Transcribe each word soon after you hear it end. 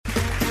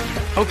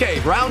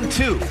Okay, round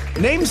two.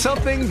 Name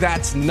something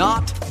that's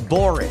not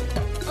boring.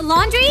 A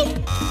laundry?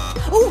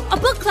 Ooh, a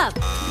book club.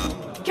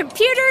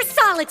 Computer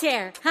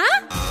solitaire,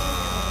 huh?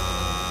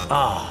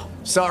 Ah,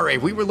 sorry,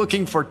 we were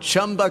looking for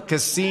Chumba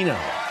Casino.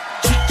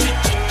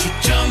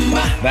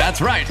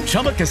 That's right,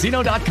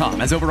 ChumbaCasino.com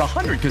has over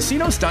 100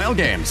 casino-style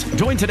games.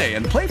 Join today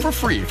and play for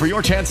free for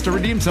your chance to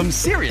redeem some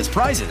serious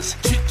prizes.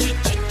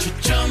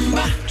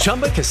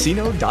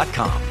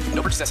 ChumbaCasino.com.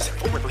 No purchase necessary.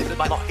 Void where prohibited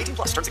by law. 18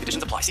 plus. Terms and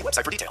conditions apply. See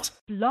website for details.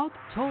 Blog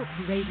Talk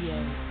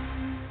Radio.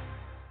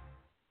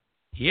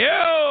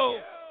 Yo!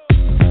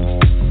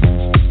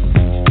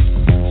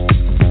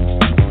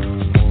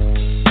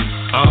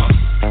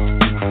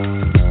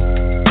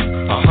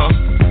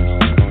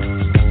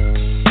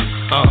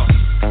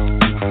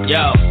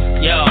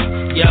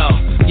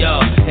 Yo,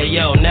 hey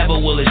yo, never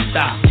will it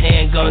stop.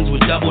 Handguns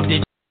with double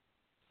digits.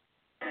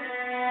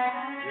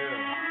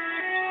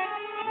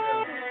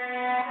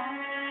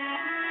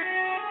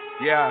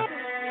 Yeah.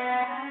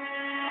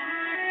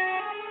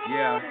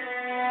 Yeah.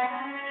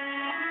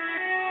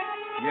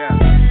 Yeah.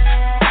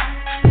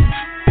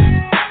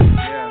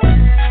 Yeah.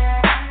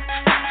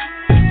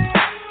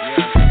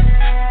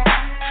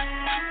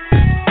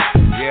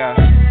 Yeah.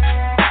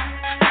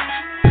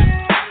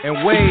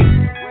 And we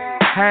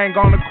hang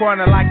on the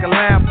corner like a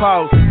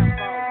lamppost.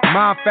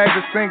 My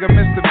favorite singer,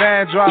 Mr.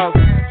 Vandross.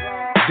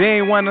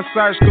 Dean wanna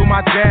search through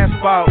my jazz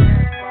spot.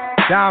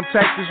 Dom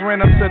Texas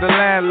rent up to the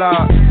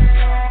landlord.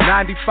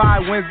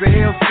 95 wins the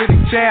Hill City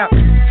champ.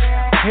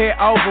 Hit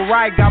over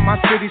right, got my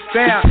city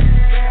stamp.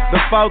 The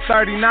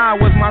 439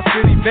 was my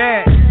city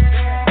band.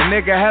 A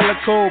nigga hella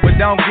cool, but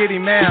don't get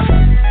him out.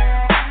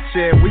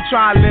 Shit, we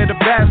try to live the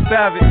best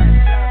of it.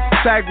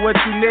 Take what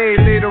you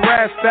need, leave the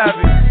rest of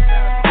it.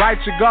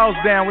 Write your goals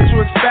down, what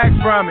you expect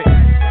from it.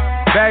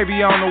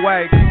 Baby on the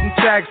way, keep them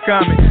checks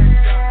coming.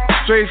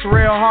 Streets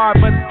real hard,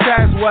 but the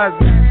test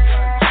wasn't.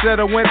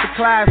 Should've went to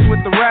class with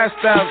the rest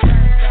of them.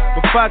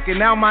 But fuck it,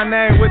 now my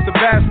name with the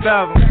best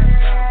of them.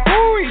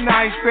 Ooh, he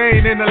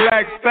 19 in the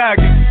Lex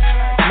thuggin'.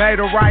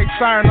 Made a right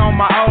turn on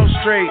my old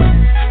street.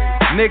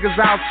 Niggas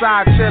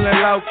outside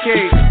chillin' low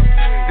key.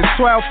 It's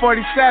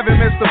 12:47,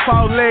 Mr.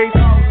 Police.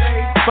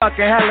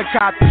 Fucking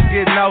helicopters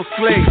get no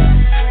sleep.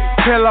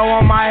 Pillow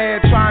on my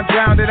head, trying to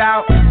drown it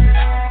out.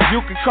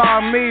 You can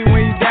call me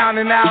when you down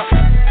and out.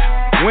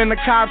 When the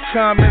cops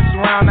come and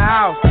surround the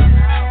house.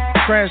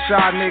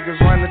 Crenshaw niggas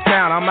run the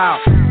town, I'm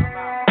out.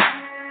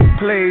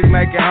 Please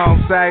make it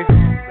home safe.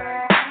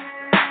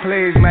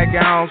 Please make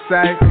it home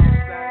safe.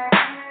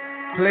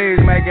 Please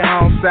make it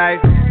home safe.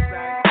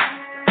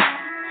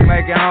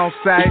 Make it home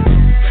safe.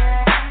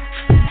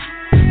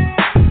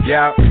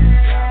 Yep.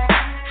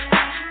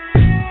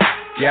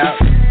 Yep.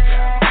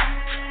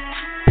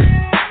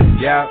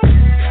 Yep.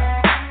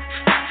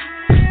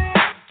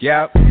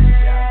 Yep.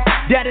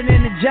 Deadin'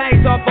 in the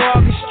James off of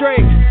August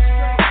Street.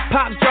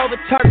 Pops drove a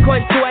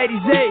turquoise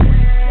 280Z.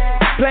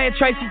 Playing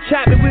Tracy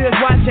Chapman, we was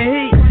watching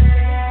Heat.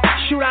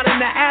 Shootout in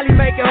the alley,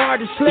 make it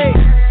hard to sleep.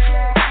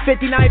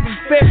 59th and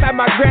 5th at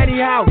my granny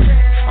house.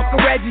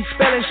 Uncle Reggie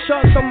spelling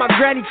shorts on my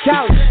granny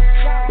couch.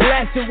 The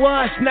lesson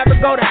was never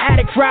go the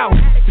attic route.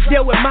 To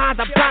deal with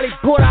mines, I probably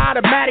pulled an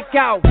automatic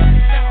out.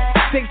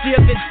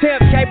 60th and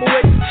 10th, cable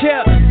with the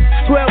chip.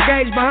 12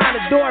 gauge behind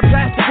the door,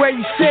 plastic where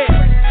you sit.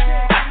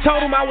 I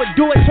told him I would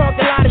do it, talk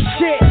a lot of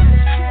shit.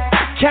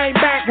 Came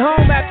back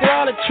home after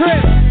all the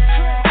trips.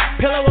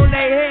 Pillow on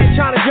their head,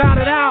 trying to drown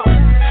it out.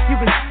 You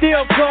can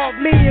still call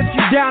me if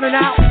you down and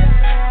out.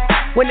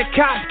 When the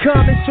cops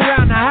come and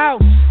surround the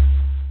house.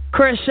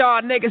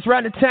 Crenshaw niggas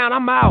run the town,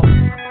 I'm out.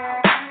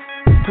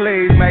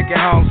 Please make it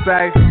home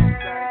safe.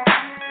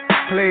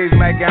 Please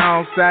make it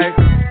home safe.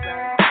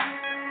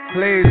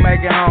 Please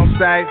make it home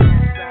safe.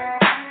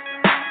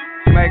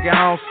 Make it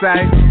home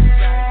safe.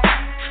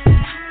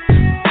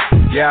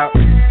 Yep.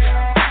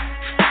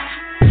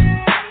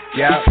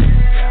 Yep.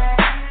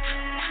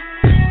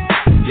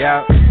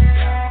 Yep.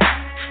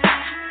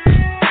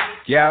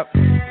 Yep.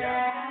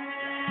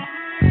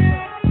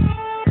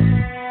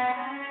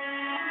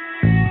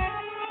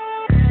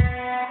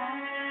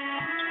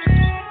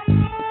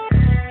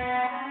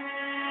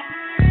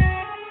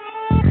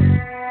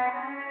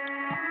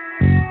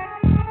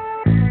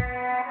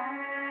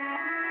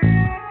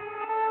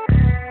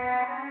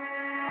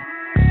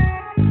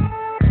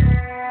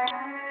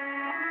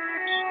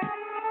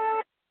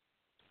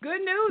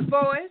 Good news,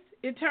 boys.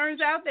 It turns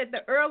out that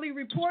the early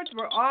reports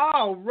were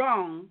all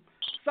wrong.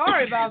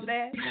 Sorry about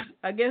that.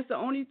 I guess the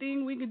only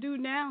thing we can do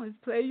now is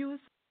play you a song.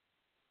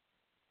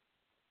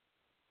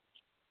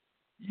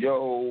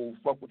 Yo,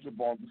 fuck with your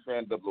boy,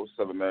 fan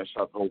 007, man.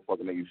 Shout out the whole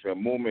fucking nigga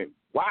fan movement.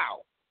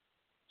 Wow.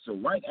 So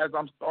right as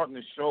I'm starting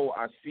the show,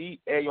 I see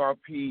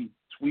ARP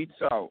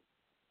tweets out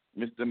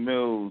Mr.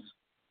 Mills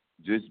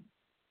just,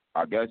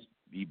 I guess,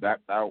 he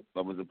backed out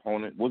of his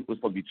opponent. Was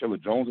supposed to be Chilla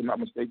Jones, if I'm not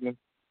mistaken,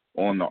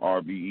 on the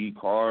RBE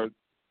card.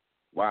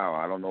 Wow,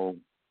 I don't know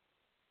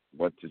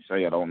what to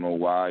say. I don't know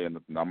why, and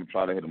I'm going to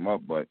try to hit him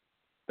up, but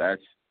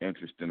that's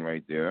interesting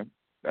right there.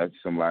 That's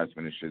some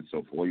last-minute shit.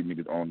 So for all you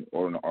niggas on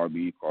the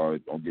RBE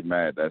card, don't get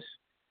mad.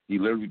 He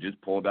literally just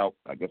pulled out,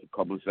 I guess, a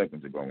couple of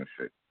seconds ago and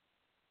shit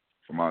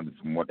from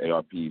what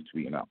ARP is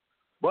tweeting out.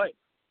 But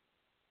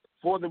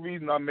for the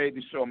reason I made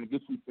the show, I'm going to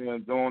get some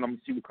fans on. I'm going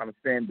to see what kind of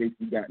fan base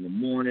we got in the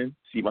morning,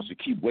 see if I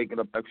should keep waking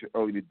up extra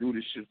early to do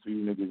this shit for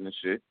you niggas and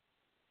shit.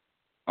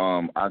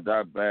 I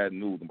got bad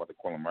news. I'm about to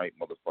call him right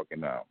motherfucking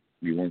now.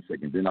 Give me 1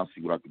 second. Then I'll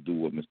see what I can do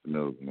with Mr.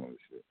 Mills and all this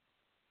shit.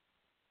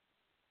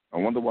 I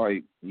wonder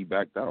why he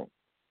backed out.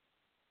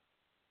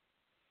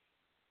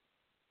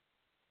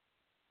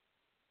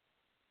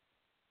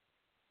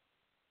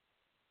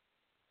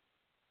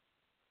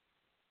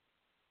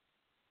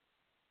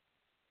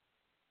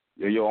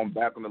 Yo, I'm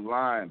back on the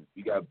line.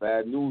 You got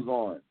bad news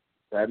on.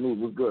 Bad news,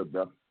 what's good,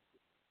 bro?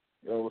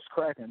 Yo, what's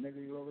cracking,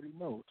 nigga? You already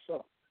know. What's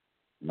up?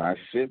 Nice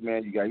shit,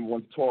 man. You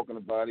want talking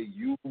about it.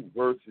 You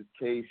versus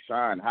K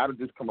Shine. How did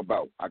this come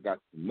about? I got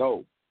to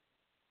know.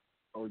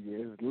 Oh yeah,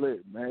 it's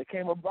lit, man. It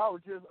came about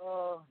just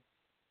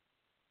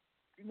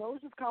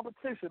it's just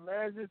competition,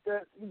 man. It's just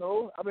that,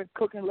 I've been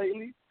cooking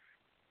lately.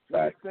 So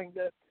I just think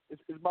that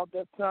it's about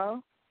that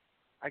time.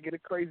 I get a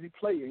crazy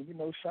player,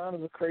 and Shine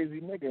is a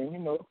crazy nigga,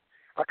 and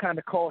I kind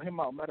of called him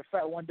out. Matter of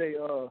fact, one day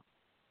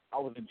I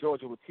was in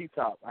Georgia with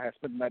T-Top. I had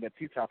spent the night at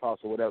T-Top house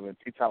or whatever, and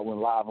T-Top went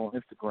live on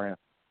Instagram,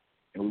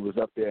 and we was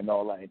up there and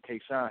all that, and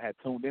K-Shine had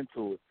tuned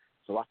into it.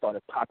 So I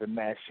started popping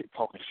mad shit,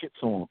 talking shit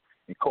to him,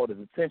 and caught his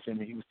attention,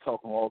 and he was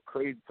talking all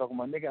crazy, talking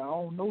about, nigga, I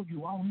don't know you,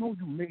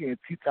 nigga. And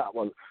T-Top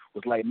was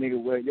like, nigga,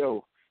 well,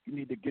 yo, you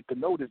need to get to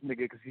know this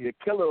nigga because he a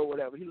killer or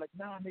whatever. He like,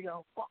 nah, nigga, I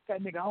don't fuck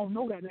that nigga. I don't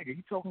know that nigga.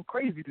 He talking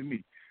crazy to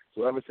me.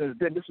 So ever since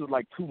then, this was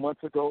like 2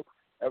 months ago,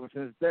 ever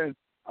since then,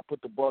 I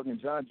put the bug in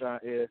John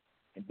ear,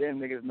 and then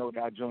niggas know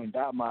that I joined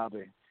Dot Mob,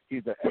 and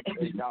he's the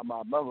Dot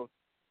Mob member.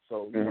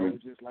 So,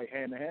 it's just like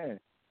hand in hand.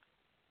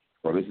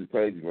 Well, this is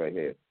crazy right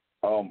here.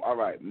 All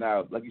right.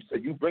 Now, like you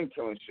said, you been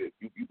killing shit.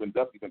 You've been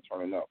definitely been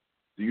turning up.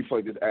 Do you feel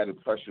like this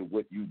added pressure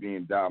with you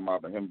being Dot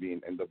Mob and him being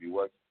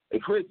NWS?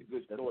 It creates a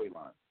good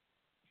storyline.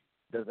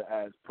 Does it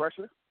add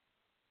pressure?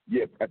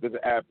 Yeah, does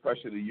it add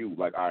pressure to you?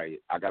 Like, all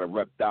right, I got to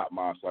rep Dot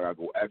Mob, so I got to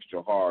go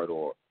extra hard,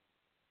 or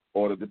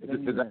does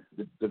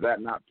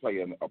that not play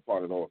a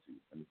part at all to you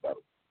in the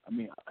battle? I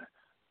mean,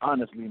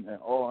 honestly, man,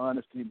 all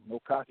honesty, no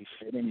cocky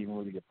shit. It ain't even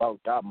really about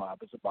Dot Mob.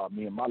 It's about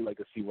me and my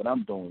legacy, what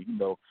I'm doing.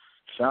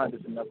 Sean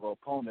is another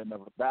opponent,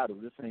 another battle.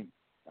 This ain't,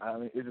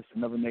 it's just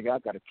another nigga I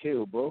got to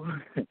kill, bro.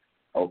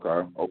 Okay.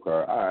 All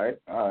right.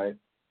 I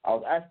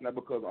was asking that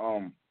because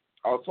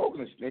I was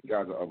talking to Snake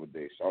Guy the other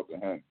day. Shout out to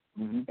him.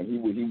 Mm-hmm. And he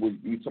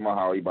was talking about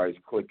how everybody's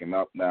clicking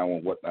up now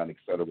and whatnot, et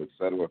cetera, et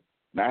cetera.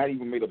 And I hadn't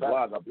even made a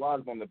blog. I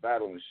blogged on the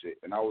battle and shit.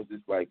 And I was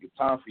just like, it's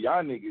time for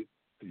y'all niggas,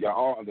 because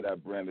y'all are under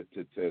that brand,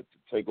 to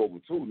take over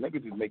too.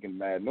 Niggas is making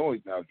mad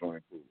noise now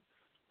joining crew.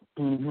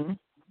 Mm-hmm.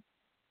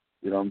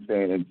 You know what I'm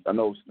saying? And I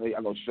know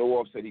Show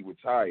Off said he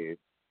retired.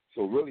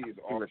 So really, it's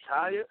all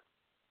retired.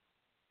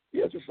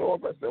 Yeah, just Show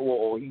Off. I said,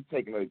 well, he's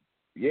taking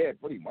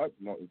pretty much,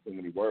 in so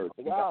many words.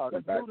 Wow,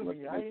 that's new to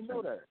me. I didn't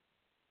know that.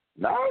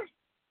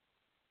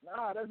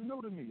 Nah, that's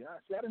new to me.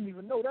 I didn't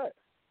even know that.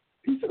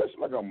 He said that's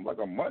like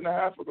a month and a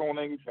half ago on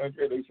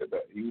Angryfansradio. They said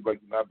that he was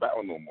like, not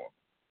battling no more.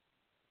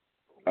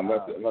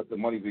 Unless the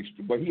money's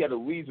extreme. But he had a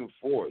reason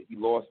for it. He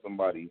lost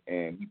somebody,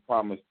 and he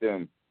promised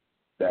them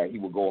that he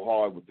would go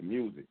hard with the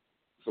music.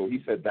 So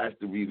he said that's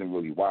the reason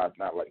really why. It's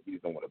not like he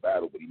just don't want to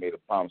battle, but he made a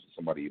promise to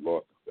somebody he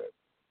lost instead.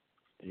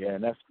 Yeah,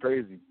 and that's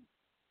crazy.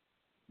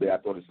 Yeah, I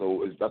thought it.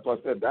 So that's why I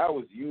said that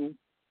was you,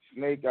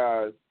 Snake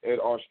Eyes, at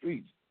our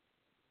streets.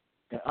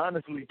 And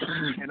honestly,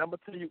 and I'm going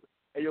to tell you,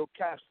 hey, yo,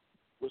 Caps,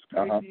 what's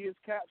crazy is,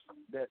 Caps,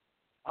 that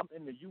I'm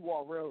in the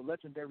URL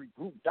legendary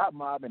group Dot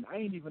Mob, and I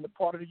ain't even a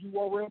part of the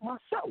URL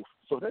myself.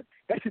 So that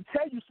should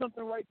tell you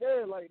something right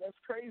there. Like, that's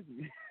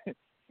crazy.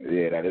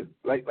 Yeah, that is.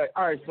 Like,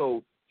 all right,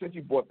 so since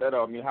you brought that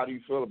up, I mean, how do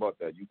you feel about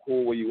that? You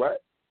cool where you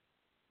at?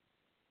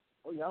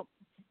 Oh, yeah,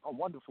 I'm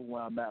wonderful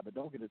where I'm at, but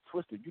don't get it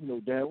twisted. You know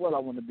damn well I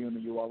want to be on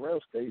the URL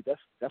stage.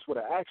 That's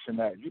where the action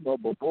at.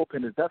 But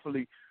Bullpen is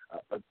definitely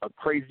a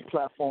crazy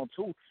platform,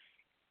 too.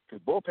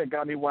 Because Bullpen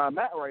got me where I'm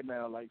at right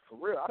now. Like, for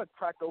real, I'd have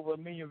cracked over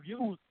 1 million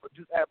views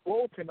just at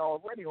Bullpen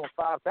already on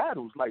 5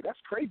 battles. Like, that's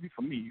crazy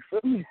for me. You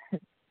feel me?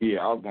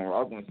 Yeah, I was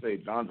gonna say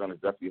John is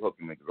definitely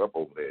hooking niggas up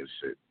over there and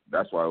shit.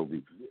 That's why it'll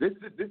be this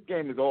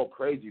game is all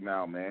crazy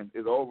now, man.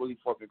 It's all really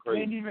fucking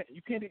crazy.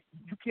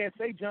 You can't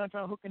say John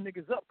hooking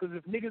niggas up, because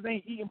if niggas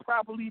ain't eating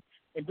properly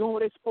and doing what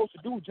they're supposed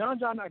to do, John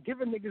not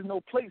giving niggas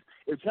no place.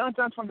 If John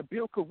trying to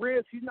build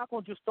careers, he's not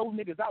gonna just throw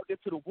niggas out there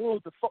to the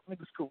wolves to fuck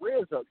niggas'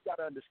 careers up. You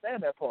gotta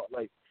understand that part.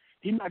 Like,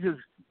 he's not just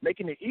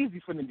making it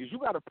easy for niggas. You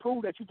gotta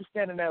prove that you can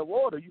stand in that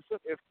water. You feel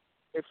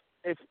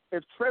if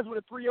Trez would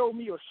have 3-0'd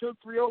me or Suge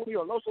 3-0'd me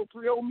or Loso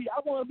 3-0'd me,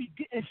 I want to be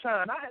getting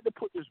Shine. I had to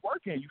put this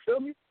work in. You feel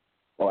me?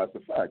 Oh, that's a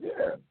fact.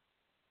 Yeah,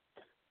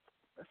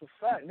 that's a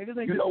fact.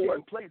 Niggas ain't just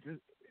getting places.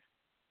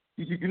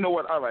 You know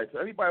what? All right. So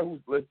everybody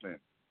who's listening,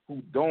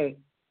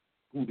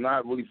 who's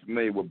not really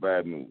familiar with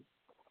Bad News,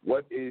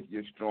 what is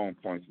your strong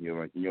points in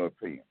your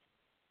opinion?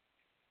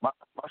 My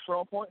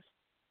strong points?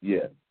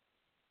 Yeah.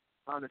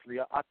 Honestly,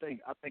 I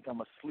think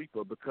I'm a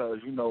sleeper because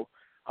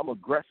I'm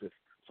aggressive.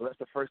 So that's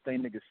the first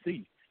thing niggas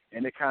see.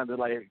 and it kind of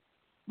like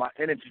my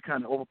energy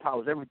kind of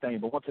overpowers everything.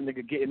 But once a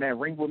nigga get in that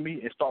ring with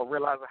me and start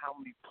realizing how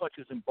many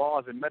punches and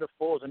bars and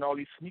metaphors and all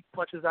these sneak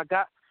punches I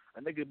got,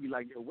 a nigga be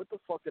like, yo, what the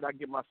fuck did I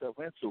get myself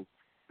into?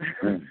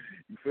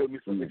 You feel me?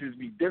 So it just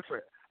be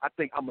different. I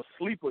think I'm a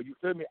sleeper. You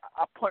feel me?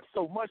 I punch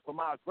so much, but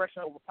my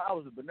aggression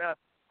overpowers it. But now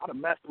I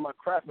done mastered my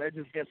craft, man. It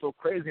just getting so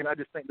crazy, and I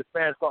just think the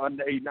fans starting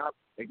to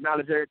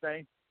acknowledge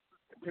everything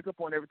and pick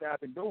up on everything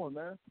I've been doing,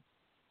 man.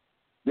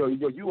 Yo,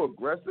 you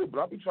aggressive,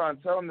 but I be trying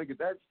to tell them, nigga,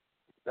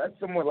 that's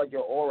somewhat like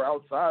your aura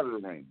outside of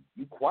the ring.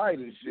 You quiet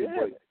and shit,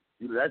 but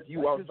that's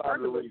you outside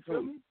of the ring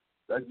too.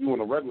 That's you on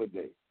a regular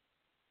day.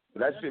 But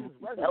that shit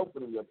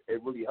helping you.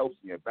 It really helps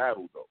in your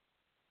battle though.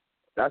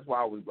 That's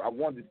why I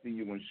wanted to see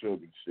you in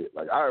Suge and shit.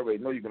 Like I already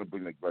know you're gonna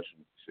bring the aggression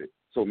and shit.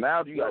 So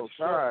now you got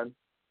Shine.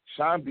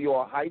 Shine be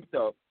all hyped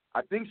up.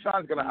 I think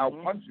Shine's gonna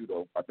outpunch you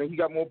though. I think he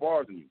got more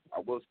bars than you. I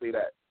will say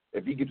that.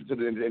 If he gets you to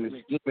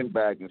the scheming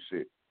bag and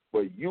shit.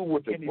 But you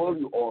with the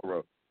bully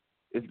aura,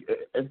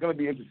 it's gonna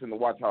be interesting to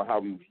watch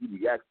how he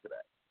reacts to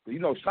that. Because you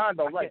know Shine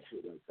don't like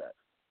shit like that.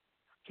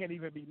 Can't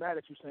even be mad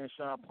at you saying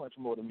Sean punch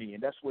more than me,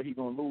 and that's where he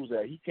gonna lose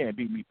at. He can't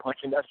beat me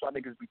punching. That's why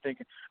niggas be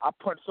thinking I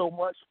punch so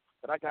much,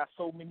 but I got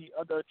so many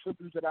other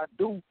attributes that I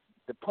do.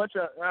 The punch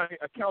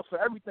accounts for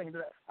everything.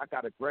 I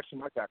got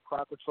aggression, I got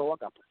crowd control, I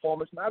got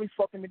performance. Now I be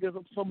fucking niggas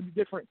up so many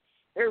different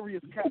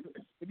areas.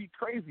 It be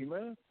crazy,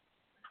 man.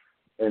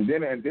 And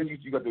then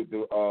you got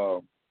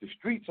the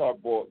street talk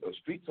bars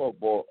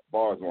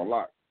on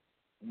lock.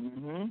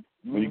 When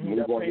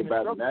you go get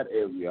back in that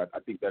area, I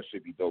think that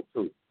should be dope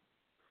too.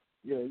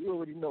 Yeah, you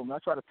already know, man. I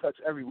try to touch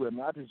everywhere,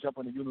 man. I just jump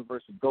on the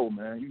universe and go,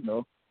 man. You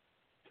know.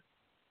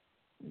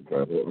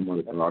 Okay, I'm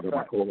gonna get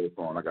my co-host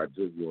on. I got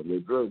Jizzy on. You're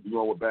good. You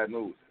on with Bad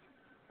News?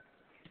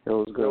 It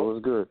was good. It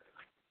was good.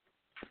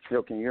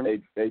 Yo, can you hear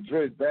me? Hey,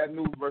 Driz, Bad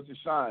News versus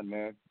Shine,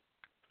 man.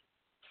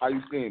 How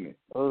you seeing it?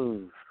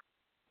 Oh,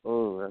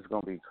 that's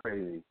gonna be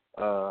crazy.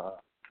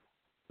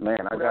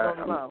 Man, I'm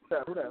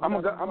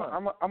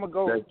gonna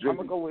go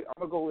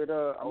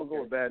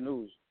with Bad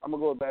News. I'm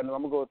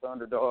gonna go with the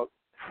underdog.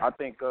 I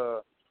think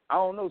I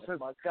don't know, since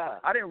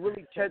I didn't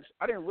really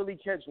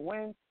catch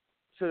wind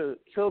till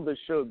the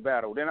Suge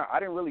battle. Then I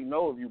didn't really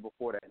know of you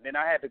before that. And then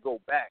I had to go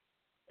back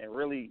and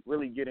really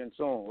get in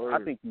tune.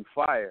 I think you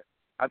fire.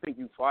 I think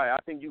you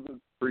could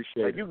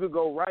appreciate. You could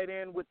go right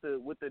in with the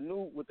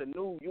new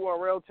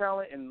URL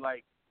talent and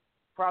like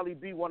probably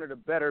be one of the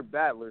better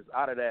battlers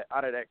out of that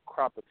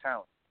crop of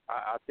talent.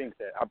 I think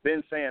that. I've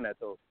been saying that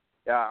though.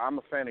 Yeah, I'm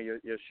a fan of your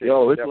shit.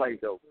 Yo, it's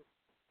like dope.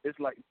 It's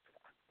like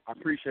I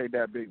appreciate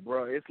that, big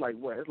bro. It's like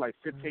what? It's like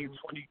 15,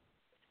 20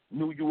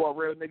 new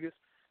URL niggas.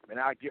 And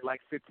I get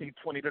like 15,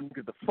 20 of them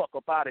niggas the fuck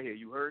up out of here.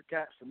 You heard,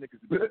 Cat? Some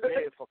niggas be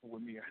dead fucking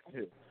with me out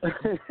here.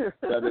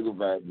 That nigga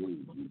Bad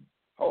News.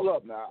 Hold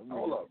up now.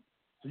 Hold up.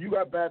 So you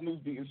got Bad News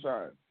beating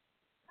Shine?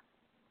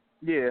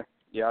 Yeah,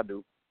 I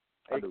do.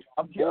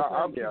 I'm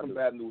keeping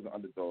Bad News an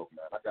underdog,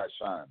 man. I got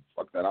Shine.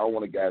 Fuck that. I don't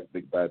want to gas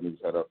Big Bad News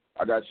head up.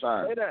 I got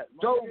Shine. Say that.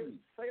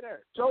 Say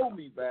that. Show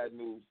me Bad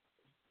News.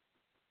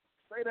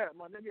 Say that,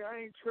 my nigga. I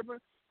ain't tripping.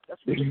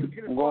 That's what you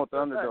get. I'm going with the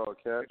underdog,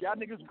 Cat.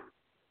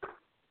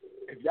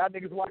 If y'all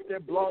niggas watch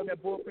that blog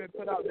that Bullpen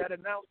put out, that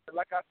announcement,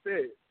 like I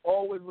said,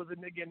 always was a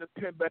nigga in the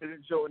pen better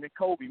than Jordan and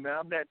Kobe, man.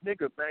 I'm that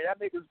nigga, man. Y'all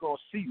niggas gonna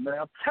see, man.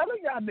 I'm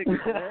telling y'all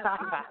niggas,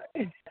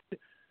 man.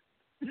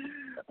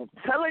 I'm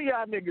telling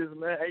y'all niggas,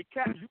 man. Hey,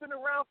 Cat, you been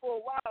around for a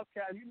while,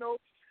 Cat. You know,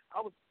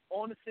 I was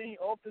on the scene,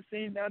 off the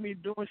scene, now me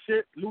doing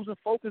shit, losing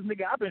focus,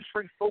 nigga. I've been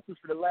straight focused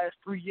for the last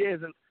 3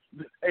 years, and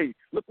hey,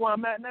 look where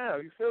I'm at now.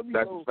 You feel me?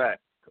 That's a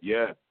fact.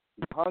 Yeah.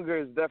 Hunger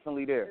is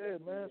definitely there. Yeah,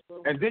 man.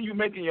 So, and then you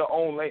making your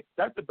own lane.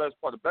 That's the best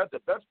part. The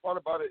best part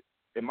about it,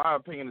 in my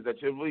opinion, is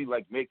that you're really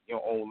like making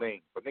your own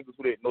lane. For niggas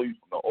who didn't know you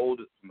from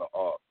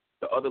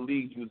the other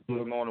leagues you was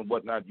doing on and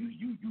whatnot, you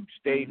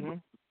stayed. You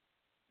know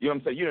what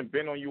I'm saying? You done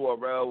been on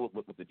URL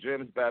with the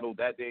gyms battle.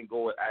 That didn't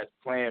go as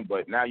planned,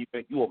 but now you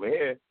think you over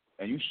here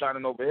and you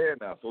shining over here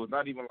now. So it's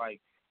not even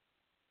like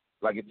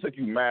it took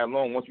you mad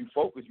long. Once you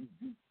focus,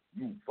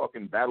 you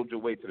fucking battled your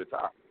way to the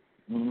top.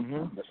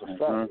 That's a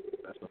fact.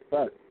 That's a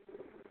fact.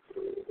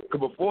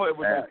 Because before it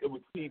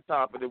was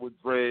T-Top and it was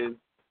Grizz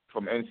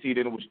from NC,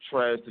 then it was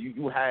Trez. So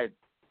you had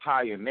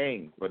higher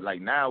names. But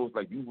like now it's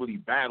like you really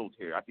battled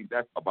here. I think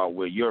that's about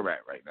where you're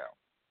at right now.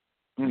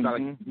 It's not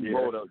like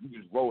you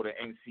just rode an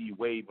NC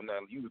wave and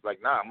then you was like,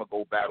 nah, I'm going to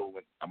go battle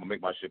and I'm going to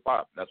make my shit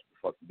pop. That's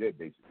what the fuck you did,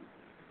 basically.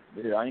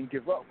 Yeah, I ain't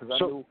give up because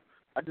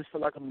I just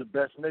feel like I'm the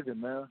best nigga,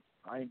 man.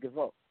 I ain't give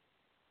up.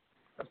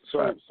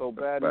 So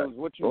Bad News,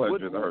 what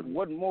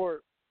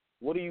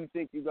do you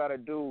think you got to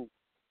do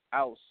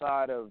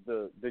outside of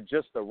the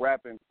just the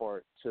rapping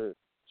part to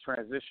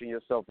transition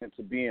yourself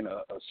into being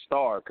a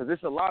star? Because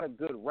there's a lot of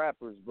good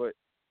rappers, but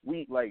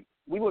we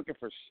looking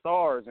for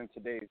stars in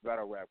today's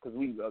battle rap because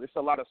there's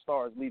a lot of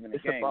stars leaving the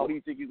game. What do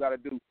you think you got to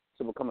do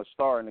to become a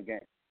star in the game?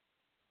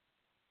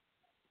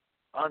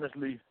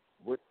 Honestly,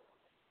 what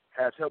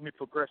has helped me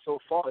progress so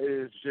far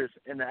is just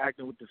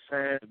interacting with the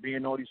fans,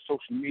 being on these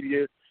social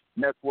media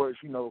networks,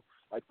 you know,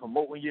 like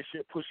promoting your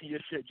shit, pushing your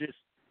shit, just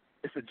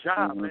It's a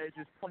job, man. It's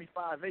just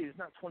 25/8. It's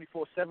not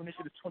 24/7. This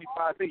shit is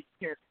 25/8.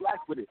 You can't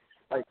slack with it.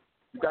 Like,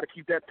 you got to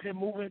keep that pen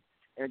moving,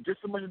 and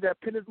just so much as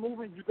that pen is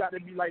moving, you got to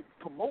be like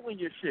promoting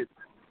your shit.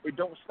 It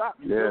don't stop.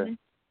 You feel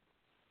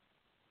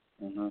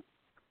me?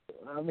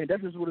 I mean,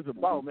 that's just what it's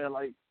about, man.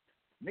 Like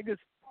niggas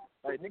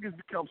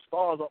become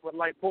stars off of,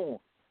 like, boom.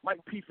 Mike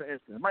P, for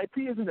instance. Mike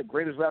P isn't the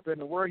greatest rapper in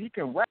the world. He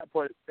can rap,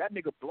 but that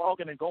nigga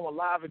blogging and going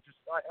live and just,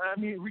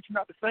 reaching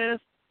out to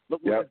fans,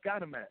 look where it's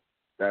got him at.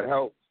 That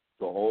helps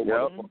the whole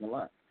motherfucking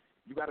line.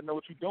 You got to know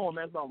what you're doing,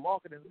 man. It's about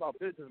marketing. It's about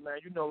business, man.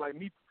 You know, like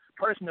me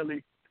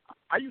personally,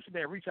 I used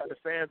to reach out to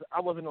fans.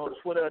 I wasn't on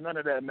Twitter or none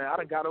of that, man. I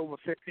done got over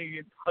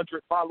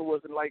 1,500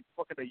 followers in like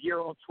fucking a year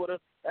on Twitter.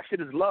 That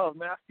shit is love,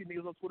 man. I see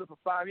niggas on Twitter for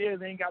 5 years.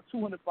 They ain't got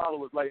 200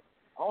 followers. Like,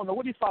 I don't know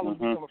where these followers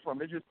are coming from.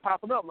 They're just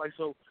popping up. Like,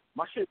 so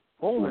my shit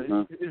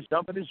booming. It's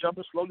jumping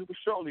slowly but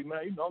surely,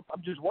 man. You know,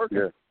 I'm just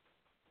working.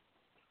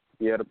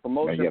 Yeah, the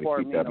promotion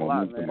part means a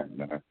lot,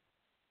 man.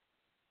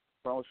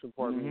 Promotion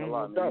part means a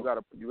lot, man.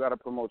 You gotta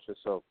promote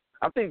yourself.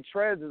 I think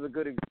Trez is a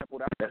good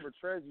example. I remember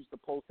Trez used to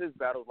post his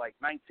battles like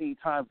 19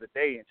 times a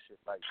day and shit.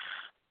 Like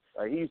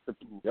he used to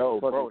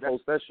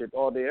post that shit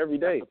all day, every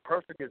day. That's a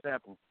perfect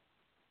example.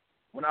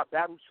 When I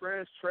battled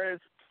Trez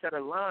set a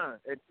line,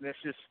 and that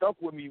shit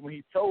stuck with me when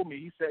he told me.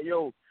 He said,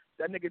 yo,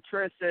 that nigga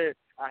Trez said,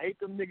 I hate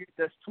them niggas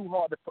that's too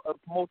hard to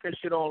promote that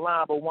shit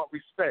online but want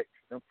respect.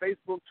 And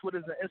Facebook, Twitter,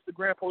 and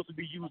Instagram supposed to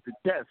be used to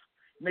death.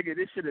 Nigga,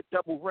 this shit a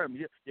double rim.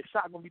 Your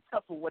shot gonna be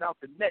tougher without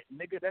the net.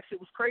 Nigga, that shit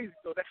was crazy,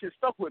 so that shit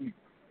stuck with me.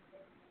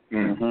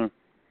 Bad news.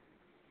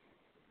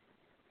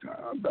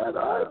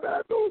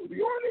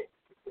 We on it.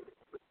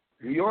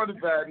 We on the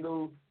bad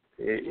news.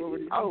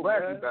 I'm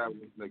glad you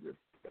battled this nigga.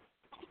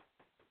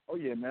 Oh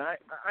yeah, man.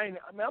 I'm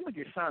gonna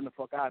get signed the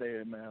fuck out of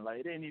here, man. Like,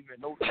 it ain't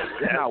even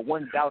there's not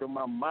one doubt in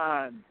my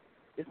mind.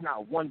 It's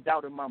not one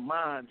doubt in my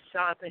mind.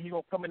 Sean think he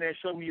gonna come in there and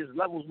show me his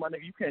levels, my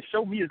nigga. You can't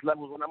show me his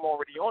levels when I'm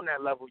already on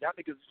that level. Y'all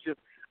niggas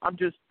I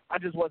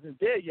just wasn't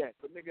there yet.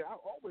 But nigga, I've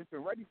always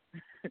been ready.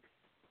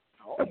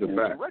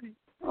 Ready.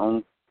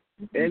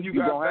 And you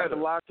gonna have to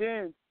lock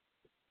in.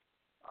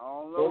 I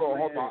don't know.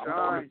 Hold on. I'm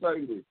gonna tell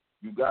you this.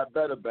 You got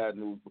better, bad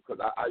news, because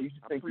I used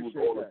to think you was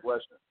all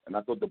aggression, and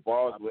I thought the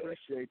bars were. I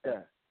appreciate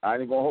that. I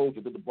ain't gonna hold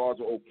you, but the bars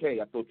were okay.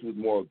 I thought you was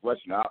more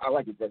aggression. I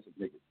like aggressive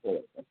niggas.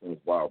 That sounds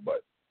wild,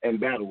 but and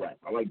battle rap.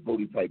 I like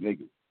booty type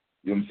niggas.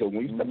 You know what I'm saying?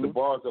 When you step the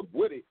bars up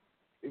with it,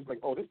 it's like,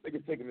 oh, this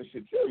nigga taking this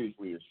shit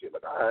seriously and shit.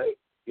 Like, all right,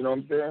 you know what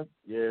I'm saying?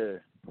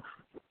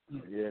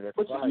 Yeah, that's.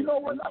 But you know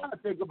what? I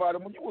think about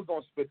it. When you was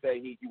gonna spit that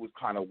heat, you was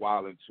kind of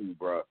wilding too,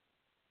 bro.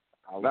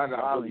 I was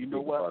wilding. You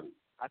know what?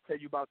 I tell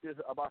you about this,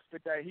 about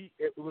Spit That Heat,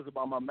 it was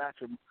about my match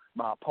with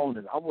my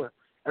opponent.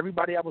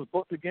 Everybody I was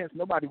booked against,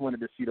 nobody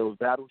wanted to see those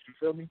battles, you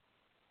feel me?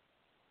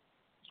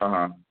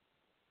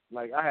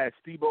 Like, I had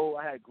Steve-O,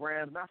 I had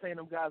Graham. Not saying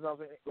them guys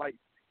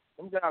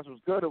them guys was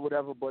good or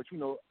whatever, but, you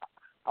know,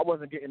 I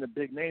wasn't getting the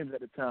big names at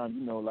the time,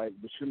 you know, like,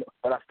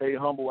 but I stayed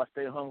humble, I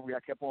stayed hungry,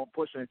 I kept on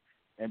pushing,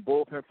 and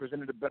Bullpen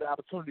presented a better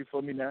opportunity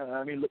for me now.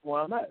 I mean, look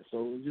where I'm at.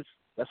 So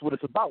that's what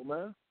it's about,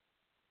 man.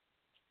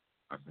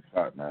 That's a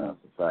fact,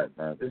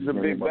 man. It's a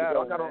big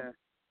battle, man.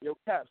 Yo,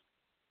 Caps,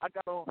 I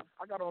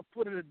got on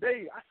Twitter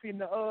today. I seen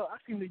the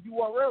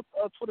URL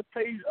Twitter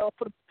page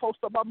put a post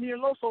about me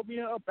and Loso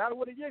being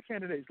Battle of the Year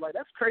candidates. Like,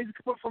 that's crazy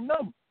coming from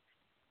them.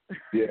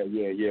 Yeah.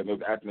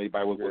 Look, asking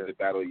everybody was the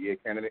Battle of the Year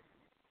candidate.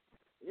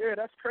 Yeah,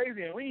 that's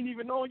crazy. And we ain't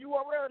even know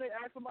URL. They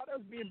asked somebody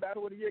else being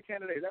Battle of the Year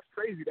candidate. That's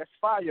crazy. That's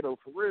fire though,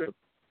 for real.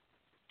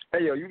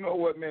 Hey, yo, you know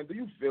what, man? Do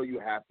you feel you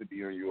have to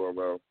be on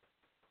URL?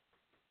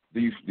 Do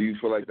you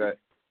feel like that?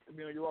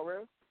 Be on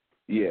URL?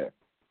 Yeah.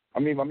 I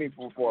mean,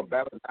 for a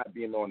battle not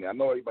being on there, I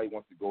know everybody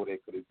wants to go there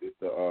because it's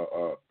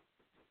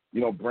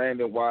you know,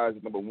 branding wise,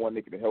 number one,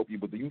 they can help you.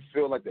 But do you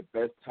feel like the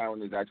best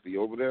talent is actually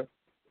over there?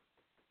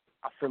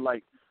 I feel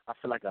like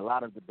a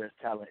lot of the best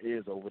talent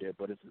is over there,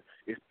 but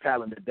it's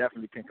talent that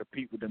definitely can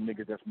compete with them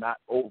niggas that's not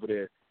over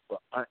there. But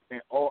in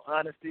all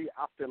honesty,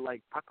 I feel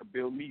like I could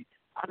build me.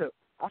 I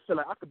feel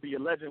like I could be a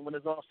legend when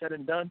it's all said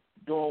and done,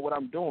 doing what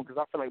I'm doing, because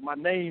I feel like my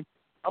name.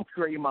 I'm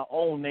creating my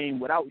own name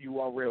without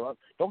URL.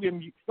 Don't get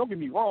me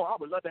wrong. I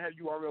would love to have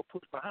URL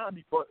pushed behind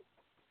me, but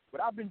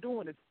what I've been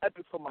doing is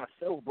epic for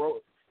myself,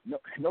 bro.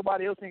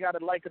 Nobody else ain't got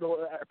to like it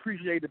or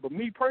appreciate it, but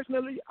me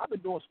personally, I've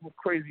been doing some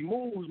crazy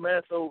moves,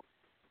 man. So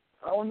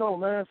I don't know,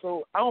 man.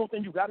 So I don't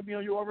think you got to be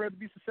on URL to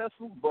be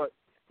successful, but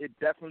it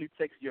definitely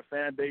takes your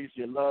fan base,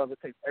 your love. It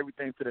takes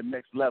everything to the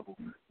next level.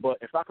 But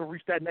if I could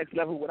reach that next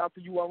level without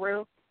the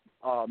URL,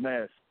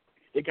 man,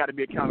 it got to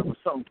be accounted for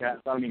something,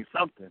 Cats. I mean,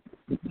 something.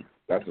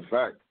 That's a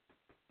fact.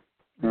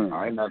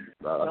 I ain't not.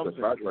 That's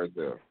a fact right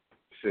there.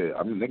 Shit,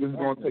 I mean, niggas is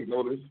gonna take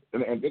notice,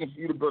 and then for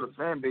you to build a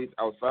fan base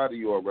outside of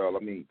URL,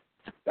 I mean,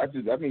 that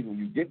means when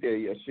you get there,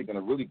 your shit gonna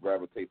really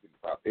gravitate to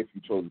the top if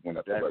you chose to go in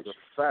that direction.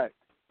 That's a fact.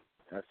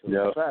 That's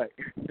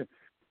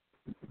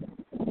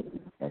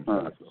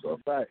a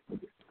fact.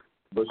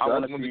 But I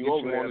want to see you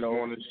over there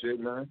on this shit,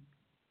 man.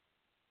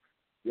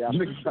 Yeah, I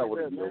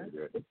want to be over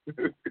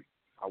there.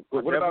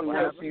 What about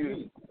I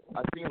seen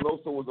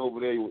Loso was over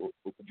there. Would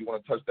you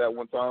want to touch that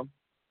one time?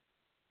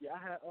 Yeah,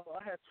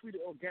 I had tweeted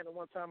Organa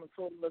one time and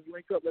told him let's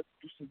link up, let's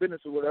do some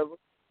business or whatever.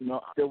 You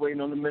know, still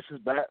waiting on the missus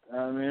back.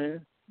 I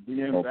mean,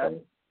 being back.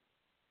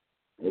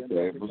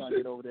 Okay, trying to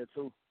get over there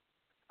too.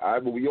 All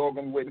right, but we all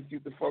gonna wait to see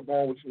what the fuck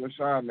on with you and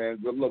Sean, man.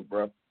 Good luck,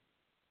 bro.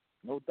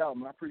 No doubt,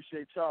 man. I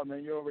appreciate y'all,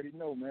 man. You already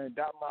know, man.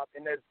 Dot Mob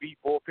NSB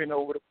bullpen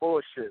over the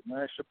bullshit,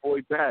 man. It's your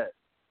boy Bad.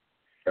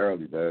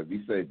 Early, man.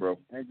 Be safe, bro.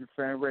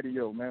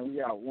 Angryfansradio, man.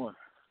 We out one.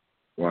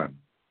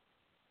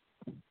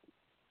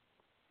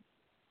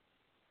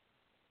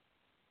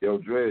 Yo,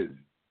 Driz.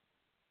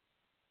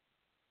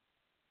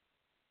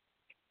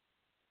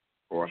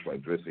 Oh, that's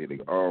right, Driz.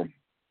 Nigga.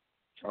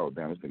 Oh,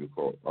 damn, this nigga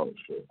called. Oh,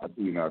 shit. I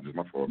see you now, just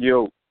my fault.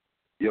 Yo,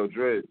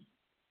 Driz.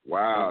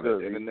 Wow, the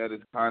internet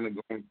is kind of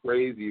going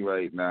crazy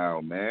right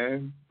now,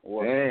 man.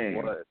 Damn.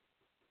 What?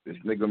 This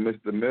nigga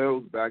Mr.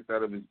 Mills backed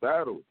out of his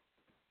battle.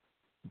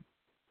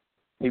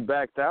 He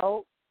backed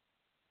out?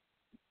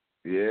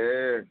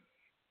 Yeah.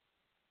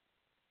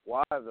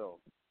 Why, though?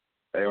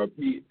 ARP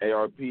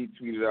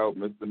tweeted out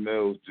Mr.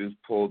 Mills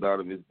just pulled out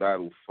of his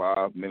battle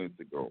 5 minutes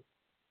ago.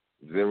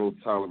 Zero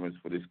tolerance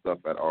for this stuff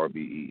at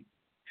RBE.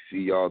 See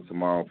y'all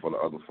tomorrow for the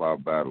other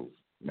 5 battles.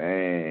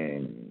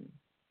 Man.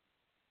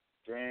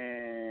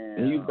 Damn.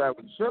 And he was back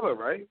with Chiller,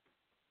 right?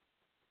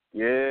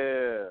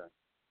 Yeah.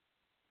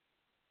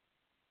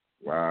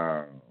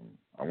 Wow.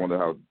 I wonder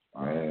how,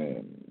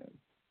 man.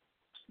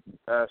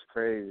 That's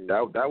crazy.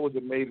 That was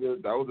a major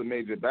battle,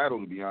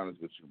 to be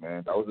honest with you,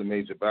 man. That was a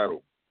major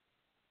battle.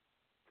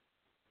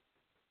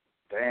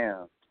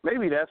 Damn.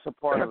 Maybe that's a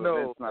part of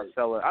events not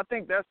selling. I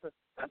think that's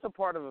a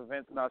part of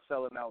events not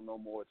selling out no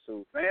more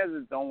too. Fans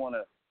just don't want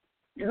to.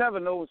 You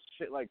never know what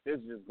shit like this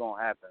just gonna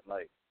happen.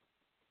 Like,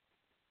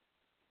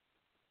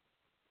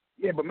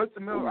 yeah, but Mr.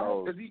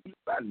 Mills, he's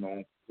not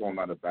known for a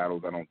lot of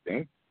battles. I don't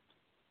think.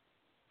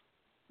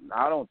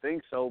 I don't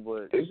think so,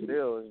 but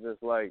still, it's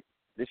just like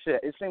this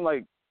shit. It seemed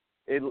like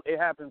it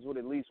happens with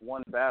at least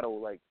one battle,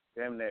 like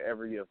damn near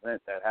every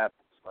event that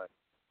happens. Like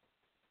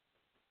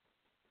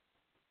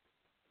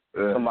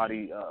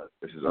somebody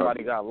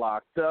got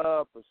locked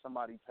up, or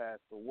somebody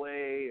passed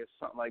away, or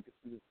something like this.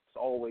 It's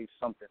always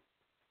something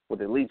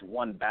with at least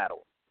one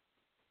battle.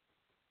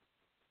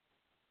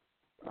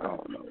 I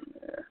don't know,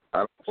 man.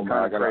 I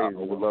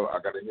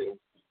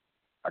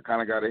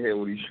kind of gotta hear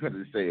what he's trying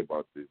to say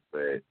about this,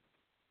 man.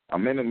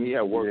 I'm in him. He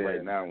at work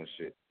right now and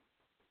shit.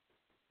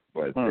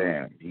 But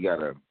damn, he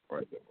got a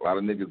lot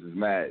of niggas is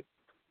mad.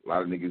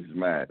 I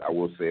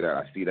will say that.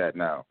 I see that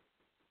now.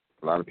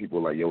 A lot of people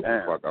are like, yo,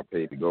 the fuck, I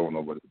paid to go and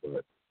nobody.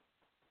 But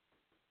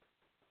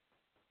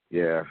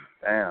yeah.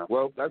 Damn.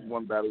 Well, that's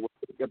one battle. We'll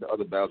get the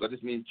other battles. I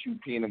just mean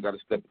QP and them got to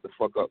step the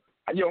fuck up.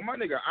 Yo, my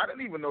nigga, I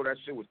didn't even know that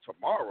shit was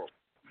tomorrow.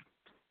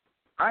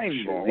 I ain't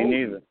even. Me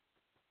neither.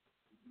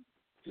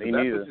 So Me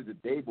neither. Is the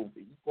day before.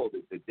 You called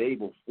it the day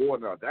before.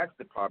 Now that's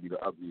probably the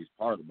ugliest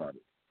part about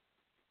it.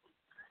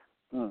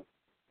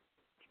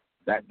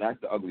 That's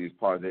the ugliest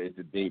part. That it's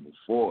the day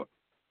before.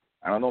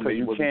 I don't know. So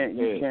you can't.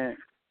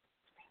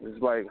 It's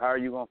like, how are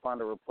you gonna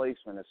find a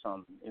replacement or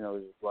something? You know,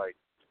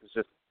 it's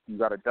just you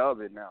got to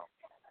dub it now.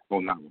 Oh,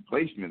 not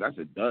replacement. That's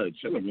a dud.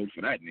 Chiller move for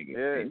that nigga.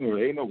 Yeah.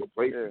 Ain't no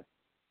replacement. Yeah.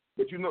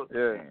 But you know.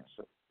 Yeah.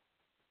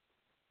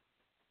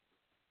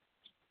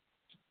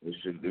 This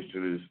shit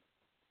is.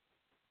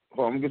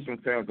 Hold on, I'm gonna get some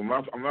fans. I'm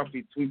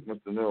actually tweeting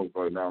Mr. Mills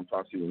right now. I'm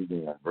trying to see what he's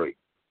doing on break.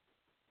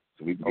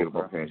 So we can get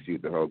up here and see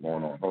what the hell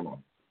going on. Hold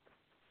on.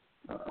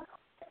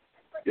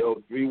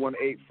 Yo,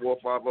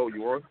 318-450,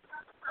 you on?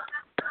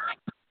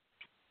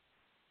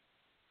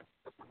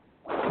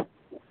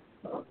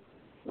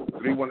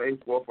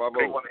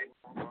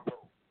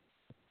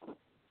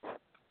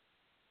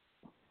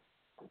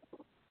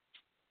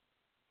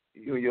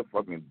 You and your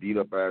fucking beat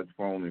up ass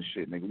phone and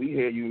shit, nigga. We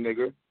hear you,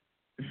 nigga.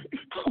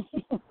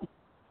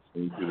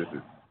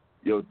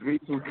 Yo,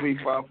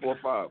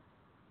 323-545.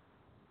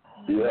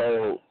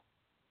 Yo,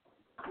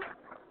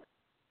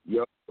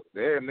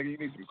 damn, nigga, you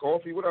need some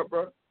coffee? What up,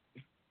 bro?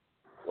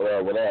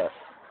 What up?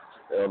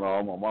 Hell no,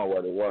 I'm on my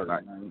way to work.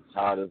 I'm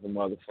tired as a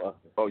motherfucker.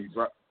 Oh, you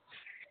brought?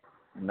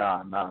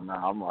 Nah.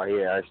 I'm right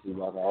here actually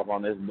about to hop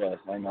on this bus.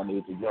 Ain't no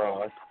need to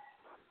drive.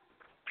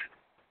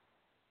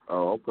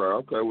 Oh,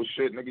 okay. Well,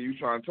 shit, nigga, you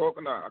trying to talk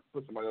or not? I can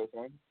put somebody else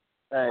on.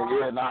 Hey,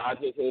 I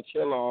just hit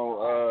Chill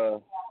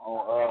on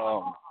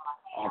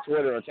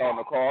Twitter and told him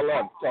to call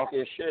up, talk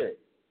his shit.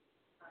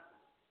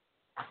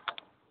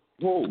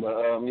 Who? But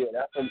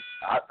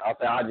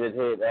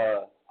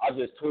I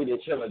just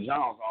tweeted Chiller Jones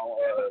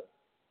on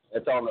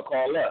and told him to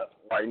call up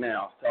right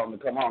now. Tell him to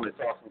come on and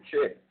talk some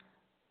shit.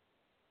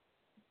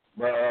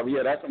 But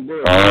that's some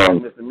good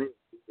Mr.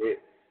 Music.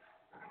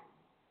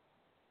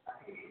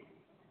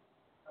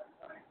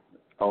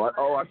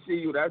 Oh, I see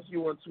you. That's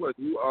you on Twitter.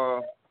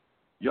 You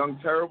Young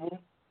Terrible?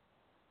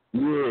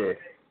 Yeah.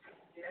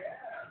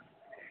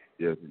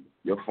 Yeah,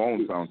 your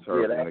phone sounds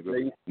terrible,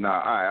 nigga. Nah,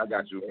 all right, I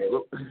got you.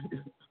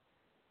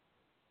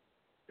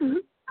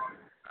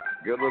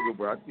 Good looking,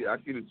 bro. I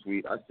see the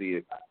tweet. I see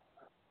it.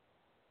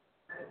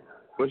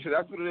 But shit,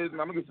 that's what it is,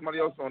 man. I'm gonna get somebody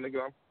else on,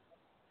 nigga.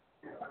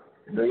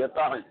 Do your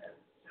thing.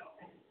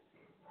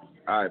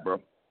 All right, bro.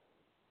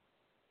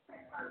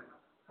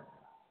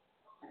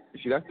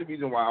 See, that's the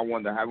reason why I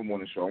wanted to have him on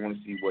the show. I want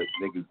to see what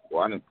niggas.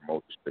 Well, I didn't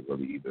promote this shit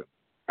really either.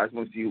 I just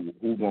want to see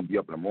who's gonna be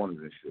up in the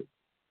mornings and shit.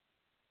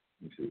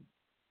 Let me see.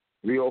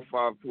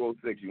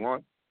 305-206. You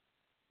want?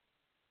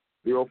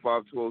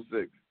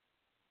 305-206.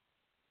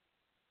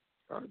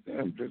 God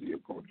damn, Drizzy, your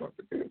call dropped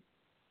again.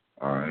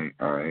 All right.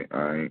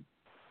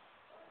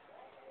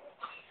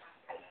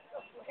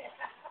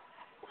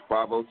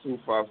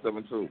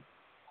 502-572.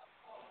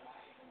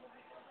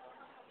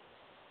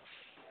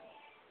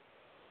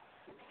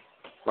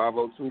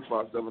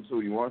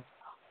 502-572. You want?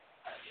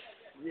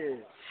 Yeah.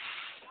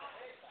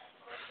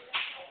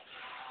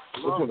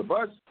 What's on the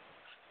bus?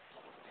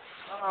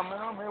 Nah, man,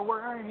 I'm at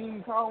work. I ain't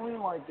even calling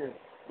in like that.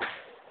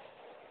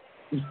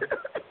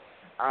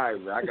 All right,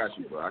 man. I got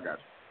you, bro. I got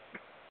you.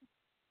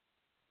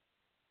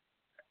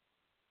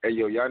 Hey,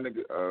 yo, y'all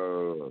nigga.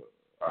 All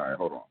right,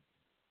 hold on.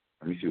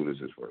 Let me see what this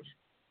is first.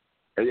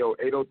 Hey, yo,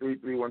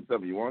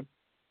 803-317. You want?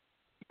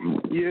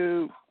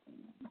 Yo,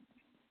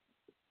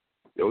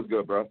 what's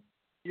good, bro?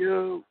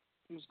 Yo,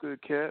 what's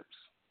good, Caps?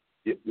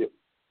 Yep.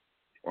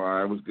 All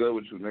right, what's good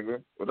with you,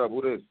 nigga? What up?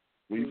 Who this?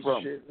 Where you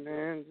from? Shit,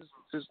 man.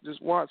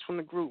 Just watch from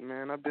the group,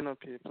 man. I've been up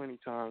here plenty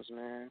times,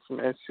 man. From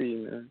SC,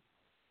 man.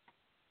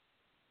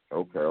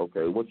 Okay.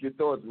 What's your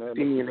thoughts, man?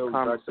 See me in the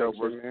comment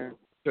section, man.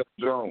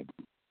 Jones.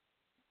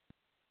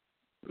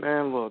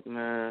 Man, look,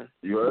 man.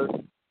 You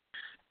heard?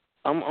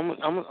 I'm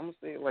gonna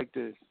say it like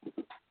this.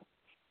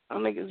 I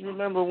niggas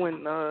remember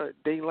when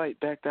Daylight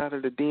backed out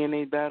of the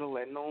DNA battle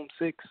at Gnome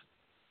 6?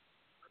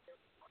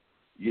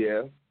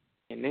 Yeah.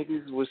 And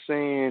niggas was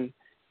saying,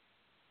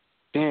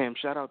 damn,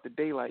 shout out to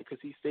Daylight because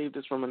he saved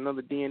us from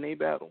another DNA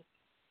battle.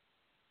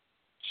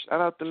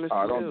 Shout out to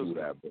Mr. Don't Mills. do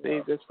that, bro.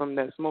 Saved us from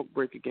that smoke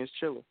break against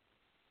Chilla.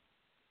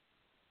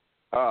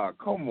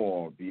 Come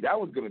on, B. That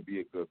was going to be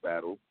a good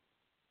battle.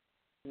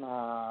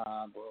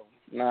 Nah, bro.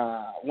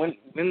 Nah. When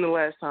the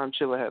last time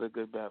Chilla had a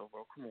good battle,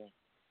 bro? Come on.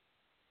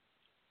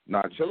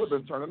 Nah, Chilla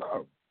been turning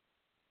up.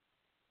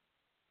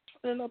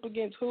 Turning up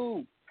against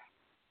who?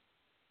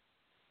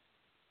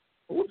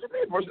 What you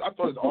mean? I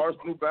thought his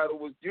Arsenal battle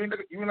was. You ain't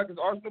like his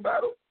Arsenal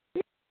battle?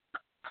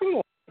 Come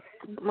on.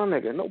 My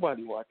nigga,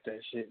 nobody watched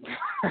that shit.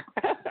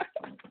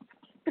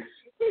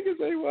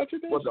 Niggas ain't watching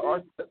that shit.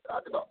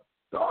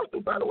 The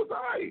Arsenal battle was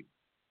alright.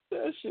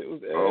 That shit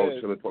was ass. Oh,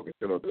 Chilla talking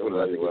shit on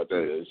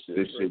Twitter.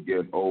 This shit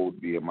getting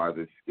old, being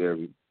this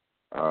scary.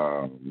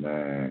 Oh,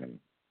 man.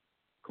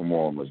 Come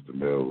on, Mr.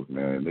 Mills,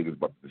 man. Niggas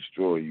about to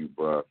destroy you,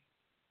 bro.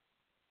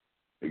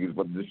 Niggas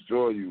about to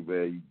destroy you,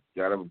 man. You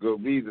gotta have a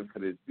good reason for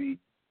this, B.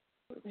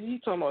 He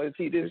talking about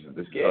this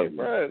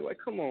bro. Like,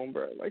 come on,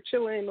 bro. Like,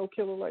 Chilla ain't no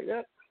killer like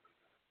that.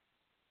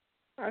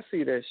 I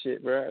see that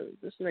shit, bro.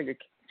 This nigga,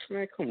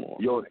 man, come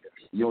on. You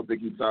don't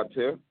think he's top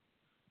tier?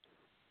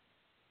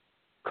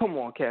 Come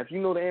on, Cap. You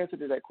know the answer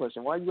to that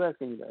question. Why are you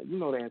asking me that? You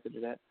know the answer to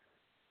that.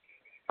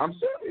 I'm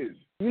serious.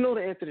 You know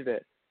the answer to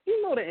that.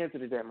 You know the answer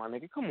to that, my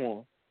nigga. Come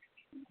on.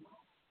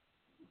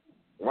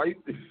 Why you?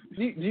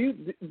 Do you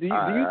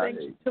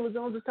think Chilla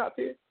Jones is top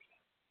tier?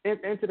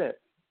 Answer that.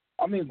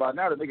 I mean, by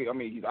now the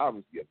nigga. He's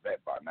obviously a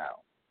vet by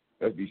now.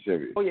 Let's be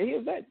serious. Oh yeah, he's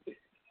a vet.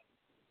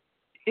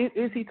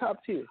 Is he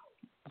top tier?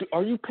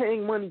 Are you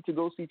paying money to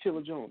go see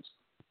Chilla Jones?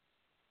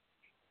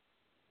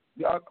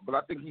 Yeah, but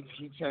I think he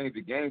changed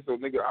the game. So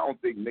nigga, I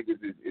don't think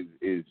niggas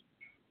is.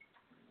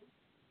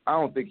 I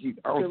don't think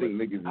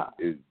niggas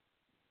is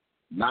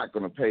not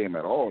gonna pay him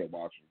at all to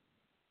watch him.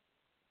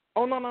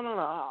 Oh no!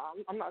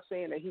 I'm not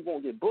saying that he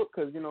won't get booked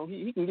because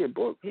he can get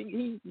booked.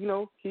 He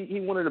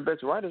one of the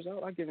best writers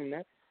out. I give him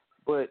that.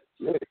 But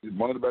yeah, he's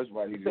one of the best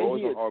writers. He's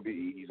always on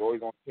RBE. He's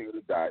always on King of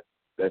the Dot.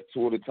 That's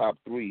two of the top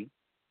three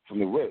from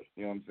the rip.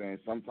 You know what I'm saying?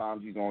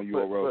 Sometimes he's on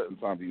URL,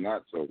 sometimes he's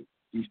not. So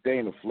he's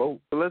staying afloat.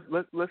 But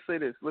let's say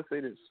this.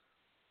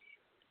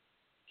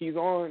 He's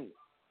on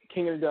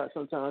King of the Dot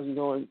sometimes. He's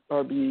on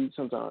RBE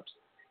sometimes.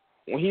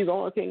 When he's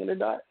on King of the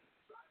Dot,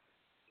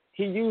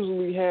 he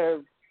usually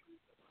have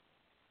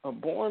a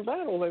boring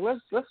battle. Like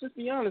let's just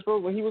be honest, bro.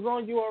 When he was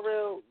on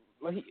URL,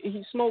 like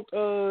he smoked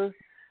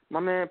my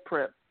man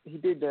Prep. He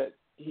did that.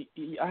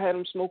 I had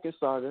him smoking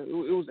Saga. It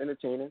was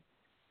entertaining.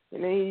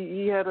 And then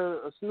he had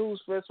a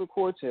snooze fest with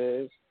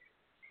Cortez.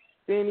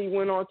 Then he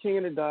went on King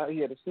of the Dot. He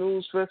had a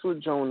snooze fest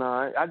with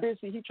Jonai. I did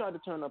see he tried to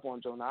turn up on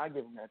Jonai. I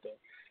give him that though.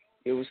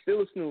 It was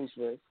still a snooze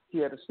fest. He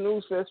had a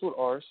snooze fest with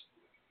Arse.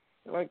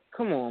 Like,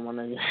 come on, my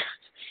nigga.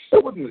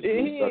 It wasn't a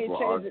snooze fest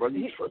with Arse, bro.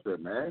 You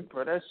tripping, man.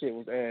 Bro, that shit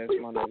was ass,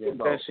 my nigga.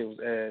 That shit was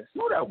ass.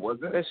 No, that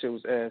wasn't. That shit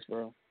was ass,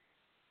 bro.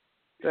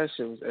 That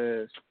shit was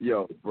ass.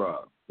 Yo,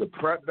 bro, the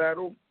Prep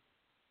battle.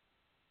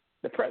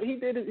 The Prep, he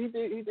did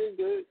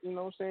good. You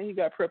know what I'm saying? He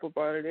got Prep up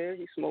out of there.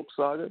 He smoked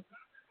Saga.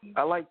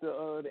 I like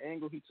the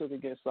angle he took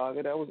against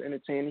Saga. That was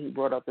entertaining. He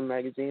brought out the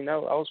magazine. I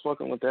was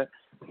fucking with that.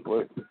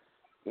 But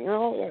he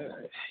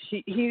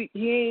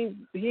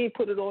ain't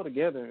put it all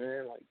together,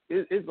 man. Like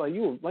it's like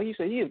you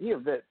said, he a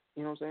vet.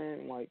 You know what I'm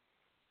saying? Like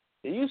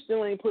if you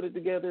still ain't put it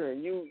together,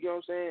 and you know what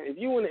I'm saying? If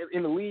you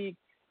in the league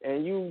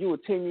and you a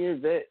 10-year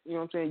vet, you know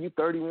what I'm saying? You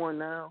 31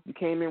 now. You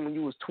came in when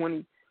you was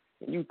 20.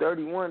 and you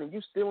 31 and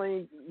you still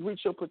ain't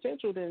reach your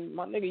potential, then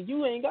my nigga,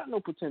 you ain't got no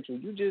potential.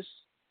 You just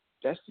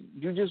are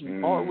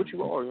what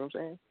you are. You know what I'm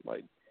saying?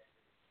 Like,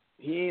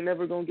 he ain't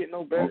never gonna get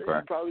no better. Okay.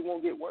 He probably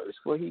won't get worse,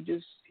 but he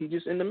just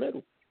in the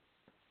middle.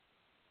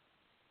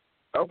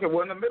 Okay,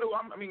 well, in the middle,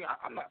 I'm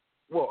not.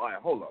 Well, all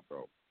right, hold up,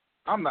 bro.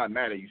 I'm not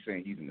mad at you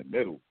saying he's in the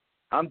middle.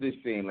 I'm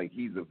just saying, like,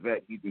 he's a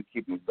vet. He's been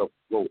keeping himself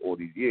afloat all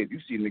these years. You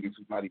see niggas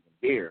who's not even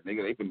there.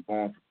 Nigga, they've been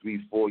gone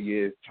for 3-4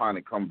 years trying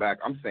to come back.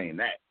 I'm saying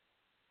that.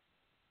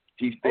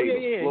 He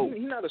stayed afloat.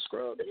 He's not a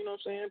scrub. You know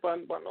what I'm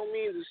saying? By no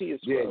means is he a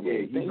scrub.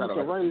 Yeah, he's not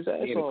a run his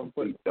ass off.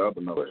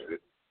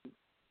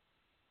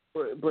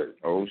 But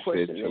oh,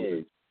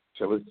 shit.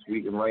 Chilla's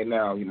tweeting right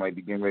now. He might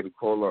be getting ready to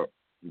call up.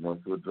 He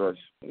wants to address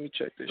Let me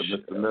check this the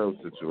shit Mr. Mills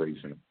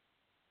situation.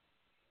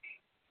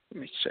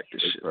 Let me check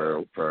this shit.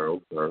 Pearl.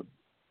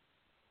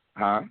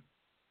 Huh?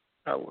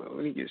 Let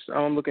me get.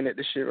 I'm looking at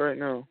this shit right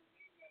now.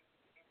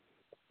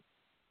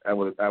 At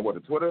what?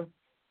 The Twitter?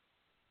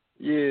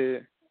 Yeah.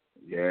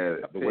 Yeah.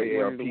 The way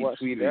ARP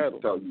tweeted, you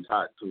tell he's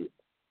hot too.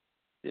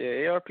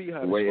 Yeah, ARP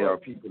hot. The way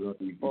ARP put up,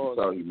 you can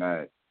tell he's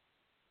mad.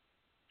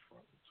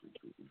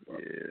 Yeah,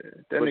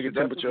 that nigga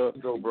temperature.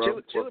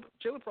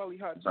 Chiller probably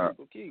hot too.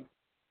 Okay.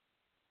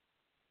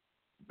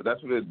 But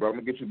that's what it is, bro. I'm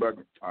gonna get you back.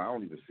 I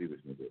don't even see this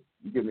nigga.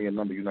 You give me a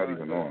number you're not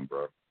even on,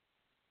 bro.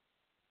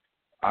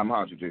 I'm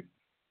hot, you.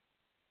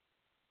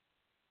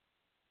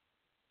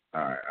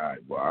 All right.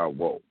 Well,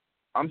 whoa.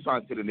 I'm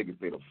trying to say the nigga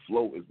stayed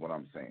afloat is what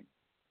I'm saying.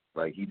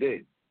 Like he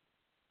did.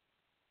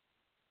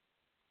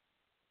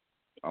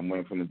 I'm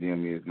waiting for him to DM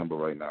me his number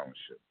right now and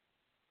shit.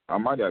 I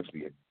might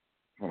actually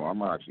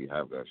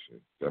have that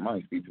shit. I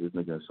might speak to this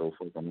nigga in so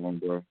fucking long,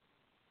 bro.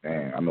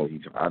 Man, I know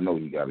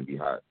he gotta be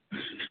hot.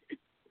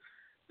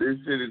 This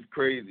shit is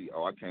crazy.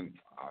 Oh, I can't.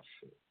 Oh,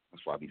 shit.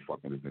 That's why I be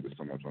fucking this nigga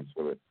so much on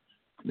Twitter.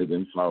 Nigga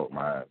in flow with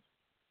my ass.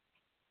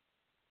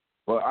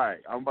 But, all right,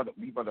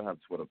 we about to have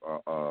Twitter.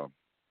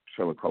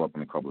 Trailer call up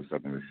in a couple of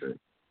seconds and shit.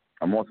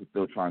 I'm also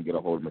still trying to get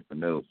a hold of Mr.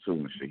 Mills, too,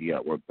 and shit. He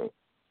at work, though.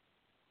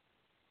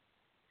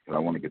 Because I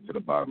want to get to the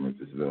bottom of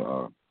this.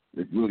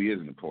 This really is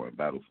an important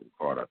battle for the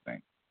card, I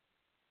think.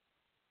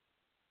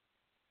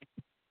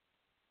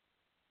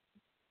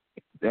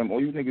 Damn,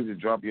 all you niggas that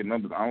drop your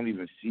numbers, I don't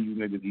even see you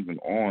niggas even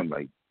on.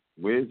 Like,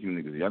 where's you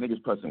niggas? Y'all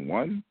niggas pressing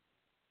 1?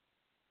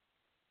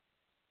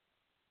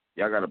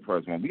 Y'all got to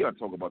press 1. We got to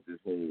talk about this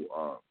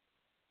whole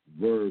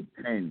verb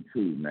 10,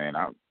 too, man.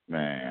 I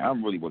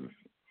really wasn't.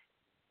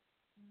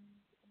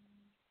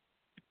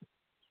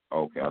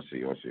 Okay, I see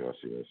you.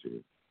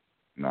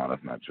 No,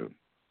 that's not true.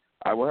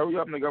 All right, well, hurry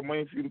up, nigga. I'm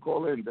waiting for you to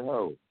call in. The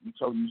hell? You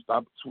told you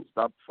stop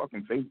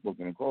fucking Facebook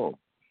and call.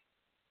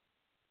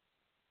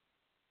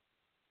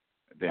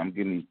 Damn, I'm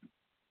getting these.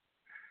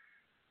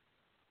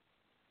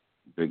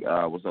 Big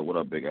Al, what's up? What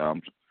up, Big Al?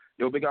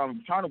 Yo, Big Al,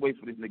 I'm trying to wait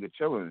for this nigga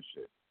chilling and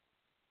shit.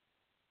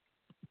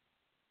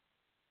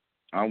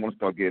 I don't want to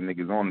start getting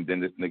niggas on and then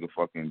this nigga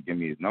fucking give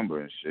me his number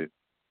and shit.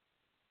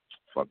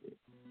 Fuck it.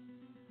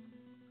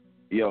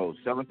 Yo,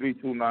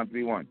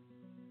 732-931.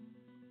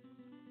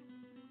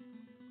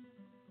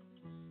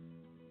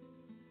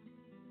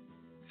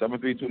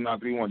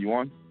 You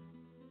on?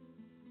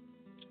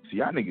 See,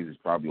 y'all niggas is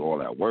probably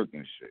all at work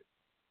and shit.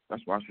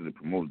 That's why I should have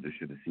promoted this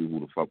shit to see who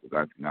the fuck was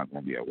actually not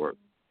going to be at work.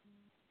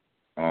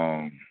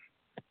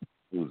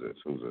 Who's this?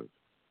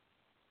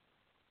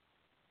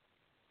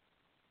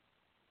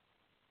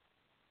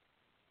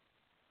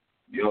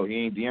 Yo, he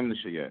ain't DM'd this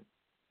shit yet.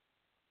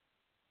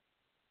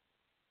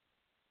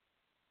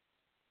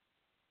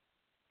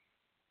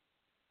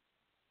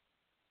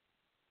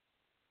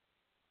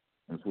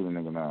 Let's who the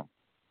nigga now.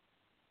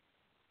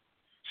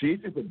 See,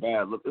 it's just a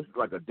bad look. This is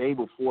like a day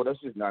before. That's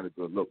just not a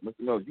good look. Mr.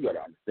 Mills, you got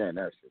to understand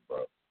that shit,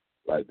 bro.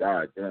 Like,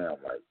 god damn,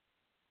 like,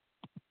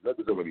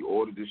 niggas already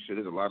ordered this shit.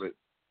 There's a lot of,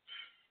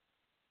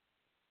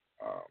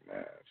 oh,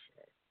 man.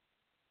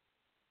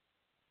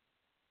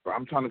 But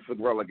I'm trying to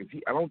figure out, like,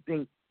 I don't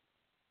think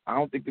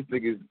this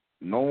nigga is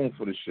known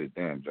for this shit.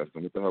 Damn,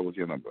 Justin, what the hell was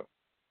your number?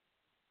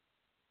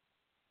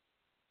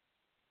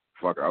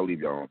 Fuck, I'll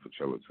leave y'all on for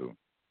Chiller, too.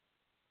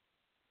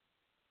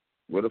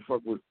 Where the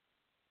fuck was,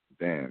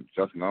 damn,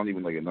 Justin, I don't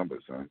even know your number,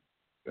 son.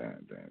 Damn.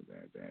 What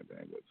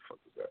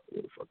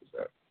the fuck is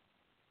that?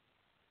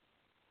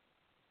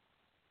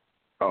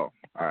 Oh,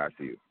 all right, I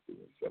see you.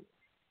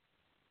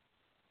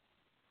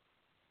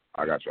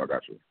 I got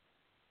you.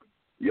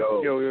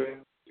 Yo.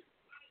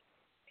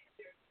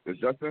 This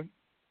Justin?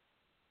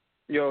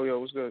 Yo,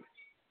 what's good?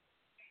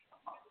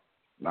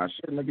 Nah,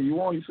 shit, nigga, you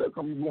on? You said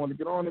come, you want to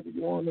get on, nigga,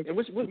 you on, nigga?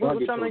 What y'all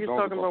niggas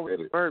talking about with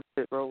the bird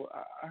shit, bro?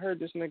 I heard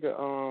this nigga,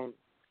 Rome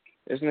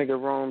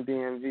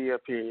DMV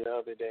up here the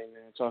other day,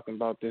 man, talking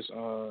about this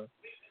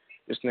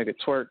nigga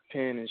twerk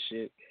pen and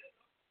shit.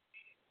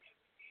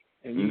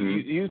 And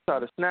you try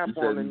to snap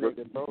on the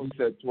nigga, bro. He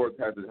said twerk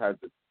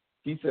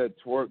he said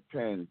twerk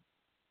pen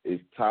is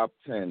top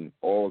 10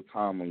 all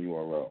time on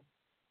URL.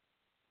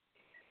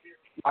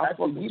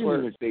 Actually, he didn't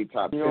even say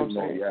top 10 in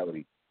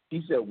reality.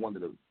 He said one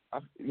of the,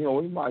 he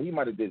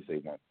might have did say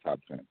one top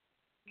 10.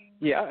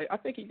 Yeah, I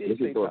think he did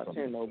say top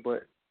 10 though,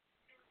 but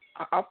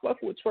I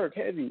fuck with Twerk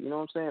heavy, you know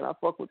what I'm saying? I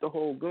fuck with the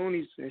whole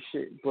Goonies and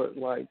shit, but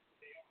like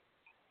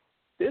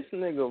this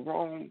nigga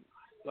wrong.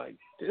 Like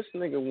this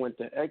nigga went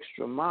the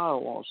extra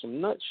mile on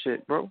some nut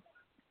shit, bro.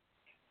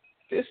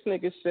 This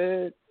nigga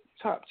said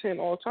top 10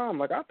 all time.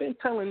 Like I've been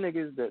telling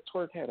niggas that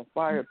Twerk had a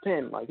fire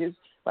pen. Like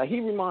he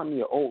remind me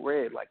of Old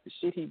Red. Like the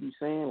shit he be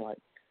saying, like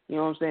you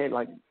know what I'm saying?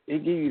 Like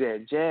it give you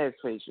that jazz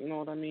face. You know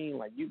what I mean?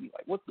 Like you be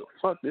like, what the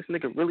fuck? This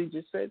nigga really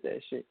just said that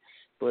shit.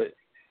 But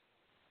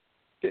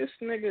this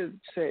nigga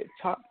said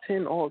top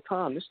 10 all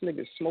time. This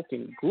nigga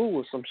smoking glue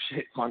or some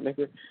shit, my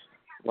nigga.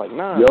 Like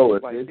nah. Yo,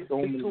 like there's so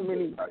many. too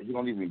many. You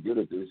don't even get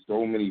it. There's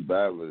so many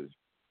battlers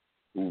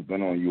who've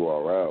been on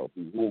URL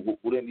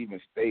who didn't even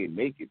stay and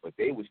make it, but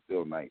they were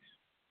still nice.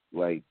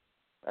 Like,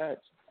 I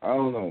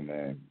don't know,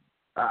 man.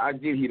 I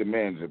give he the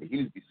manager, but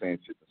he just be saying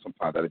shit.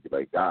 Sometimes I'd be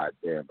like, God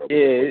damn, bro.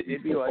 Yeah,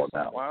 it'd be like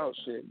some wild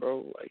shit,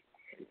 bro. Like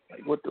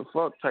what the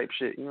fuck type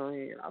shit. You know what I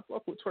mean? I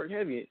fuck with Twerk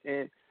heavy,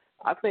 and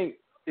I think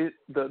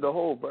the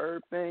whole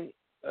Verb thing.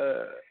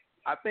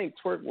 I think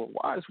Twerk will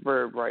watch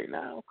Verb right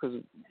now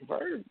because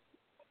Verb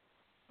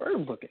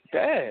looking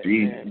bad.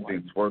 Jeez, man. you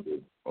think Twerk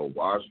will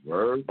watch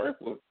Verb?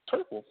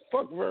 Twerk will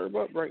fuck Verb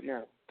up right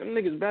now. Them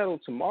niggas battle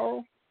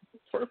tomorrow.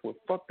 Twerk will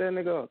fuck that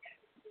nigga up.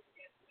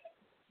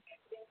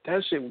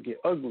 That shit will get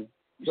ugly.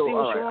 You see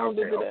what Sharon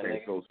did to that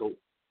nigga?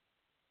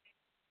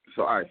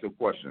 So all right. So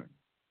question.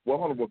 Well,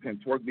 hold on. Can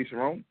Twerk be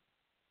Sharon?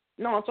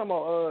 No, I'm talking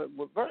about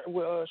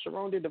what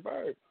Sharon did to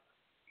Verb.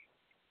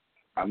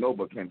 I know,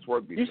 but can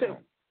Twerk be Sharon?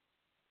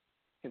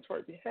 Can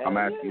Twerk be? I'm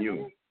asking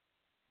you.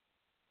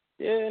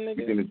 Yeah,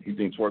 nigga. You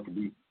think Twerk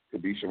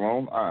could be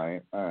Sharon?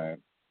 All right.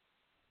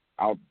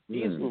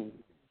 Easily.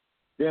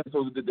 Yeah.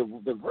 So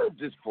the Verb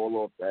just fall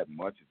off that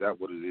much? Is that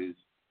what it is?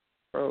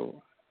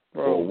 Bro,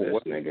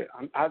 what nigga.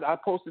 I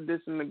posted this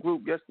in the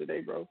group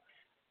yesterday, bro.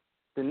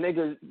 The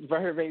nigga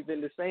Verb ain't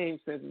been the same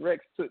since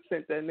Rex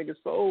sent that nigga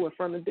Soul in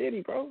front of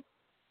Diddy, bro.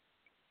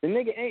 The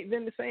nigga ain't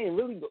been the same.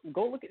 Really,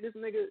 go look at this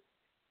nigga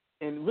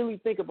and really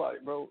think about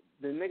it, bro.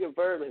 The nigga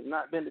Verb has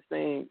not been the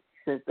same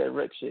since that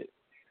Rex shit.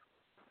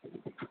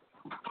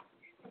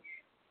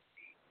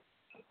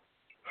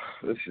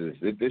 This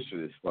shit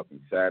is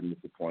fucking sad and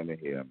disappointing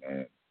here,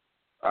 man.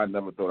 I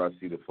never thought I'd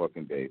see the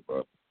fucking day,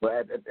 bro. But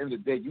at the end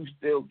of the day, you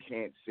still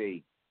can't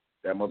say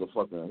that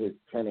motherfucker his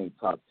 10 ain't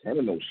top 10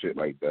 and no shit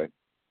like that.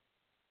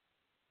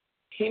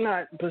 He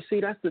not, but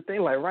see, that's the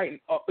thing. Like,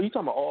 right, are you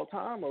talking about all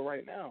time or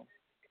right now?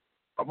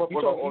 I'm up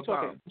all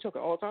time. You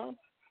talking all time?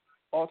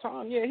 All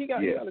time? Yeah, he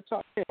got a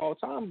top 10 all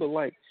time. But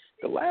like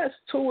the last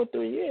 2 or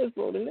 3 years,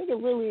 bro, the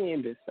nigga really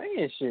ain't been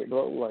saying shit,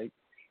 bro. Like,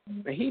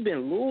 and he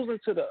been losing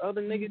to the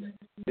other niggas.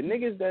 The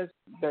niggas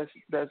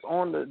that's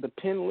on the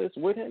pin list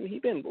with him, he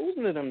been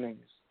losing to them niggas.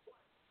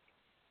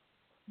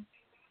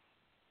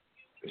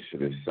 This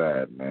shit is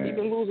sad, man. He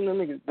been losing to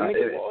niggas. The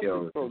niggas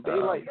lost, bro.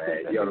 Daylight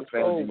said the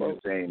fans are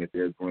saying that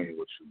they're agreeing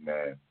with you,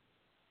 man.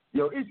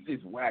 Yo, it's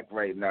just whack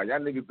right now. Y'all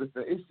niggas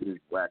listen, it's just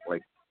whack.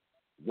 Like,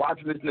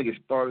 watching this nigga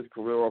start his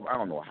career off, I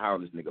don't know how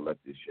this nigga let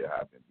this shit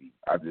happen, B.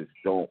 I just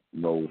don't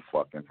know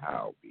fucking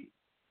how, B.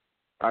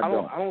 I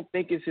don't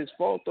think it's his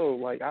fault though.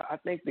 Like I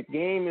think the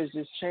game has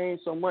just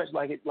changed so much.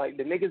 Like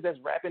the niggas that's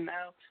rapping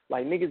now,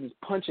 like niggas is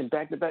punching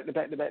back to back.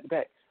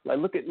 Like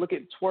look at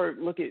Twerk,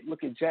 look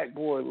at Jack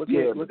Boy, look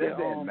at that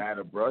didn't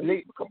matter, bro.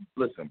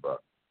 Listen, bro.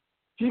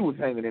 He was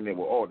hanging in there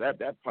with all that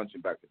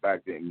punching back to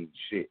back didn't mean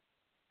shit.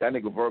 That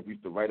nigga Verb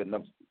used to write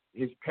enough.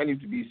 His pen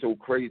used to be so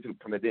crazy to the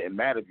point it didn't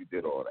matter if you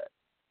did all that.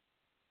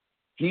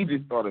 He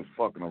just started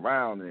fucking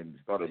around and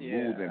started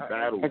losing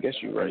battles. I guess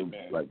you're right,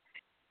 man. Like,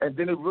 and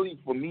then it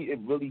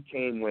really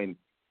came when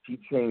he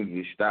changed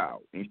his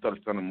style and he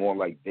started sounding more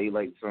like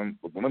Daylight.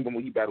 But remember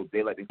when he battled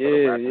Daylight, they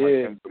started rapping like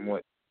him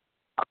somewhat.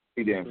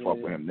 He didn't fuck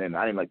with him then.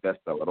 I didn't like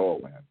that style at all,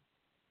 man.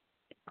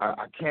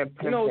 I can't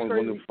pinpoint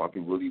when the fuck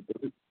it really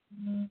did it.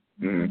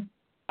 Mm-hmm.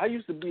 I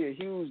used to be a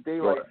huge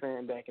Daylight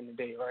fan back in the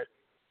day, right?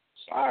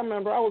 So I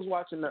remember I was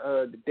watching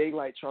the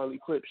Daylight Charlie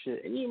Clip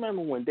shit, and you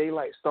remember when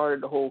Daylight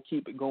started the whole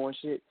keep it going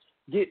shit?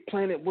 Get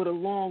planted with a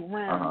long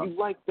round. You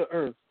like the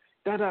earth.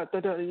 You know what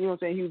I'm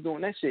saying? He was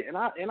doing that shit, and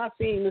I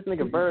seen this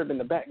nigga Verb in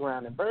the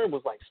background, and Verb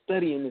was like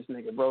studying this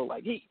nigga, bro.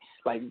 Like this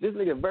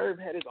nigga Verb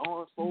had his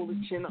arms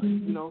folded, chin up,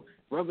 you know,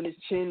 rubbing his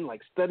chin,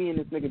 like studying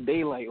this nigga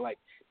Daylight. Like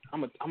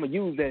I'm gonna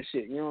use that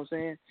shit, you know what I'm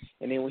saying?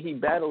 And then when he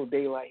battled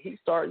Daylight, he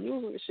started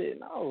using the shit,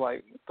 and I was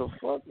like, what the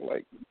fuck?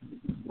 Like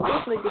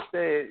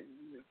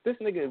this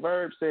nigga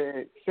Verb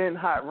said, send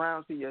hot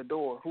rounds to your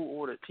door. Who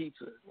ordered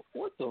pizza?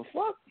 What the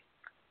fuck?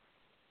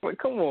 Like,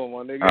 come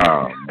on, my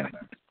nigga.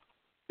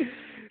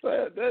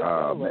 Hey,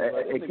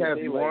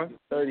 Kev, you on?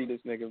 30,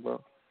 this nigga,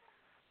 bro.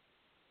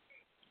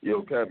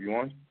 Yo, Kev, you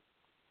on?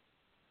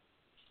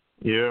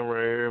 Yeah, I'm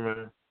right here,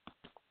 man.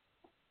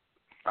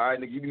 All right,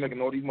 nigga, you be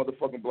making all these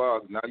motherfucking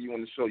blogs. Now you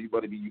on the show, you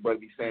better be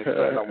saying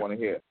something I want to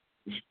hear.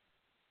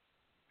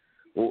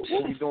 What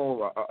we doing,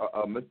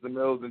 Mr.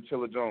 Mills and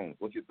Chilla Jones?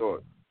 What's your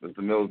thought?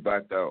 Mr. Mills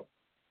backed out.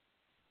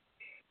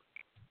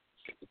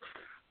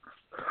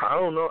 I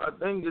don't know. I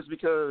think it's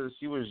because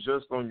he was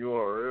just on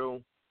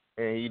URL,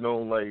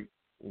 and like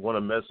want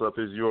to mess up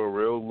his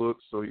URL look,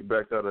 so he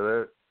backed out of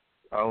that.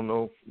 I don't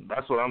know.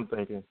 That's what I'm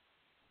thinking.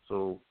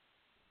 So,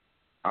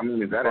 I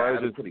mean, is that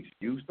an adequate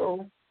excuse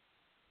though?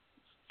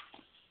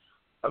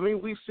 I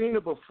mean, we've seen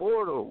it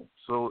before though.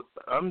 So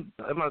I'm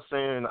not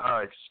saying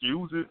I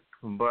excuse it,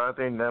 but I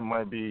think that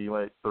might be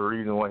like the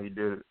reason why he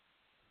did it.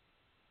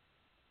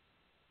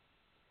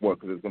 Well,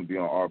 because it's going to be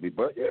on RB.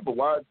 But yeah, but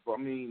why? I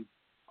mean,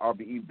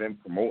 RBE been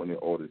promoting it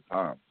all this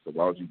time. So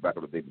why was you back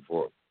up the day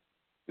before?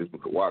 Just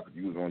because why? Because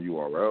you was on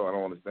URL. I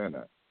don't understand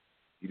that.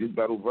 You just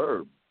battled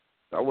Verb.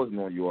 That wasn't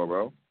on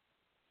URL.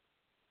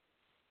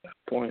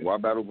 Point. Why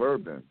battle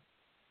Verb then?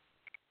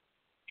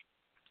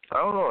 I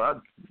don't know.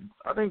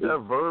 I think that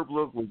Verb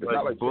look was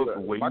like booked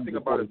way my thing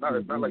about it,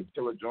 it's not like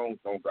Killer Jones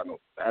don't got no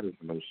status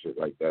and no shit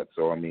like that.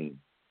 So I mean,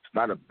 it's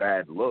not a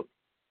bad look.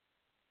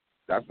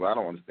 That's what I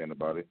don't understand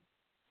about it.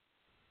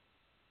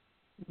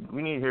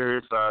 We need to hear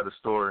his side of the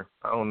story.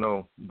 I don't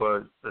know,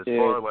 but as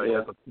far as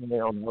as a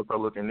female on the outside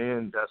looking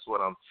in, that's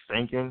what I'm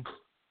thinking.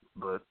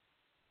 But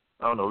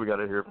I don't know. We got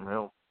to hear from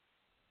him.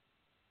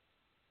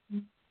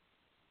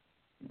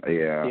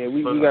 Yeah. Yeah,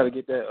 we got to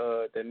get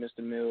that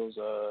Mr. Mills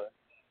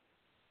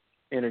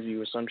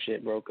interview or some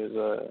shit, bro, because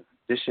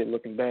this shit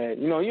looking bad.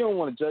 You know, you don't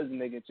want to judge the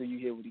nigga until you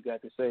hear what he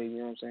got to say, you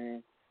know what I'm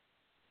saying?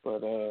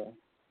 But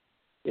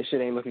this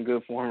shit ain't looking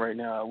good for him right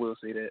now, I will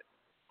say that.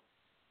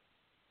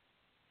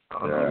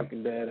 Yeah.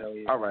 Looking bad out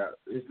here. All right,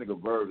 this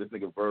nigga Verb,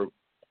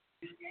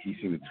 he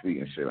seen the tweet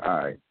and shit. All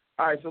right.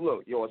 So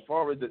look, yo, as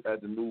far as the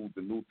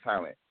new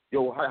talent,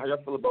 yo, how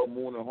y'all feel about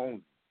Moon and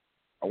Holmes?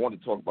 I want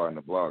to talk about it in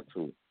the blog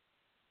too.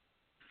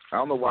 I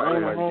don't know why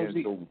everybody's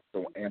getting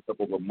so amped up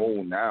over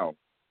Moon now.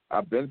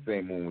 I've been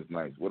saying Moon was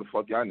nice. Where the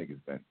fuck y'all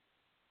niggas been?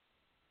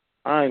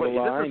 I ain't gonna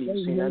lie, I ain't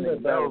even seen that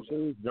nigga battle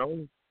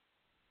Jones.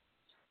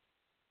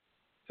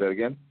 Say it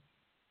again.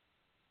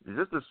 Is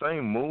this the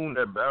same Moon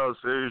that battled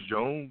Serious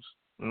Jones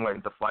in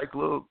like the Fight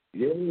Club?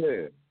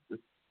 Yeah. This is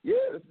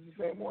the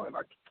same one.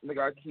 I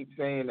keep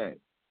saying that.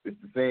 It's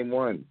the same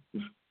one.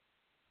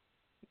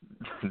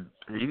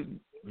 he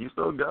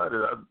still got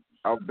it.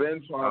 I've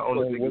been trying to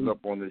put niggas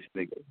up on this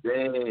nigga.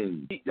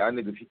 Dang, y'all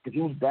niggas, because he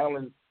was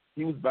battling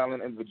in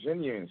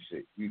Virginia and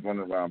shit. He was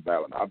running around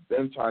battling. I've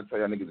been trying to tell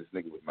y'all niggas this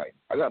nigga was nice.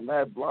 I got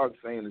mad blogs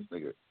saying this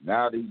nigga.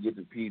 Now that he gets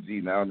to PG,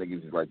 now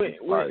niggas is like,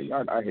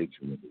 I hate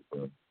you niggas,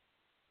 bro.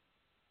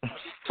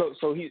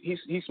 So he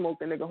smoked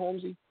that nigga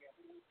Holmesy?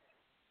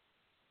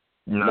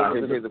 No,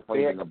 here's the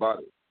funny thing about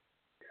it.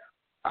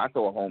 I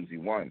thought Holmesy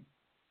won.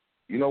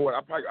 You know what?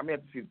 I may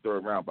have to see the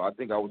third round, but I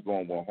think I was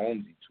going with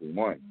Holmesy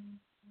 2-1.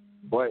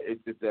 But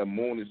it's just that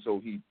Moon is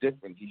so he's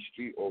different. He's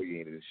street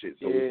oriented and shit.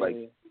 So it's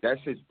like that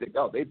shit stick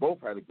out. They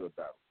both had a good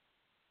battle.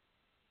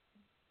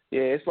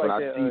 Yeah, it's like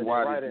but I see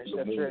why Ryder and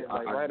Chef Trez.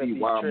 Like I Ryder see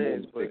beat why Trez,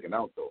 Moon's sticking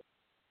out though.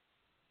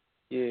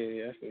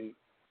 Yeah, I see.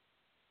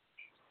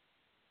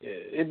 Yeah,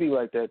 it'd be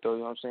like that though. You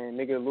know what I'm saying?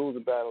 Nigga lose a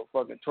battle,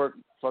 fucking Twerk,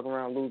 fuck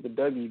around, lose the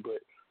Dougie,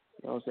 but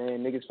you know what I'm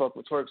saying? Niggas fuck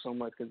with Twerk so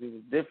much because it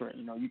was different.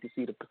 You know, you can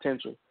see the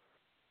potential,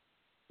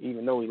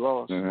 even though he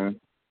lost. Mm-hmm.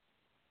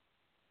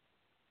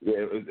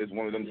 Yeah, it's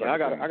one of them. Yeah, I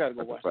gotta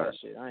go watch that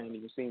shit. I ain't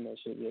even seen that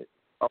shit yet.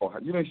 Oh,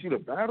 you didn't see the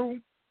battle?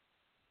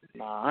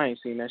 Nah, I ain't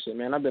seen that shit,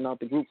 man. I've been out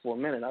the group for a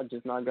minute. I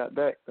just not got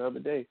back the other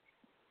day.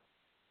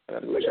 I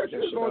gotta go check that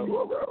shit out.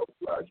 URL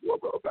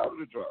battle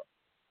to drop.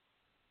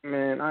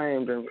 Man, I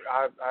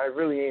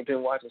really ain't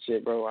been watching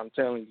shit, bro. I'm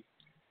telling you.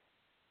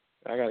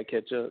 I gotta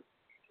catch up.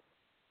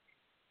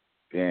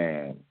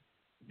 Damn.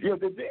 Yo,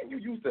 didn't you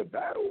use the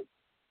battle?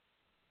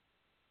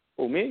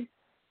 Who, me?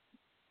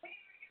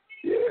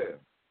 Yeah.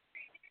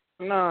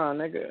 Nah,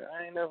 nigga,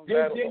 I ain't never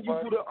battled. Didn't you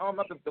do the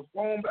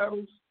phone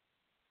battles?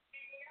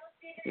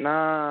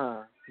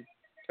 Nah,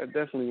 that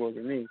definitely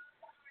wasn't me.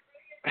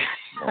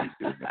 I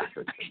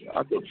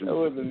thought you that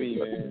wasn't me,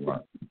 man.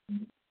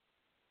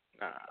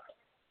 Nah.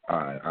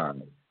 All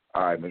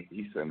right, man.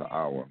 He said an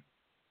hour.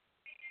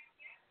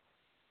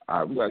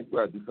 All right, we got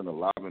to do something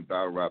live and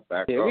battle rap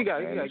back up. Yeah, we got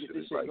to get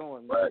this shit like,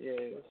 going, man. Yeah,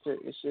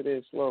 this shit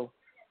is slow.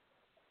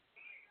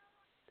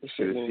 This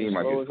shit seems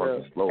like it's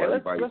fucking slow. Hey,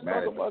 Everybody's let's mad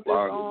talk at about the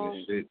blog this.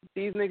 and shit.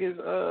 These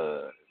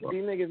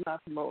niggas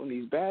not promoting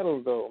these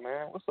battles though,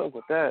 man. What's up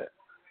with that?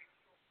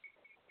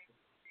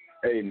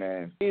 Hey,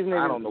 man,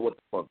 I don't know what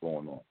the fuck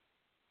going on.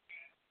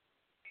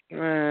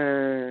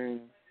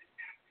 Man,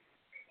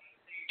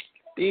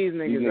 these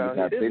niggas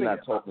out here, they're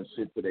not talking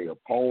shit to their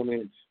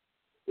opponents.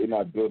 They're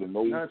not building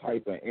no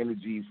type of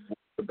energy for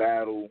the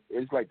battle.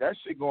 It's like that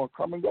shit gonna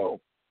come and go.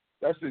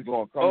 That shit's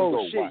gonna come and go.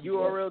 Oh shit! Watch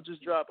URL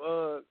just dropped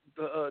the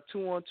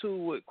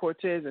 2-on-2 with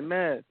Cortez and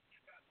Mad.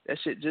 That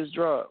shit just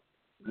dropped.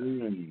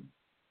 Word.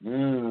 Good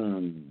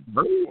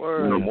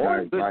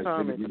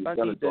timing. I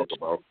need that.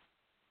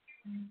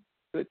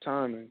 Good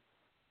timing.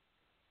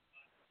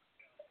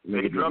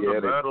 They dropped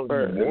the battle.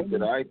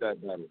 Did I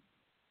that battle?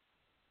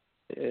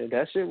 Yeah,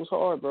 that shit was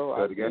hard, bro.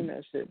 I seen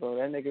that shit, bro.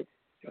 That nigga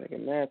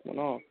Math went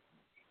off.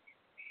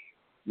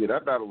 Yeah,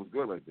 that battle was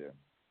good right there.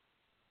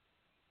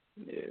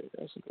 Yeah,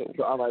 that's a good one.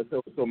 So, all right,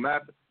 so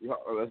Math,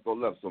 let's go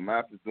left. So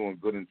Math is doing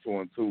good in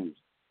 2-on-2s. Do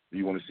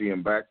you want to see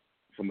him back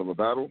from the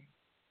battle?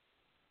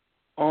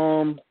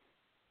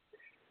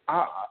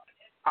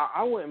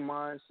 I wouldn't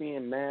mind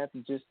seeing Math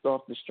just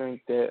off the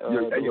strength that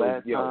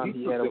last time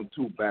he had them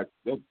two back.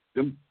 Them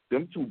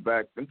two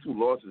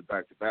losses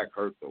back to back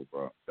hurt though,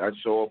 bro. That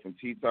show off and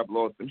T-Top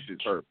loss, them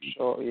shits hurt.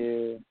 Oh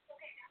yeah.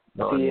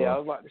 I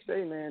was about to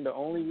say, man, the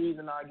only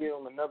reason I give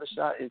him another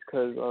shot is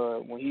because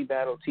when he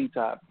battled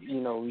T-Top,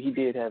 he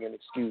did have an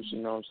excuse,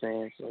 you know what I'm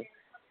saying? So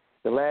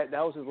that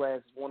was his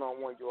last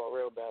one-on-one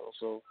URL battle,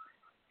 so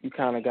you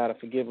kind of got to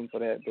forgive him for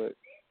that, but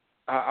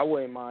I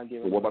wouldn't mind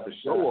giving him. What about the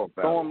show-off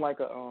battle? Throw him like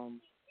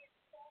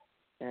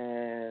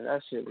and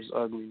that shit was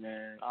ugly,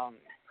 man.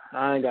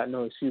 I ain't got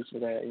no excuse for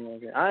that, you know what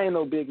I'm saying? I ain't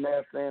no big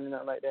Math fan or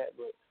nothing like that,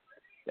 but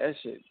that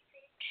shit,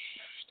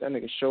 that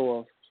nigga show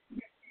off.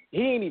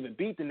 He ain't even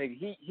beat the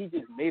nigga. He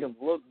just made him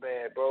look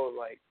bad, bro.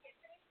 Like,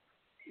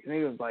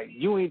 nigga was like,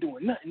 you ain't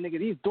doing nothing, nigga.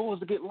 These doors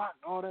will get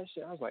locked and all that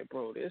shit. I was like,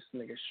 bro, this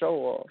nigga show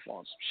off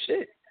on some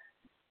shit.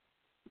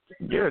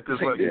 Yeah, because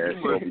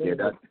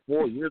that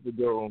 4 years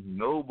ago,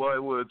 nobody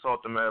would have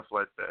talked to Math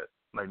like that.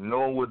 Like, no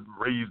one would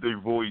raise their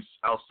voice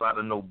outside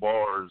of no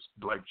bars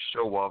like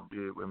Show Off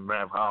did with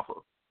Math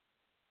Hoffa.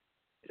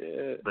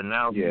 Yeah. But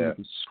now they're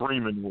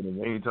screaming with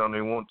him anytime they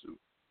want to.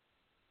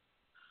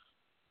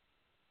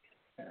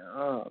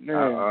 Oh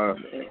man,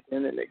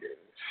 and the nigga.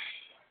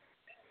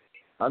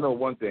 I know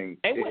one thing.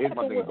 Here's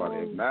my thing about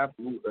it.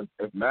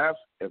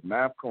 If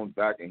Math comes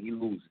back and he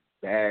loses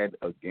bad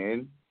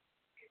again,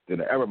 then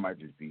the era might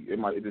just be this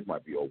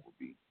might be over.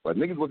 But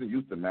niggas wasn't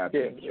used to Math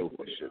getting killed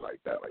for shit like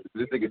that. Like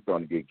this nigga's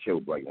starting to get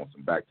killed like on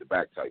some back to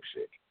back type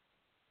shit.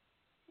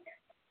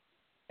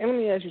 And let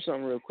me ask you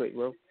something real quick,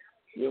 bro.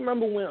 You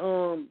remember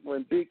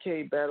when Big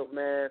K battled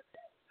Math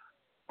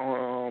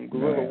on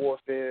Guerrilla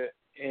Warfare?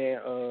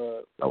 And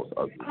that was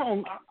ugly.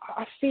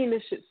 I seen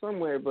this shit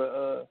somewhere,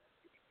 but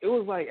it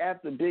was like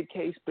after Big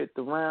K spit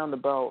the round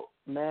about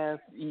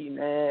Math eating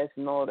ass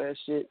and all that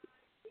shit,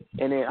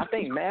 and then I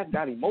think Math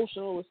got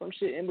emotional or some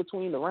shit in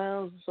between the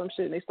rounds or some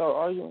shit, and they started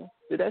arguing.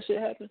 Did that shit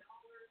happen?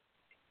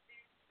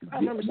 I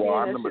remember seeing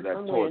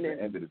that towards the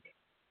end of the.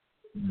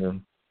 Yeah.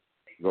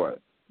 Go ahead.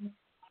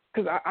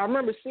 Because I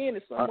remember seeing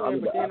it somewhere,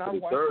 but then I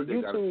watched the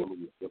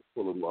YouTube.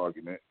 Full little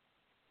argument.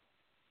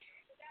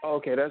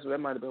 Okay, that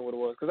might have been what it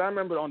was. Because I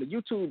remember on the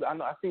YouTube,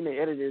 I seen they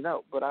edited it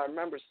out, but I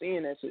remember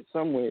seeing that shit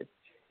somewhere,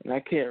 and I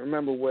can't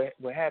remember what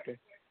happened.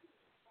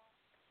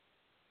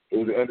 It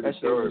was the end of that the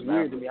shit was third.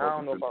 Weird to me. I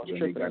don't know about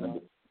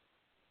stripping.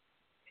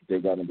 They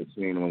got in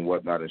between them and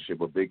whatnot and shit,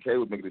 but Big K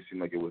was making it seem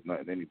like it was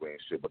nothing anyway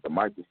and shit, but the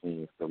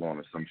microphone was still on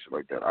or some shit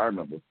like that. I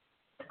remember.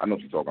 I know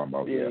what you're talking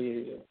about.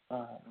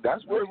 Yeah.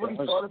 That's where it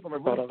really started from.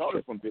 It really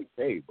started from Big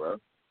K, bro.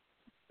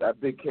 That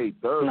Big K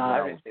third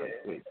round was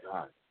like,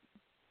 God.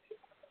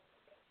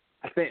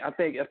 I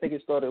think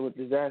it started with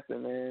disaster,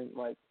 man.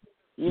 Like,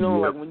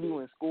 like when you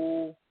in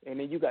school and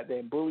then you got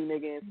that bully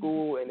nigga in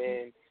school and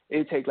then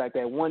it takes like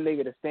that one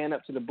nigga to stand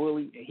up to the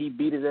bully and he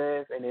beat his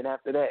ass and then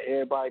after that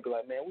everybody be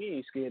like, man, we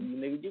ain't scared of you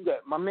nigga. You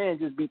got my man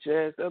just beat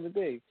your ass the other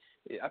day.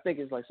 I think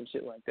it's like some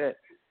shit like that.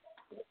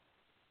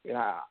 And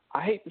I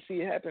hate to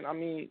see it happen. I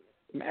mean,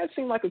 Matt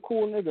seemed like a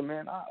cool nigga,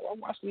 man. I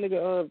watched the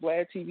nigga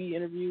Vlad TV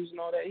interviews and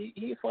all that.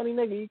 He a funny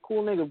nigga. He a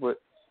cool nigga, but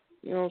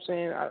you know what I'm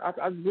saying?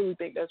 I really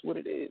think that's what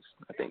it is.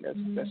 I think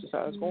that's just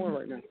how it's going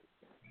right now.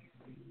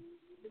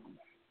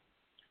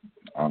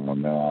 I don't know,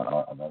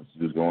 man. That's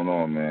what's going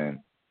on,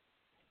 man.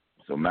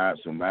 So Matt,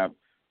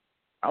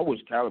 I wish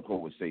Calico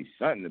would say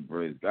something to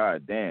Briz.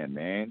 God damn,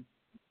 man.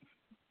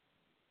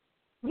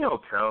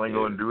 Cal ain't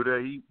gonna do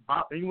that.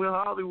 He went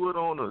Hollywood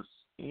on us.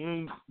 He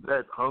ain't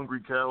that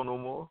hungry Cal no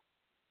more.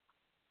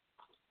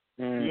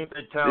 He ain't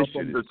that Cal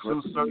from the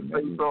two certain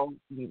face off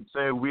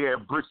saying we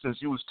had bricks since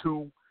you was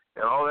 2.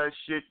 And all that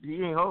shit,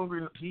 he ain't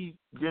hungry. He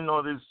getting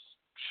all this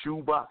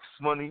shoebox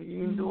money. He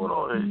ain't doing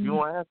all that. You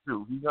don't have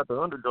to. He's not the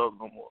underdog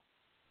no more.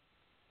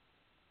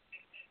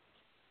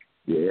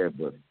 Yeah,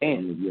 but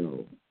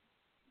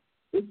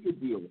it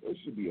should be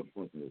a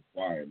fucking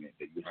requirement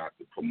that you have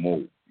to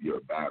promote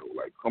your battle.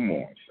 Like, come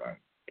on, son.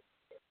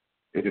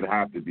 It should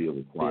have to be a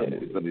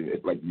requirement. Yeah.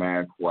 It's like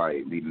mad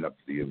quiet leading up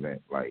to the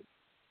event. Like,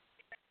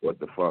 what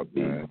the fuck,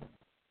 man?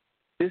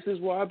 This is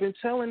why I've been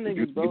telling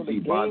niggas, bro. The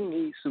game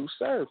needs to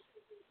surf.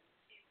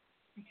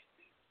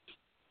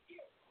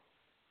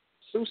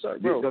 Sue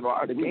Surf, bro.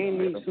 The game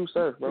needs Sue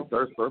Surf, bro.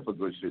 Surf's a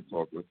good shit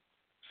talker.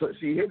 So,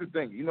 see, here's the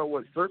thing. You know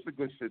what? Surf's a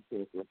good shit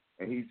talker,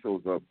 and he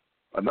shows up.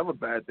 Another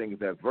bad thing is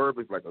that Verb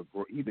is like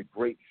he's a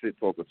great shit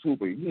talker too,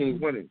 but he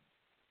ain't winning.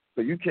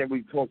 So you can't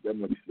really talk that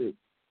much shit.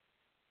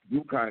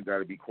 You kind of got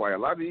to be quiet. A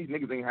lot of these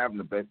niggas ain't having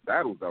the best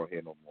battles out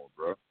here no more,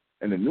 bro.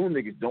 And the new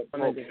niggas don't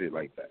talk shit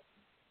like that.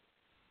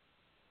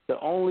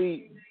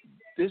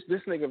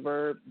 This nigga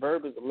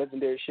Verb is a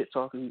legendary shit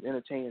talker. He's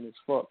entertaining as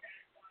fuck.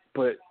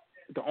 But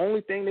the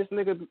only thing this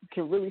nigga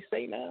can really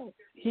say now,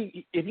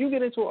 if you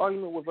get into an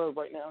argument with Verb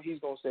right now, he's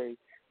going to say,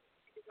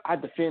 I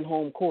defend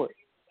home court.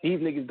 These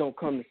niggas don't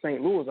come to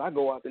St. Louis. I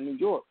go out to New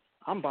York.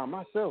 I'm by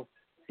myself.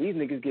 These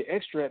niggas get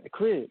extra at the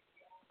crib.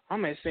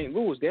 I'm at St.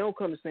 Louis. They don't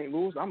come to St.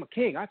 Louis. I'm a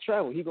king. I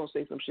travel. He going to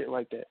say some shit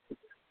like that.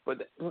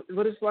 But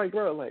it's like,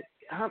 bro,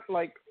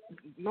 like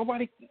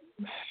nobody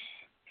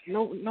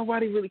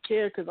really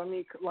cared because I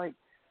mean, like,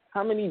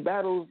 how many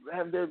battles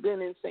have there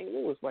been in St.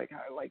 Louis? Like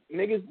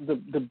niggas,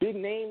 the big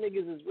name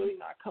niggas is really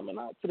not coming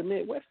out to the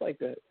Midwest like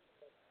that.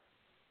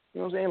 You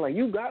know what I'm saying? Like,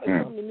 you gotta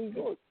come to New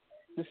York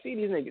to see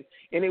these niggas,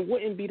 and it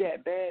wouldn't be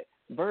that bad.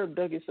 Verb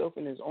dug himself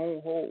in his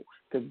own hole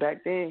because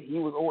back then he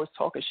was always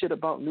talking shit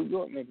about New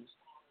York niggas.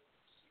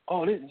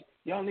 Oh, this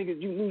y'all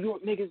niggas, you New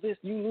York niggas this,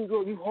 you New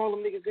York, you Harlem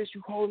niggas this,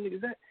 you Harlem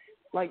niggas that.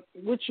 Like,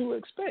 what you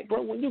expect,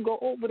 bro? When you go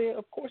over there,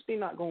 of course they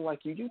not gonna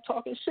like you. You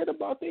talking shit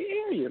about the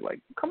area.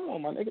 Like, come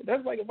on, my nigga.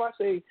 That's like if I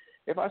say,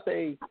 if a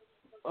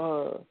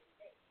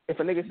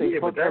nigga say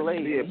fuck LA,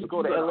 you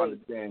go to LA.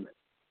 Understand.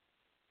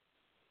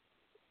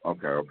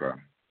 Okay.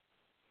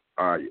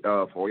 All right,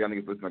 for all y'all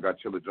niggas listening, I got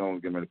Chilla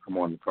Jones getting ready to come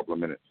on in a couple of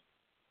minutes.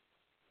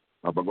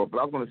 But I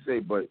was gonna say,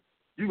 but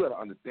you gotta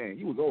understand,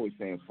 he was always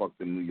saying fuck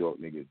the New York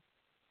niggas,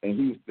 and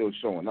he was still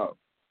showing up.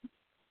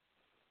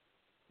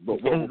 But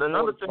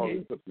another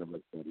thing,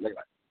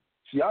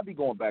 see, I'll be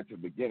going back to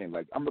the beginning.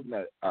 Like, I'm looking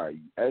at, all right,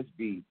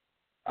 SB,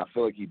 I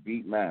feel like he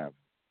beat Mav,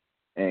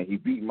 and he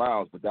beat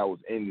Miles, but that was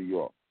in New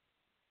York.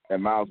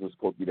 And Miles was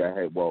supposed to be that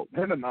head. Well,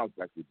 him and Miles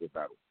actually did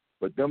battle.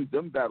 But them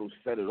battles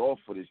set it off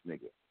for this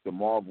nigga. The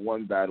Marv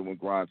 1 battle in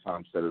Grind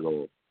Time set it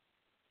off.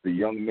 The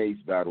Young Mace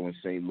battle in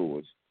St.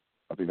 Louis,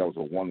 I think that was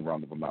a 1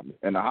 round if I'm not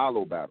mistaken. And the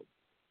Hollow battle.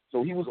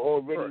 So he was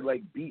already,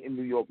 like, beating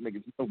New York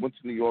niggas. He went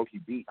to New York. He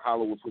beat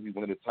Hollow, which was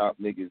one of the top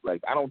niggas.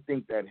 Like, I don't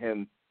think that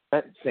him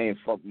saying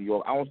fuck New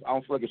York, I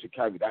don't feel like it should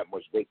carry that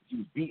much weight. He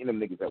was beating them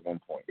niggas at one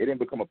point. It didn't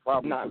become a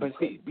problem. But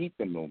he beat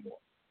them no more.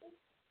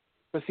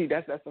 But see,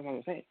 that's what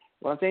I'm saying.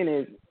 What I'm saying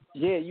is,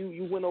 yeah,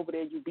 you went over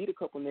there, you beat a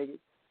couple niggas,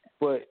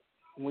 but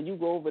when you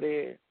go over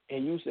there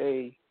and you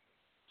say,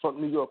 fuck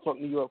New York,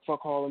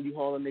 fuck Harlem, you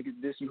Harlem niggas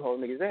this, you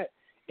Harlem niggas that,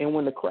 and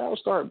when the crowd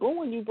start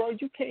booing you, bro,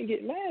 you can't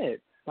get mad.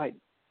 Like,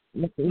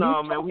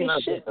 no, man, we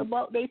not shit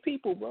about they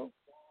people, bro.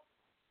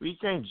 We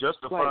can't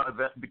justify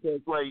that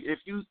because, like,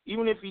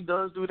 even if he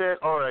does do that,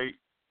 all right.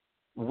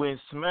 When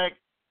Smack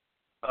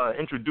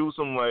introduce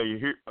him, like,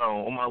 here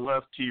on my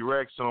left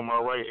T-Rex and on my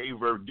right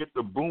A-Verb, get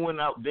the booing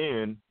out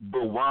then,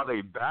 but while they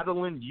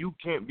battling, you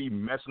can't be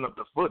messing up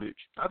the footage.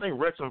 I think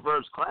Rex and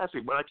Verb's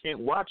classic, but I can't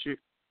watch it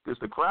because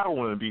the crowd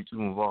wouldn't be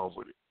too involved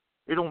with it.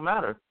 It don't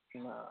matter.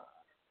 Nah.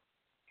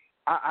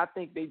 I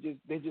think they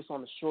just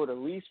on a shorter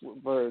leash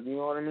with Verb. You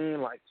know what I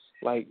mean?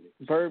 Like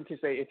Verb can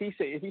say if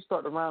he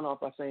start the round off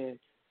by saying,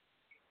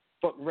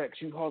 "Fuck Rex,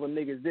 you Harlem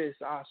niggas this,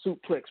 I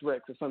suplex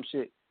Rex" or some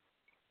shit,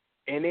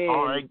 and then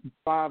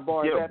 5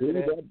 bars after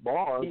that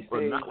bars, he but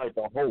say, not like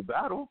the whole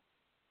battle.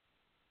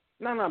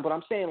 No, but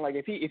I'm saying, like,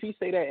 if he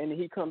say that and then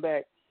he come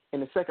back in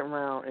the second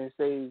round and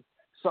say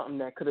something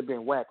that could have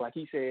been whack, like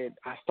he said,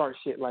 I start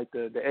shit like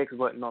the X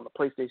button on the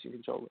PlayStation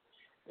controller.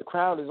 The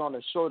crowd is on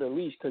a shorter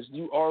leash because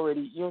you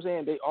already, you know what I'm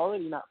saying, they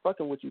already not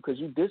fucking with you because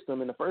you dissed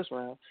them in the first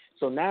round.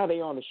 So now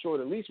they on a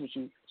shorter leash with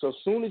you. So as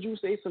soon as you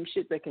say some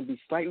shit that can be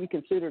slightly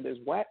considered as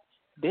whack,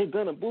 they're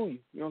going to boo you.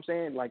 You know what I'm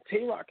saying? Like,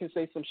 Tay-Rock can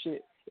say some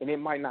shit and it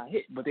might not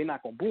hit, but they're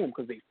not going to boo him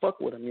because they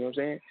fuck with him, you know what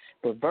I'm saying?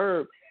 But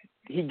Verb,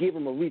 he give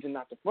him a reason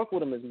not to fuck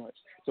with him as much.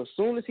 So as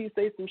soon as he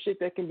says some shit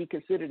that can be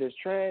considered as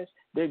trash,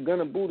 they're going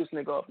to boo this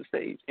nigga off the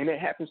stage. And it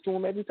happens to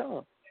him every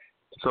time.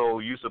 So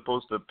you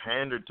supposed to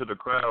pander to the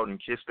crowd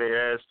and kiss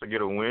their ass to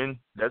get a win?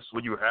 That's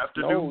what you have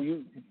to do? No,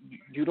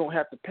 you don't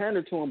have to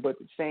pander to them, but at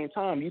the same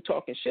time, you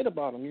talking shit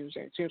about them. You know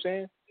what I'm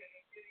saying?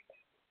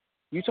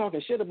 You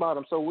talking shit about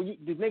them. So when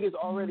the niggas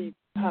already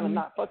kind of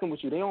not fucking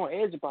with you. They on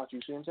edge about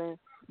you. See what I'm saying?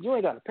 You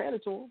ain't got to pander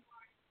to them.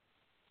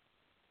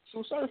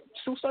 Sue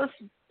Surf,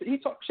 he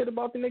talk shit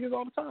about the niggas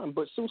all the time,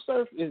 but Sue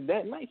Surf is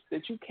that nice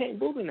that you can't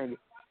boo the nigga.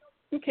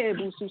 You can't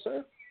boo Sue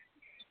Surf.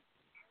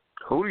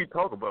 Who do you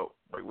talk about?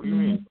 Like, what do you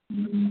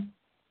mean?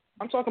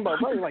 I'm talking about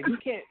Verb. Like, you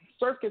can't.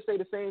 Surf can say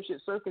the same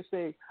shit. Surf can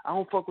say, I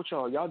don't fuck with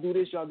y'all. Y'all do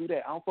this, y'all do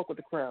that. I don't fuck with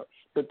the crowd.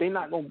 But they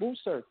not gonna boo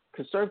Surf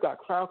because Surf got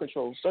crowd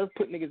control. Surf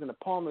put niggas in the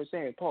palm and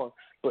saying pause.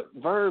 But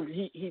Verb,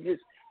 he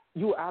just,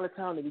 you out of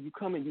town nigga. You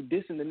coming, you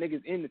dissing the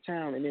niggas in the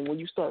town, and then when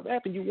you start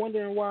rapping, you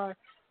wondering why.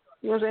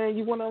 You know what I'm saying?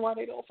 You wondering why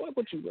they don't fuck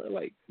with you, bro.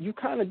 Like, you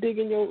kind of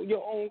digging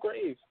your own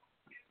grave.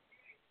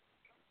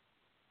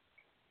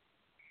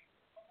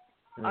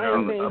 I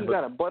ain't saying you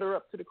gotta butter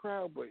up to the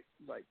crowd, but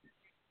like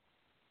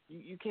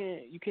you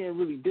can't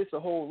really diss a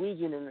whole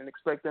region and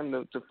expect them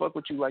to fuck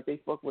with you like they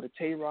fuck with a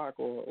Tay-Rock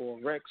or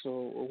Rex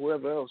or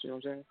whoever else. You know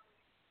what I'm saying?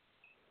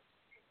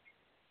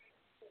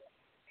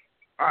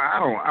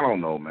 I don't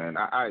know, man.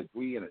 I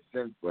agree in a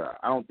sense, but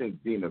I don't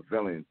think being a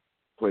villain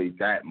played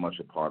that much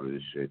a part of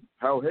this shit.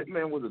 Hell,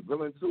 Hitman was a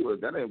villain too.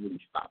 That didn't really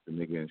stop the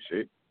nigga and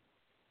shit.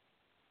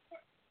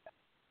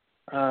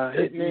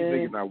 These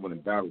niggas not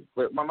winning battles.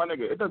 But my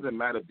nigga, it doesn't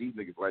matter if these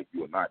niggas like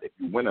you or not. If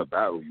you win a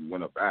battle, you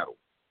win a battle.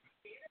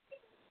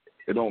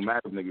 It don't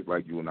matter if niggas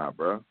like you or not,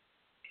 bro.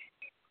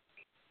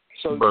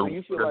 So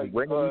you feel like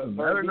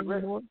matter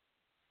anymore?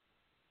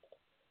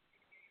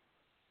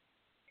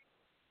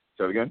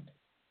 Say it again?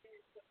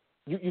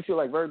 You feel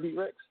like Verb beat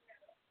Rex?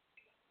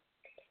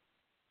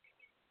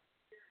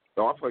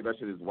 So I feel like that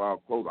shit is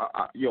wild close.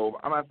 I think I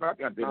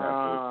did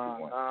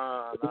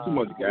that. There's too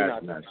much gas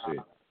in that shit.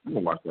 I'm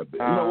gonna watch that bit.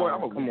 You know what?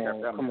 I'm gonna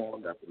recap that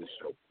after this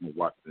show. I'm gonna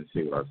watch it and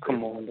see what I say.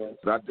 Come on, bro.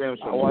 That damn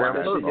show.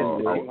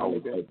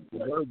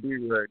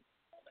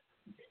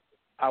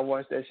 I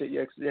watched that shit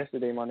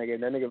yesterday, my nigga.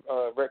 That nigga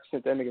Rex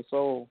sent that nigga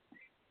soul.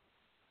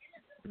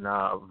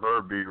 Nah,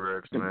 Verb beat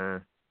Rex,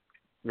 man.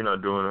 You're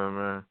not doing that,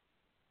 man.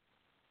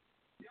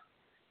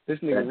 This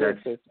nigga Rex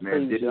is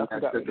crazy. Diddy not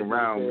stick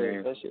around,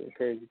 man. That shit is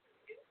crazy.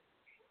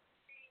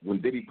 When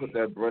Diddy put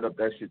that bread up,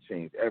 that shit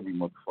changed every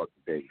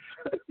motherfucking day.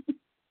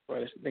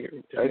 Bro, this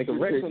nigga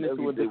Rex went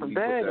into a different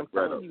bag. I'm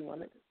telling you, my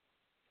nigga.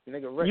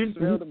 Nigga Rex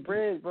smelled the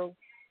bread, bro.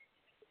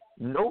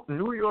 No,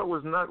 New York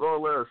was not gonna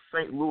let a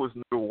St. Louis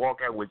nigga walk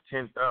out with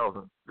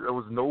 10,000. There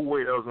was no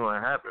way that was gonna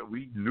happen.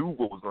 We knew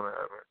what was gonna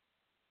happen.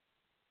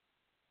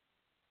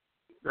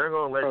 They're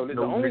gonna let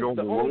no nigga on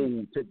the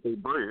road take their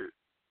bread.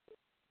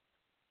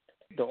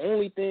 The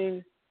only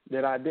thing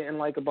that I didn't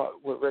like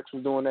about what Rex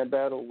was doing that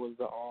battle was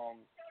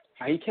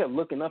how he kept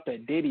looking up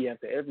at Diddy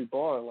after every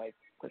bar. Like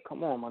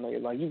come on, my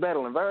nigga. Like, you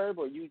battling Verb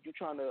or you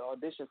trying to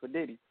audition for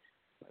Diddy?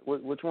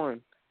 Like, which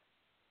one?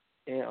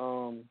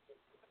 And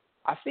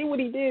I see what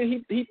he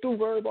did. He threw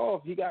Verb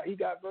off. He got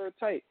Verb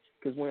tight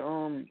because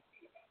when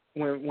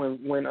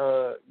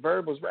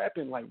Verb was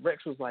rapping, like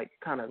Rex was like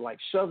kind of like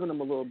shoving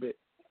him a little bit.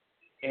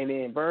 And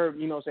then Verb,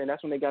 you know what I'm saying,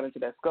 that's when they got into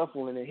that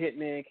scuffle, and then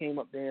Hitman came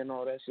up there and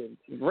all that shit.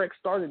 Rex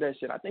started that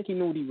shit. I think he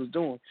knew what he was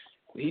doing.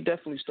 He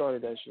definitely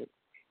started that shit.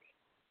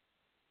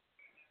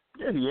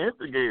 Yeah, he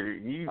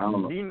instigated. He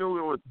knew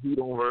it was heat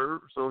on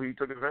Verb, so he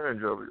took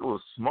advantage of it. It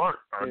was smart.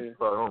 I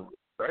don't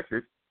respect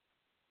it.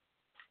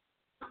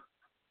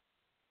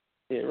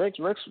 Yeah, Rex,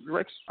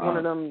 one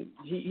of them.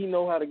 He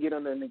know how to get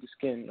under a nigga's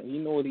skin. He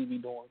know what he be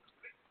doing.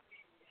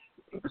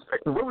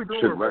 What we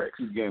doing? Should Rex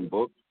keep getting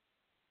booked?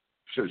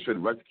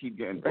 Should Rex keep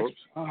getting booked?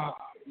 Oh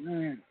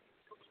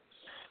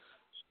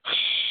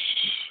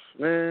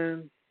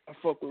man, I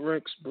fuck with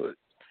Rex, but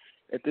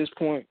at this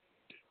point,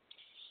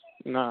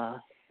 nah.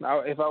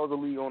 If I was a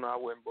league owner, I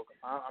wouldn't book him.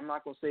 I'm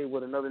not gonna say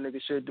what another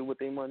nigga should do with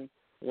their money.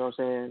 You know what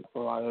I'm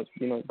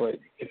saying? But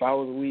if I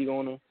was a league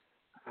owner,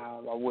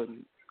 I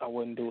wouldn't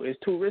do it. It's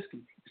too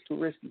risky.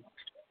 You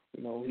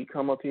know, he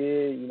come up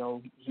here. You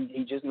know,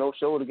 he just no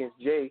showed against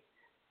Jay.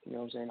 You know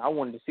what I'm saying? I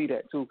wanted to see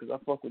that too because I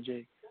fuck with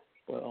Jay.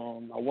 But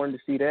I wanted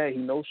to see that. He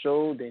no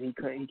showed. Then he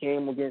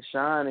came against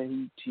Shine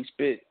and he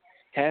spit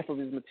half of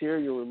his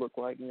material. It looked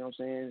like, you know what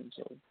I'm saying?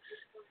 So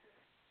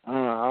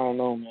I don't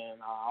know, man.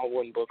 I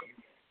wouldn't book him.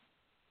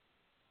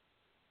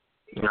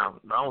 No,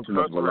 I don't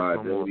trust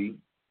reliability.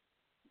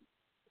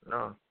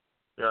 No,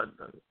 yeah,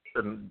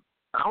 and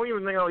I don't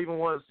even think I even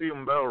want to see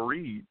him battle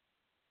Reed.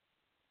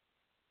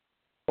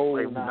 Oh,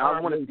 like,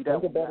 I want to see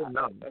that.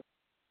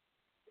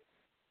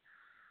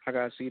 I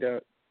gotta see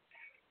that.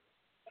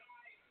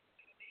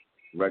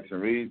 Rex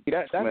and Reed.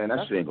 That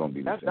shit ain't gonna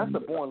be the same. That's a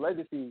Born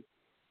Legacy.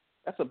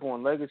 That's a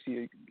Born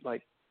Legacy.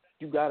 Like,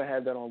 you gotta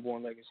have that on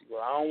Born Legacy, bro.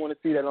 I don't want to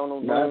see that on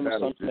some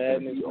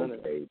madness.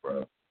 Okay,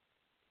 bro.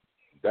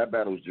 That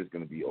battle was just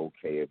gonna be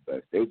okay at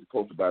best. They were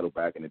supposed to battle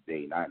back in the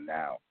day, not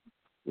now.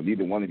 But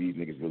neither one of these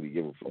niggas really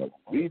give a fuck.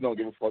 Reed don't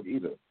give a fuck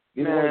either.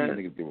 Neither one of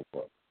these niggas give a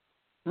fuck.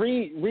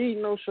 Reed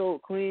no show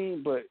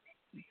clean, but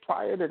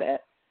prior to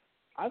that,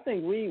 I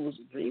think Reed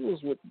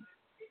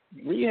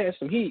had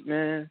some heat,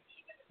 man.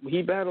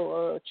 He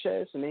battled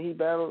Chess, and then he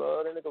battled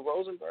that nigga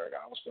Rosenberg.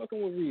 I was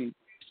fucking with Reed.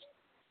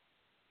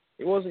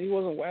 He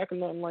wasn't whacking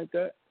nothing like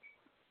that.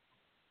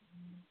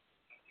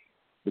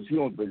 But you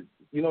know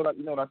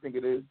what I think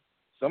it is?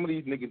 Some of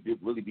these niggas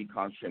really be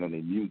concentrating on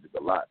their music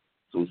a lot.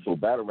 So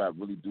battle rap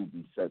really do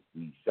be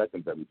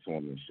secondary to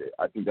them and shit.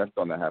 I think that's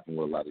starting to happen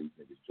with a lot of these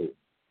niggas too.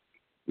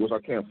 Which I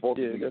can't fault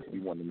these niggas to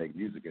be wanting to make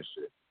music and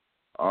shit.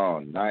 Oh,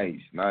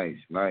 nice. Yeah,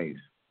 nice.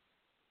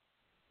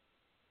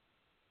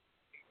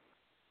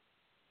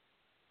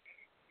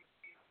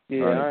 I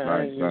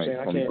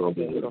can't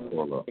get on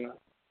the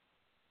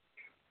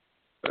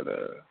But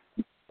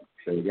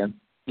say it again.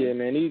 Yeah,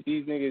 man,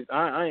 these niggas,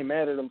 I ain't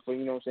mad at them for,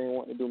 you know what I'm saying,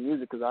 wanting to do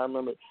music, because I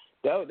remember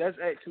that's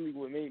actually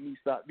what made me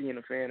stop being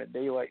a fan of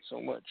Daylight so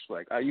much.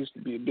 Like, I used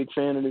to be a big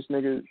fan of this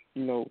nigga,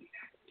 you know,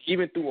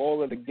 even through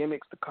all of the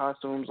gimmicks, the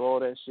costumes, all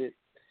that shit.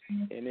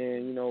 And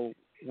then, you know,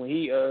 when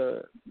he, you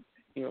know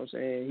what I'm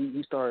saying,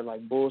 he started,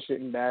 like,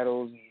 bullshitting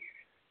battles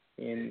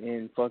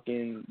and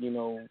fucking, you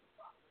know,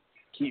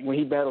 when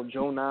he battled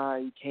Joe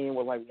Nye, he came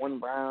with, like, 1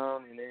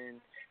 round, and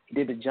then he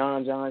did the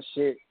John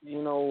shit,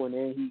 you know, and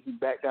then he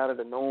backed out of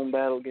the known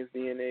battle against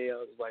DNA. I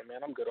was like,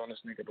 man, I'm good on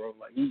this nigga, bro.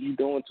 Like, he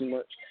doing too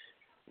much.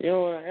 You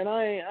know, and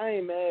I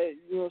ain't mad,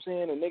 you know what I'm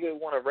saying? A nigga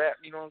want to rap,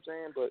 you know what I'm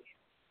saying? But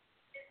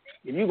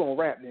if you going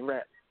to rap, then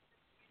rap.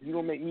 If you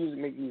going to make music.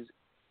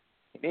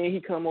 And then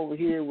he come over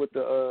here with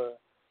the,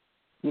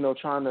 you know,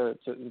 trying to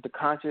the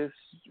conscious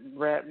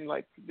rap,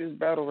 like, this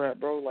battle rap,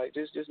 bro. Like,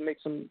 just make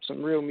some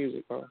real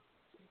music, bro.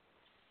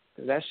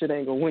 Because that shit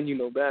ain't going to win you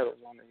no battles,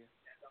 my nigga.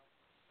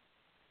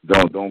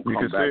 Don't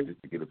come back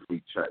just to get a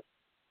free check.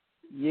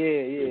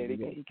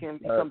 He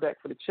come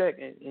back for the check,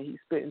 and he's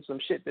spitting some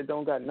shit that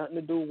don't got nothing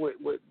to do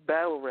with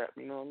battle rap.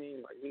 You know what I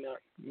mean? Like we're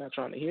not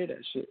trying to hear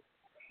that shit.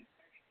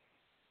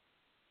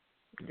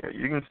 Yeah,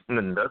 you can.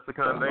 And that's the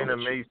kind of thing that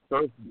made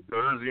Surf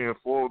Jersey and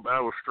forward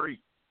battle straight.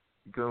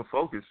 You couldn't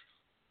focus.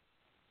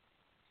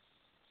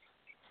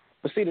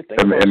 But see, the thing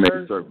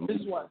about Surf,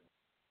 this is why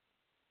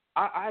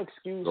I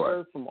excuse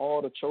Surf from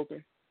all the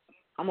choking.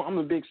 I'm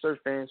a big Surf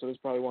fan, so that's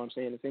probably why I'm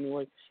saying this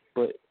anyway.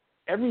 But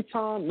every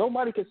time,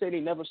 nobody can say they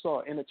never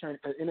saw an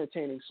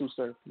entertaining Sue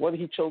Surf. Whether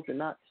he choked or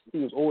not, he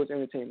was always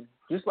entertaining.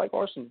 Just like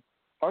Arsenal.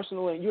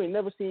 Arsenal, you ain't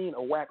never seen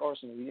a whack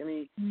Arsenal. I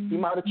mean, he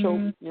might have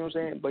choked, you know what I'm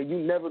saying? But you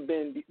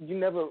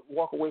never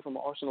walk away from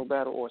an Arsenal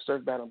battle or a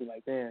Surf battle and be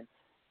like, damn,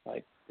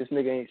 like, this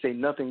nigga ain't say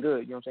nothing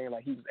good, you know what I'm saying?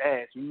 Like, he was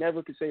ass. You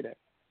never could say that.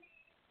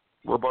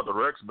 What about the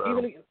Rex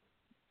battle?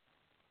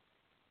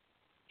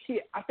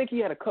 I think he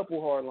had a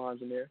couple hard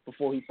lines in there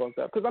before he fucked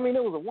up. Because, I mean,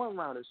 it was a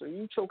one-rounder, so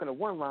you choking a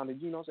one-rounder,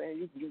 you know what I'm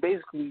saying? You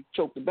basically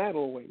choked the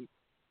battle away, you know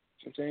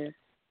what I'm saying?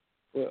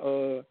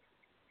 But,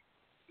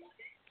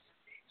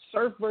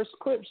 Surf versus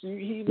Clips,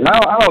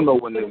 I don't know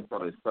when they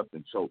started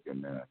accepting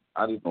choking, man.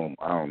 I don't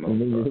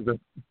know.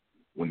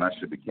 When that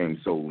shit became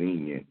so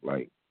lenient,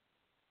 like,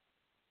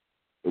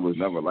 it was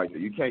never like that.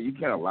 You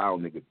can't allow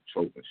niggas to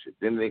choke and shit.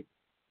 Then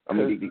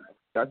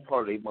that's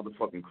part of their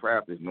motherfucking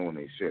craft is knowing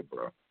their shit,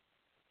 bro.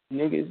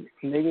 Niggas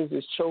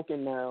is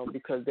choking now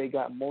because they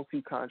got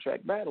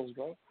multi-contract battles,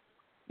 bro.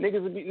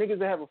 Niggas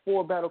that have a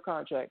 4-battle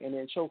contract and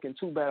then choke in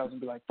 2 battles and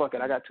be like, fuck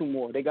it, I got 2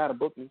 more. They gotta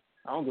book me.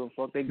 I don't give a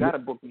fuck. They gotta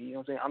book me. You know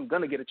what I'm saying? I'm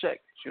gonna get a check.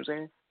 You know what I'm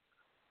saying?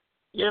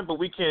 Yeah, but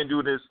we can't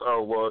do this.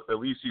 Well, at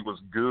least he was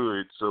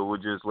good, so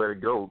we'll just let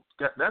it go.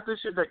 That's the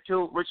shit that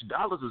killed Rich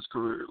Dollars'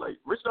 career. Like,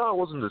 Rich Dollars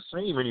wasn't the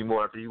same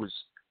anymore after he was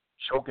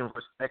choking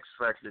versus X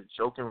Factor,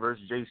 choking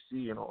versus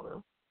JC and all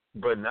that.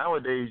 But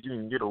nowadays, you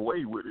can get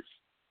away with it.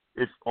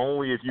 It's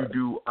only if you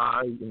do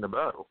in the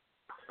battle.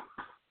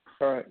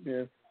 All right,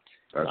 yeah.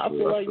 I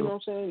feel like, you know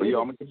what I'm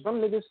saying?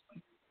 Some niggas.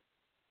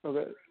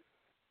 Okay.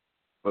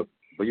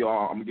 But yo,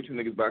 I'm gonna get you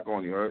niggas back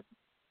on. You heard?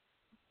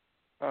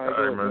 All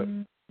right,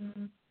 man.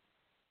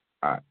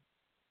 All right.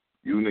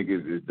 You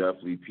niggas is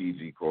definitely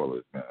PG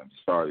callers, man. I'm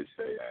sorry to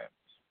say that.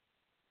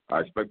 I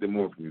expected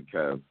more from you,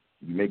 Kev.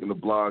 You making the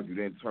blogs, you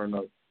didn't turn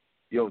up.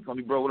 Yo,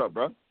 Tony, bro, what up,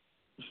 bro?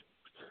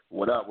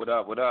 What up?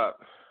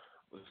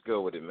 What's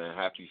good with it, man?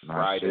 Happy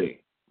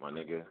Friday, my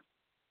nigga.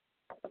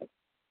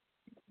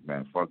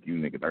 Man, fuck you,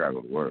 niggas. I gotta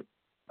go to work.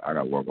 I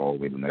gotta work all the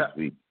way to next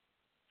week.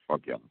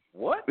 Fuck y'all.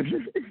 What?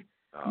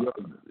 Yo,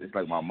 it's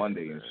like my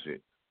Monday and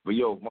shit. But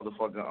yo,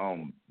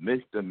 motherfucker,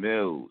 Mr.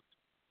 Mills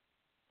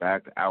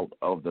back out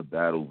of the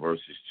battle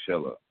versus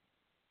Chilla.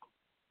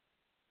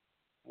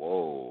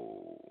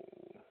 Whoa.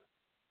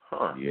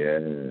 Huh. Yeah.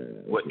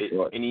 What?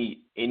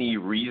 Any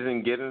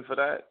reason given for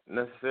that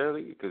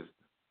necessarily? Because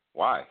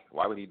why?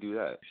 Why would he do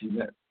that?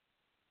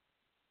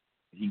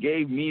 He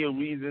gave me a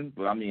reason,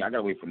 but I mean, I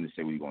gotta wait for him to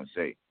say what he's gonna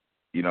say.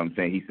 You know what I'm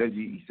saying? He says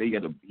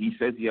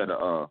he had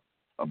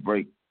a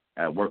break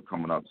at work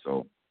coming up,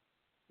 so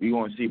we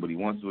gonna see. But he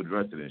wants to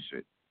address it and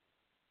shit.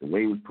 The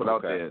way he was put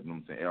out there, you know what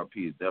I'm saying? LP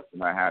is definitely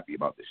not happy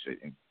about this shit.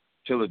 And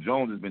Chilla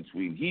Jones has been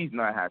tweeting. He's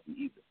not happy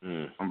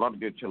either. I'm about to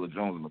get Chilla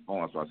Jones on the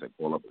phone, so I said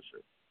call up and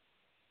shit.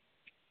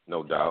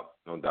 No doubt.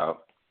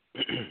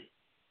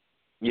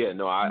 Yeah,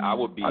 no, I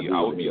would be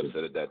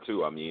upset at that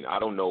too. I mean, I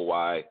don't know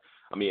why.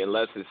 I mean,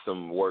 unless it's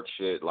some work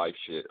shit, life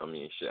shit. I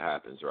mean, shit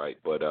happens, right?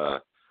 But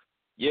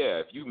yeah,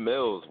 if you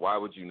Mills, why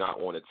would you not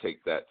want to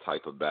take that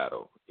type of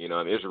battle? You know,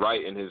 I mean, it's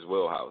right in his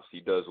wheelhouse. He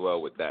does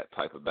well with that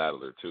type of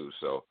battler too.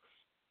 So,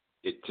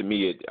 there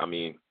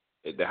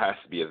has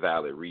to be a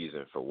valid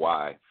reason for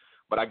why.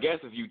 But I guess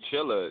if you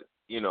Chilla,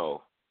 you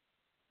know,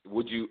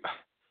 would you?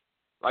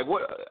 Like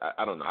what?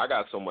 I don't know. I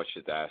got so much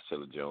shit to ask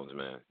Chilla Jones,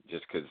 man.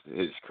 Just because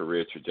his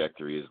career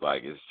trajectory is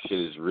like his shit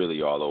is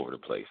really all over the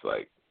place.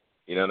 Like,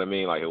 you know what I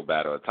mean? Like he'll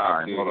battle a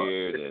top tier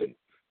here, then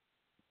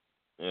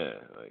yeah.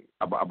 Like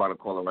I'm about to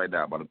call it right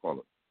now.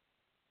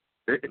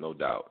 No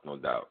doubt.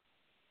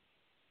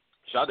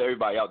 Shout out to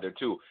everybody out there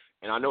too.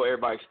 And I know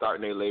everybody's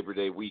starting their Labor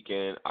Day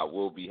weekend. I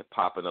will be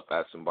popping up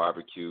at some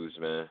barbecues,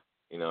 man.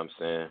 You know what I'm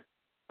saying?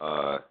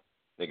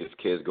 Niggas,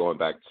 kids going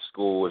back to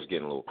school. It's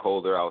getting a little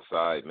colder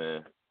outside,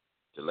 man.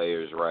 The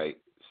layer's right,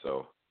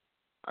 so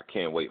I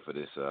can't wait for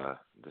this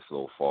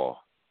little fall.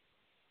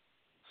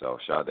 So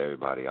shout out to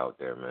everybody out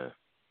there, man.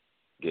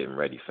 Getting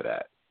ready for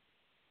that.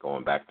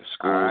 Going back to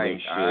school and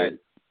shit. All right.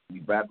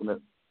 You back on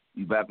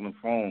the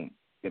phone.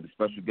 Get the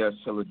special guest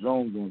Chilla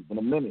Jones in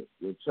a minute.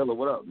 Yo, Chilla,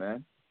 what up,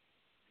 man?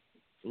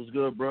 What's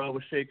good, bro?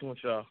 What's shaking with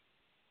y'all?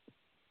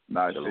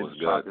 Nah, shit's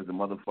shocked as the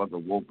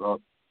motherfucker woke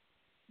up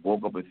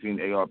and seen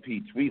ARP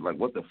tweet. Like,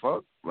 what the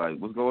fuck? Like,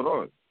 what's going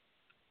on?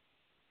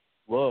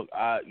 Look,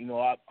 I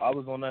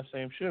was on that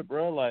same shit,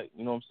 bro. Like,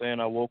 you know what I'm saying?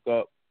 I woke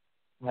up,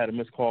 had a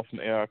missed call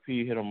from ARP,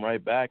 hit him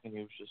right back, and he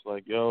was just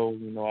like, yo,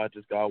 you know, I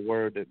just got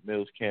word that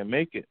Mills can't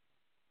make it.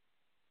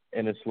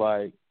 And it's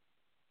like,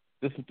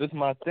 this is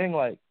my thing.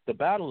 Like, the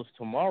battle is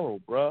tomorrow,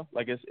 bro.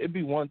 Like, it'd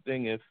be one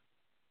thing if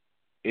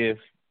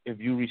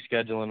you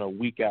rescheduling a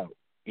week out.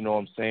 you know what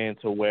I'm saying,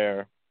 to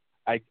where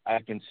I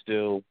can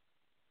still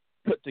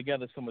put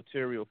together some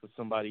material for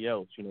somebody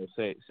else. You know,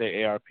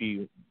 say ARP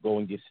go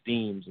and get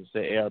Steams, and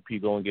say ARP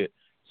go and get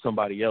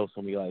somebody else,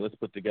 and be like, let's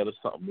put together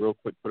something real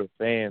quick for the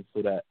fans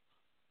so that,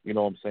 you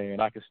know what I'm saying,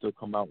 I can still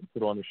come out and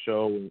put on a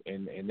show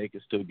and they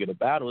can still get a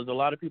battle. There's a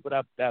lot of people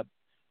that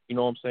you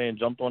know what I'm saying,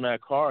 jumped on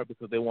that card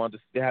because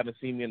they haven't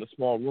seen me in a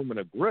small room in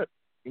a grip.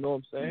 You know what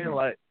I'm saying? Mm-hmm.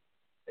 Like,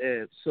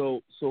 and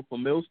so for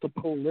Mills to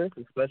pull this,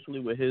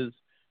 especially with his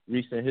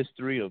recent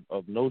history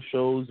of no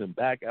shows and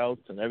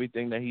backouts and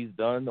everything that he's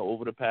done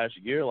over the past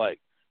year, like,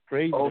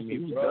 crazy to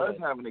me. He does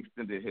have an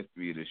extended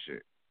history of this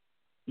shit.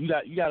 You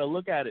got to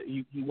look at it.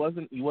 He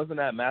wasn't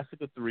at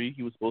Massacre 3.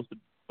 He was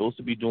supposed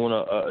to be doing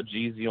a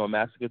Jeezy on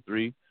Massacre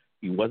 3.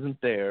 He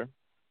wasn't there.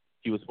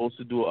 He was supposed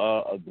to do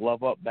a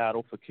glove up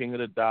battle for King of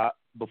the Dot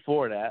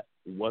before that.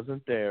 He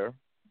wasn't there.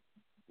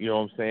 You know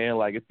what I'm saying?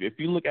 Like, if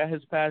you look at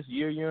his past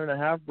year and a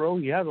half, bro,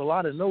 he has a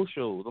lot of no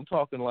shows. I'm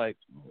talking like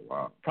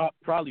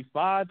probably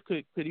 5,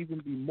 could even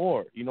be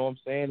more. You know what I'm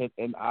saying?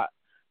 And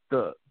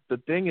the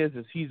thing is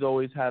he's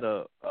always had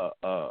a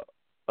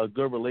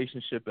good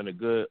relationship and a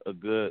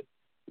good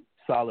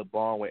solid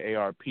bond with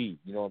ARP. You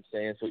know what I'm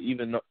saying? So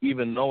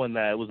even knowing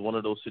that, it was one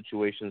of those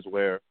situations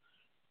where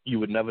you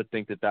would never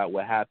think that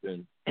would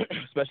happen,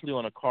 especially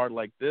on a card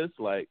like this,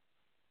 like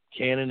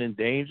Cannon and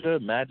Danger,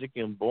 Magic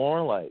and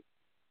Born. Like,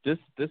 this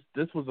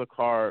was a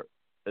card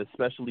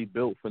especially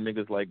built for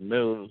niggas like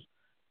Mills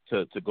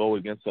to go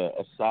against a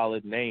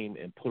solid name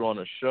and put on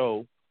a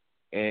show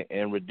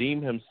and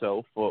redeem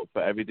himself for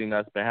everything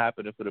that's been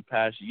happening for the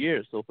past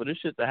year. So for this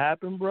shit to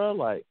happen, bro,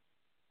 like,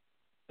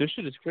 this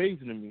shit is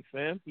crazy to me,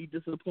 fam. He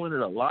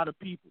disappointed a lot of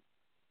people.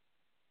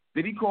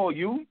 Did he call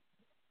you?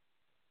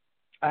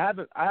 I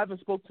haven't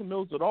spoke to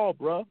Mills at all,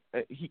 bro.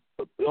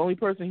 The only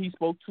person he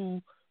spoke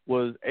to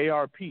was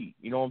ARP. You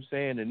know what I'm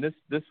saying? And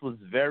this was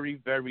very,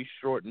 very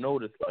short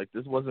notice. Like,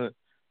 this wasn't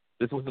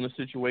a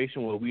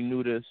situation where we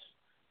knew this,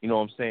 you know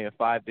what I'm saying,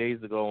 5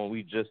 days ago, and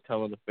we just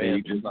telling the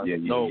fans.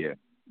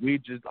 We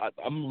just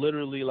I'm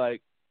literally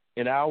like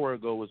an hour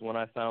ago was when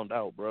I found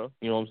out, bro.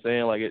 You know what I'm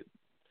saying?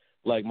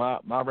 Like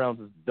my rounds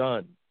is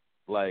done.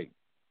 Like,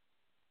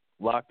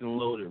 locked and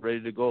loaded, ready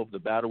to go. If the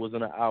battle was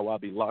in an hour, I'll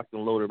be locked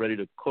and loaded, ready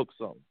to cook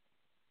something.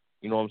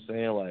 You know what I'm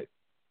saying? Like,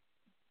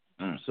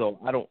 so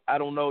I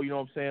don't know. You know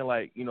what I'm saying?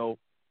 Like, you know,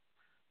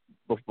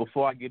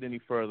 before I get any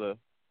further,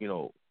 you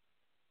know,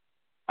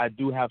 I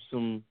do have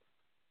some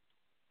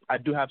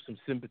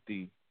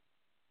sympathy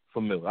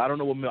for Mills. I don't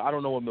know what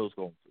Mills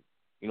going through.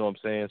 You know what I'm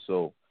saying?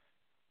 So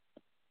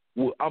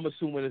I'm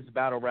assuming it's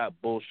battle rap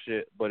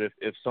bullshit. But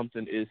if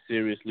something is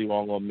seriously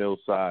wrong on Mills'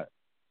 side,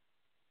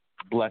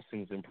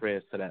 blessings and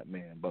prayers to that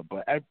man. But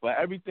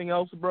everything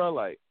else, bro,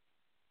 like,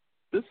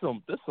 this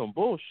some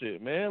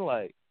bullshit, man.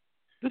 Like,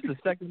 this is the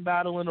second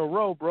battle in a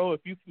row, bro.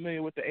 If you're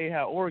familiar with the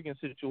Ahad Oregon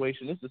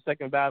situation, this is the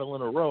second battle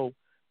in a row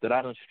that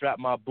I done strapped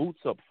my boots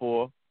up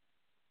for.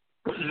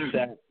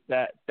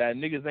 that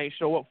niggas ain't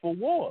show up for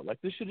war.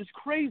 Like, this shit is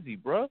crazy,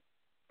 bro.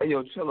 Hey,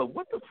 yo, Chilla,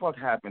 what the fuck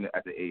happened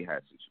at the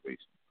Ahad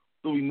situation?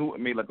 Louis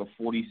Newton made like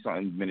a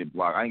 40-something minute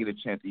block. I didn't get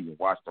a chance to even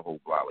watch the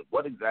whole block. Like,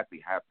 what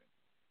exactly happened?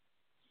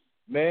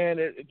 Man,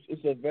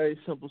 it's a very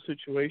simple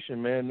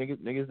situation, man.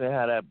 Niggas that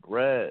had that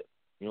bread.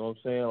 You know what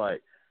I'm saying?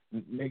 Like,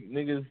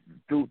 niggas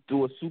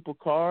do a super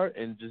card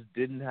and just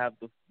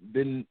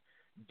didn't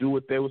do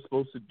what they were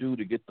supposed to do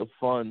to get the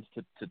funds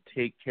to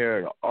take care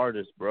of the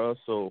artists, bro.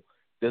 So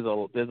there's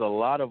a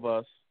lot of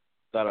us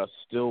that are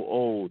still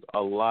owed a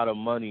lot of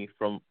money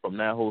from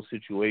that whole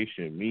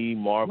situation. Me,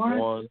 Mark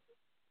One,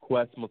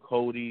 Quest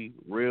McCody,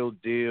 Real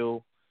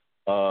Deal.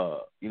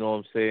 You know what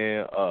I'm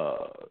saying?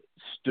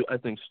 I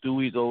think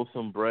Stewie's owed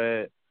some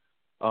bread.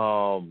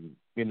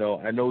 You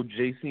know, I know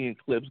JC and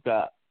Clips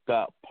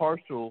got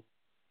partial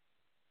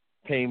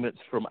payments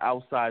from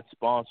outside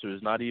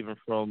sponsors, not even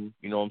from,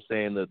 you know what I'm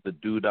saying, the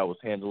dude that was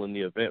handling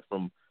the event,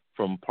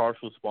 from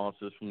partial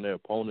sponsors from their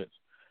opponents.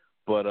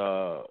 But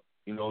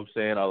you know what I'm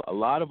saying, a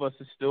lot of us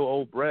is still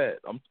owed bread.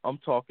 I'm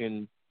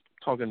talking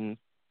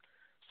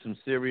some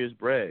serious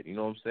bread, you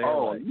know what I'm saying?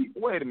 Oh, like,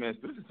 wait a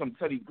minute, this is some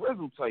Teddy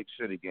Grizzle type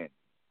shit again.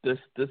 This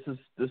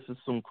is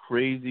some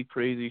crazy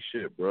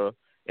shit, bro.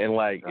 And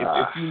like,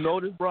 if you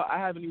notice, bro, I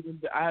haven't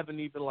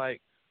even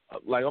like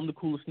I'm the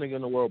coolest nigga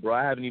in the world, bro.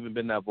 I haven't even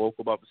been that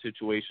vocal about the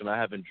situation. I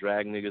haven't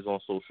dragged niggas on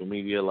social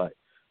media. Like,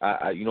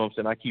 I you know what I'm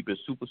saying, I keep it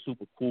super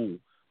cool.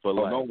 But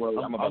like, don't worry,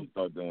 I'm about to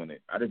start doing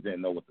it. I just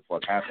didn't know what the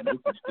fuck happened.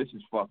 This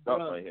is fucked up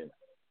right here,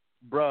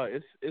 bro.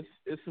 It's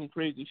some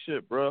crazy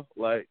shit, bro.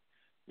 Like,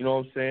 you know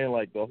what I'm saying?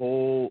 Like, the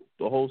whole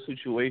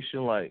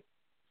situation, like,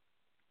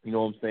 you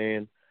know what I'm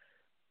saying?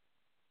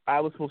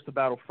 I was supposed to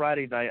battle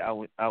Friday night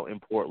out in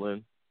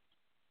Portland,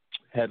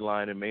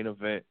 headline and main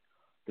event.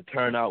 The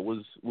turnout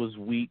was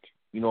weak,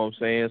 you know what I'm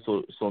saying?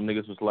 So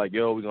niggas was like,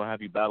 yo, we're going to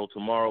have you battle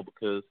tomorrow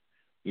because,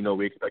 you know,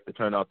 we expect the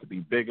turnout to be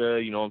bigger,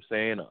 you know what I'm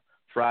saying?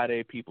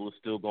 Friday, people are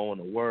still going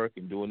to work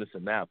and doing this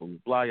and that,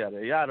 but blah,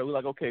 yada, yada. We're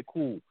like, okay,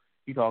 cool.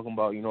 You talking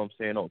about, you know what I'm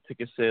saying? Oh,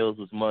 ticket sales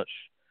was much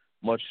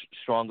much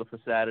stronger for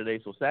Saturday.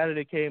 So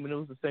Saturday came and it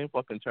was the same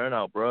fucking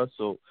turnout, bro.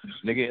 So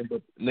nigga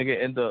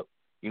end up,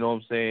 you know what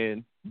I'm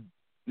saying?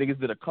 Niggas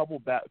did a couple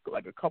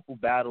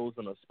battles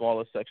in a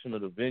smaller section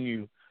of the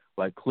venue.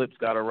 Like Clips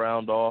got a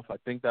round off. I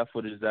think that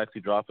footage is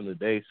actually dropping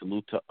today.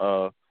 Salute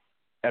to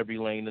Every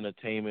Lane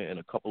Entertainment and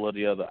a couple of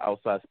the other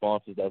outside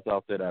sponsors that's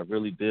out there that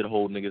really did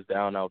hold niggas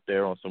down out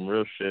there on some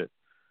real shit.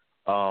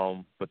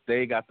 But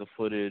they got the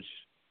footage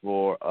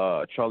for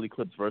Charlie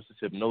Clips versus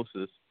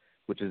Hypnosis,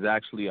 which is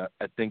actually, I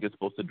think it's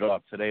supposed to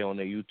drop today on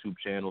their YouTube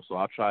channel. So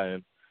I'll try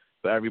and,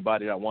 for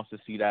everybody that wants to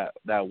see that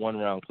one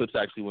round, Clips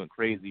actually went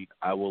crazy.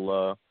 I'll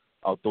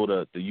throw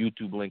the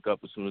YouTube link up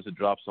as soon as it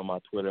drops on my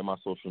Twitter and my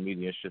social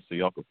media and shit so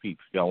y'all can peep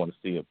if y'all want to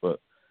see it.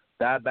 But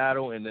that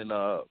battle, and then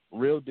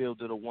Real Deal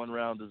did a one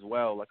round as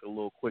well, like a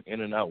little quick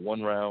in and out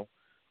one round.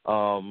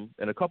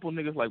 And a couple of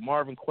niggas like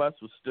Marvin Quest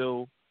was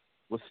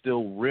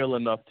still real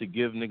enough to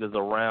give niggas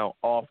a round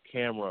off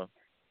camera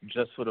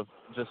just for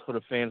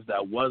the fans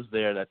that was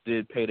there that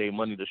did pay their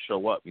money to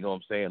show up, you know what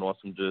I'm saying? On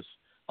some just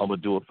I'm gonna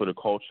do it for the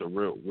culture,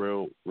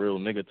 real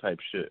nigga type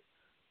shit.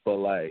 But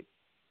like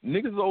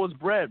niggas owe us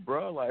bread,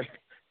 bro. Like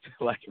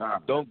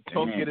don't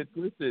get it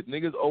twisted.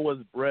 Niggas owe us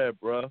bread,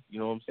 bro. You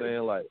know what I'm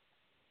saying? Like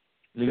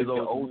niggas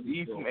owe us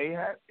OD from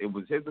A-Hat. It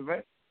was his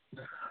event.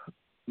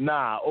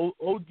 Nah,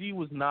 OD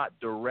was not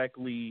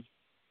directly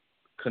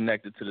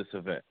connected to this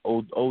event.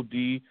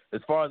 OD,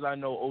 as far as I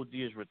know, OD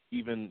is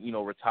even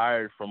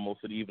retired from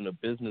most of the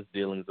business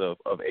dealings of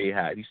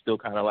A-Hat. He's still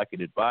kind of like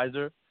an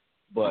advisor,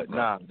 but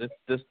nah,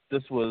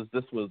 this was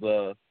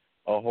a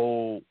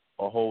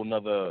whole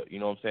nother, you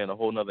know what I'm saying, a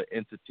whole nother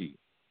entity.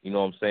 You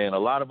know what I'm saying? A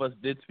lot of us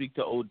did speak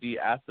to OD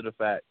after the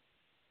fact.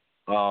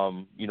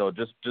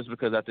 Just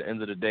because at the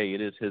end of the day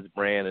it is his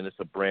brand and it's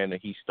a brand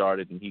that he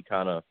started and he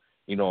kind of,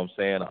 you know what I'm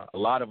saying. A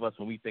lot of us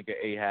when we think of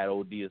A-Hat,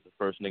 OD is the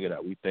first nigga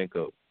that we think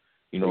of.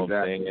 You know what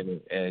I'm saying?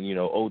 And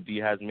OD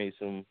has made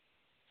some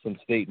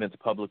statements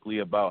publicly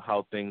about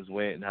how things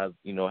went and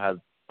has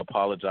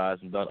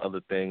apologized and done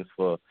other things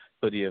for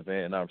the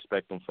event, and I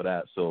respect him for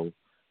that. So,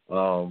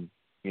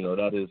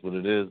 that is what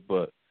it is.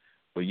 But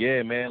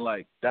yeah, man,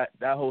 like that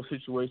whole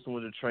situation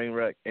with the train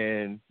wreck,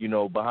 and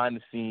behind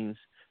the scenes,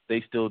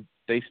 they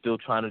still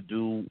trying to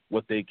do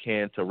what they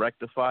can to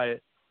rectify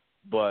it.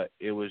 But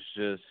it was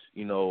just,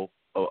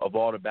 of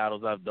all the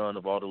battles I've done,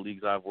 of all the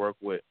leagues I've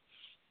worked with,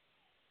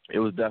 it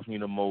was definitely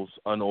the most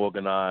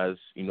unorganized,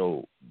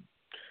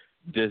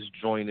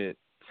 disjointed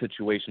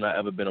situation I've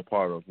ever been a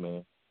part of,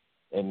 man.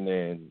 And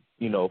then,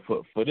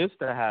 for this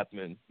to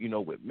happen,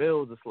 with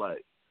Mills, it's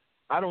like,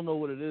 I don't know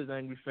what it is,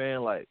 Angry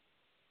Fan. Like,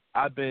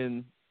 I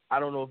don't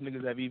know if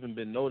niggas have even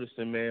been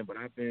noticing, man, but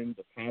the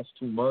past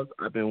 2 months,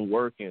 I've been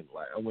working.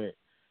 Like, I went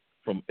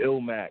from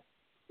Ilmac.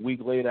 Week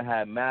later,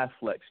 had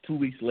Mathflex. 2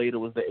 weeks later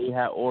was the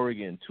A-Hat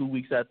Oregon. 2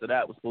 weeks after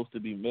that was supposed to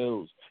be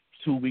Mills.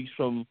 2 weeks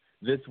from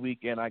this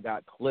weekend, I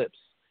got Clips.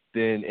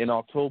 Then in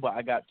October,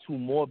 I got 2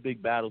 more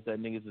big battles that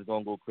niggas is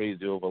going to go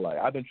crazy over. Like,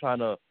 I've been trying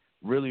to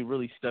really,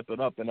 really step it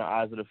up in the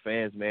eyes of the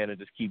fans, man, and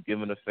just keep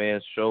giving the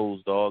fans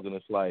shows, dog. And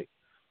it's like,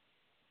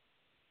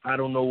 I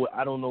don't know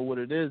what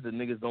it is that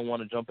niggas don't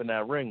want to jump in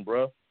that ring,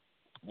 bro.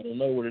 I don't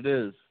know what it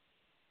is.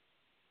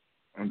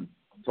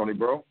 Tony,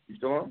 bro, you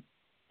still on?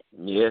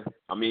 Yeah,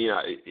 I mean,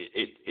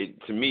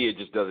 it to me, it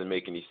just doesn't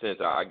make any sense.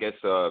 I guess,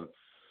 I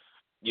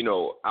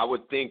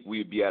would think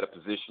we'd be at a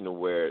position to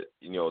where,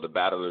 the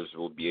battlers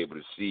will be able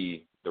to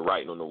see the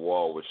writing on the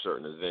wall with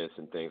certain events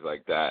and things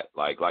like that.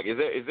 Like, is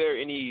there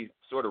any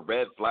sort of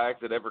red flags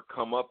that ever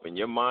come up in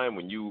your mind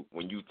when you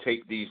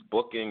take these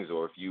bookings,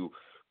 or if you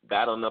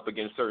battling up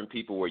against certain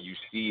people where you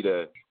see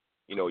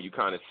you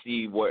kind of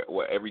see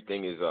what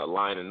everything is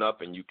lining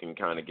up and you can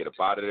kind of get up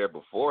out of there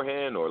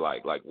beforehand, or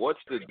like what's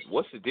the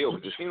deal?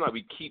 Because it seems like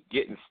we keep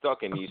getting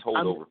stuck in these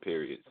holdover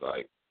periods,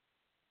 like.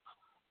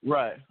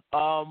 Right.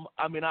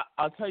 I mean,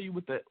 I'll tell you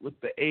with the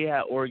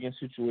A-Hat Oregon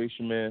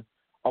situation, man.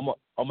 I'm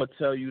gonna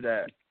tell you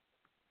that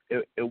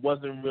it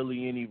wasn't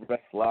really any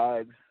red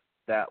flags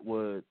that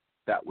would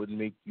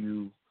make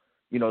you,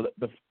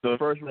 the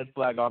first red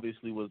flag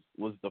obviously was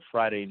the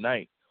Friday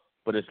night,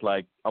 but it's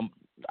like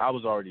I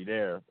was already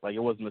there. Like, it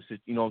wasn't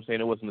you know what I'm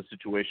saying? It wasn't a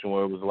situation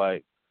where it was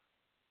like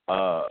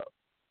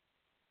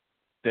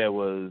there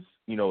was,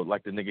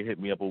 like the nigga hit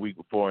me up a week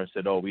before and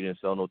said, oh, we didn't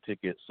sell no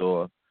tickets,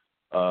 or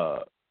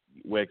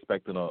we're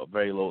expecting a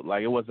very low.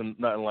 Like, it wasn't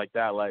nothing like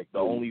that. Like, the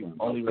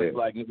only red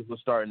flag niggas was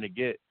starting to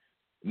get,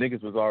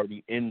 niggas was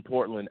already in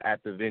Portland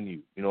at the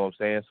venue. You know what I'm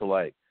saying? So,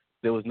 like,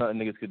 there was nothing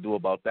niggas could do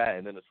about that.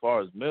 And then as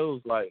far as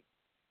Mills, like,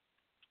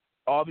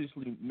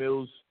 obviously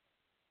Mills'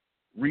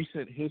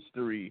 recent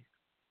history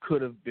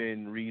could have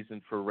been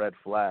reason for red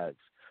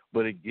flags.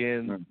 But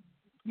again,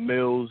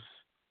 Mills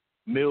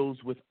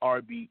with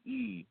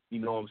RBE, you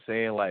know what I'm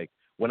saying? Like,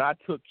 when I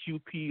took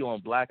QP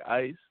on Black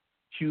Ice,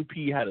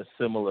 QP had a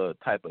similar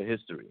type of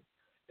history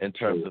in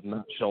terms of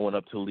not showing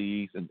up to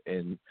leagues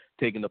and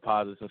taking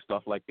deposits and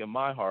stuff. Like, in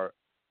my heart,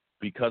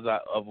 because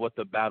of what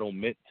the battle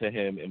meant to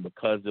him and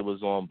because it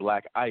was on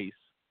Black Ice,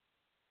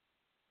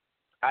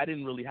 I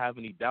didn't really have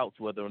any doubts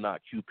whether or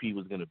not QP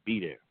was going to be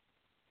there.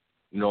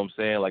 You know what I'm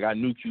saying? Like, I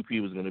knew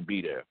QP was gonna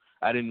be there.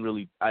 I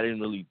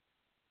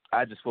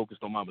just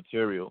focused on my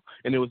material,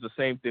 and it was the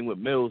same thing with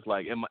Mills.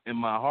 Like in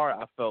my heart,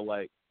 I felt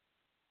like,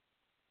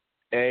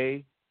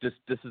 this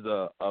is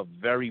a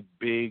very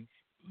big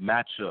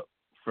matchup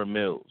for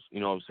Mills. You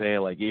know what I'm saying?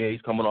 Like, yeah,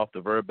 he's coming off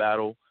the Verb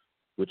battle,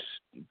 which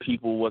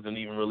people wasn't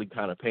even really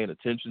kind of paying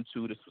attention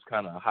to. This was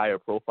kind of a higher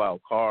profile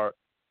card.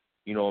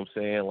 You know what I'm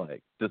saying?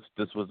 Like, this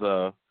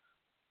was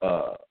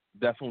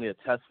definitely a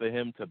test for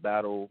him to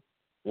battle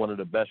one of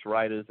the best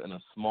writers in a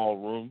small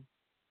room.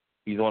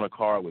 He's on a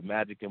card with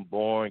Magic and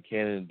Bourne,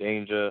 Cannon and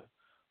Danger.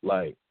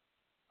 Like,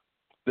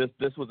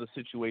 this was a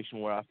situation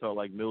where I felt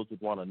like Mills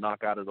would want to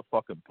knock out of the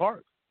fucking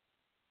park.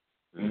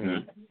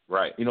 Mm-hmm.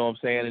 Right. You know what I'm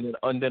saying?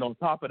 And then on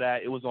top of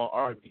that, it was on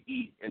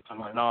RBE. And to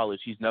my knowledge,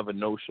 he's never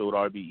no-showed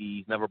RBE.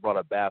 He's never brought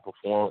a bad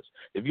performance.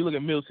 If you look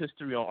at Mills'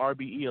 history on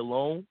RBE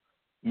alone,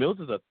 Mills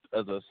is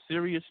a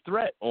serious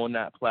threat on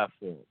that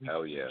platform.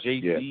 Hell yeah.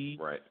 JC,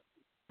 yeah. Right.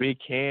 Big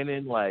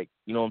Cannon, like,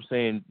 you know what I'm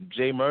saying,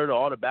 Jay Murder,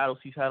 all the battles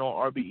he's had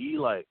on RBE,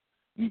 like,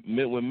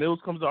 when Mills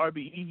comes to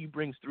RBE, he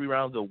brings 3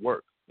 rounds of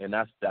work, and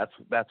that's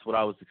what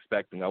I was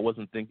expecting. I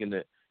wasn't thinking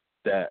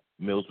that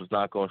Mills was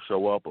not going to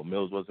show up or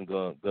Mills wasn't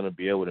going to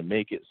be able to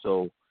make it.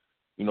 So,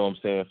 you know what I'm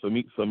saying,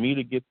 for me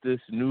to get this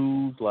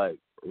news, like,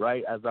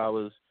 right as I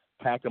was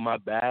packing my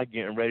bag,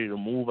 getting ready to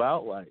move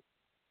out, like,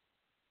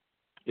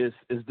 it's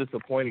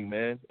disappointing,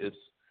 man.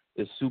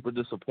 It's super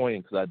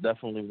disappointing because I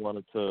definitely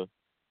wanted to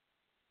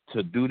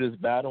do this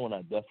battle, and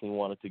I definitely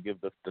wanted to give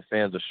the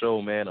fans a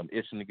show, man. I'm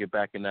itching to get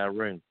back in that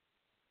ring.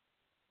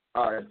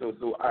 All right,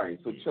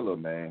 so Chiller,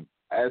 man.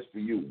 As for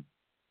you,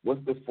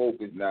 what's the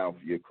focus now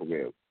for your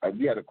career? Like,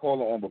 we had a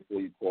caller on before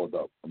you called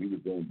up, and we was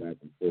going back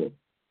and forth.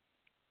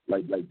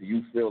 Like, do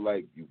you feel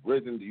like you've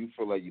risen? Do you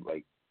feel like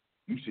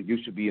you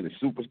should be in the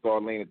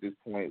superstar lane at this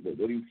point? What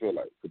do you feel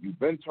like? Because you've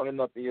been turning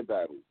up in your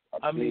battles.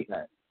 I mean,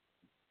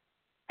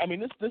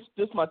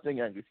 this my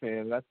thing, Angry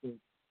fan. I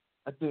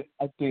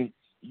think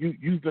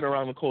you've been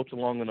around the culture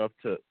long enough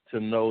to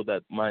know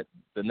that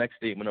the next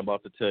statement I'm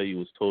about to tell you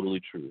is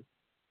totally true.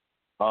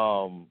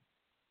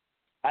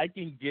 I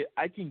can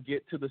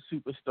get to the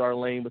superstar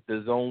lane, but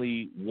there's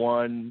only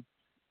one.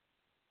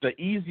 The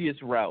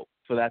easiest route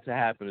for that to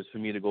happen is for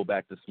me to go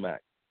back to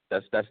Smack.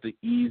 That's the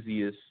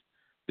easiest.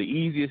 The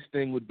easiest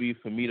thing would be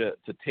for me to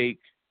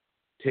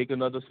take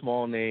another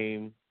small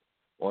name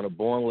on a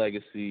Born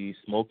Legacy,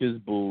 smoke his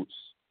boots,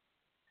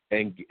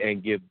 and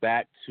get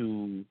back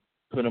to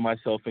putting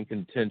myself in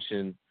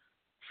contention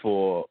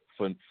for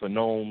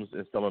Gnomes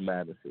and Summer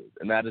Madnesses.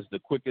 And that is the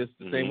quickest,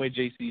 the same way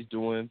JC's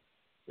doing.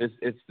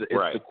 It's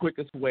the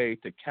quickest way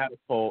to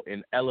catapult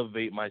and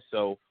elevate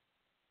myself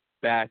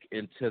back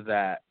into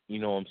that, you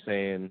know what I'm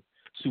saying,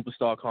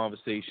 superstar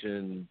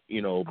conversation,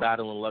 you know,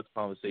 battle and luck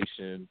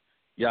conversation,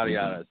 yada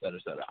yada, et cetera,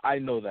 et cetera. I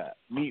know that.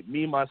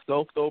 Me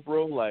myself though,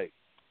 bro, like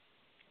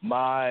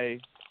my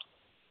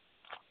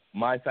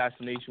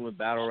fascination with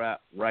battle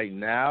rap right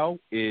now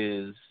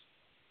is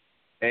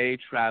A,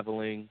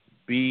 traveling,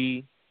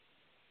 B,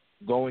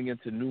 going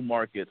into new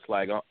markets.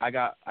 Like I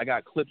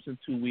got clips in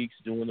 2 weeks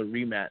doing the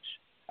rematch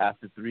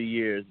after 3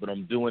 years, but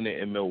I'm doing it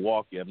in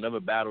Milwaukee. I've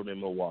never battled in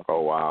Milwaukee.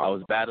 Oh, wow. I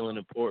was battling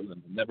in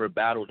Portland. Never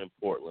battled in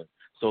Portland.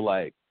 So,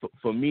 like,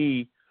 for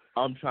me,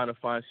 I'm trying to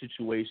find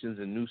situations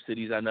in new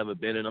cities I've never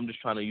been in. I'm just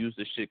trying to use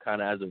this shit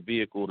kind of as a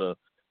vehicle to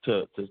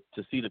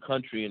see the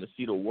country and to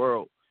see the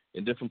world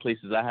in different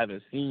places I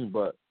haven't seen.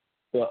 But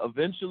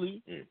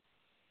eventually,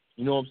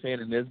 you know what I'm saying,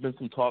 and there's been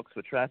some talks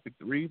for Traffic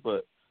 3,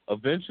 but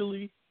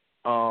eventually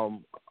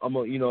I'm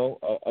going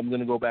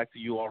to go back to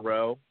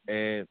URL,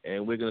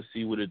 and we're going to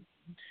see what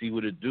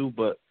it do.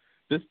 But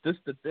this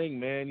the thing,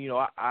 man. You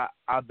know,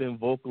 I've been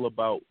vocal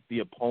about the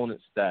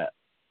opponents that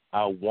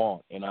I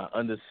want, and I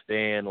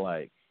understand.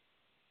 Like,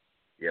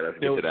 yeah, let's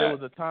get there to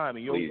that. was a time,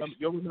 and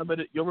you'll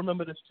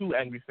remember this too,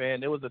 Angry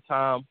Fan. There was a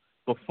time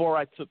before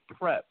I took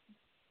prep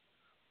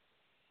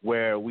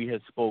where we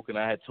had spoken.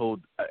 I had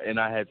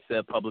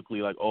said publicly,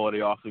 like, oh,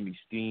 they offered me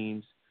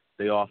Steams,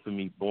 they offered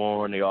me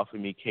Born, they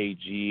offered me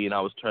KG, and I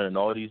was turning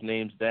all these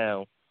names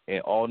down. And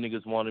all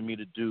niggas wanted me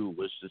to do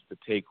was just to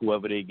take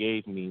whoever they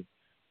gave me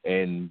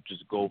and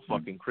just go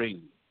fucking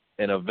crazy.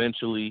 And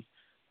eventually,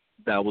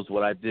 that was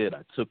what I did.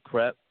 I took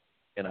prep,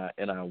 and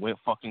I went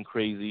fucking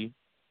crazy.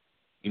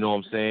 You know what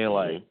I'm saying?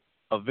 Like,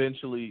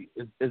 eventually,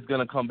 it's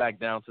going to come back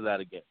down to that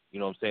again. You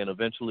know what I'm saying?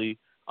 Eventually,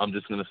 I'm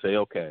just going to say,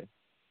 okay,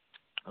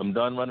 I'm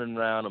done running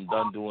around. I'm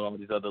done doing all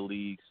these other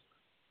leagues.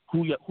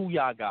 Who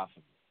y'all got for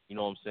me? You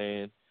know what I'm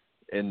saying?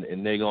 And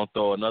they're going to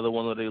throw another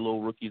one of their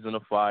little rookies in the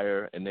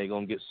fire, and they're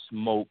going to get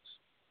smoked.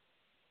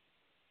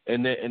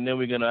 And then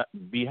we're going to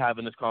be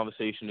having this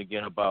conversation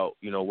again about,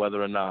 you know,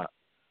 whether or not,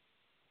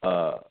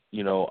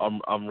 you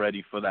know, I'm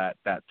ready for that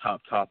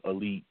top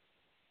elite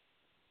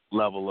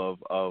level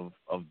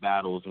of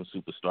battles and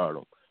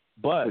superstardom.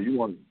 But so you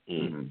want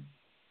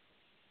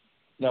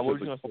now what are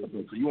you going to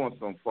say? So you want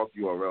some fuck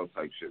URL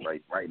type shit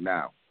right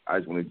now. I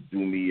just want to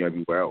do me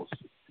everywhere else.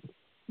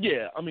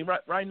 Yeah, I mean,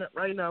 right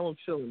now I'm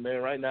chilling,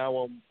 man. Right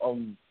now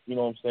I'm you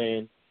know what I'm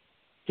saying,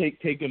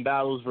 taking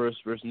battles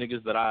versus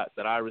niggas that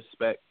I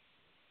respect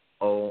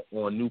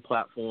on new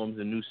platforms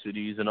and new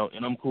cities, and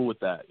I'm cool with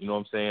that. You know what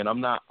I'm saying?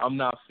 I'm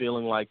not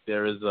feeling like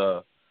there is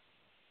a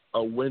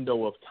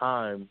window of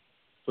time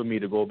for me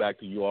to go back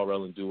to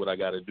URL and do what I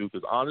got to do.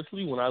 Because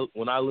honestly, when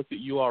I look at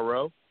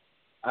URL,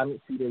 I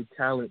don't see their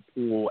talent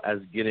pool as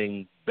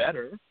getting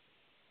better.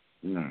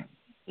 I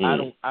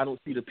don't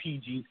see the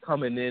PGs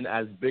coming in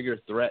as bigger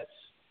threats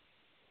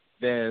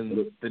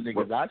than the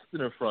niggas I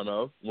stood in front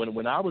of.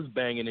 When I was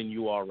banging in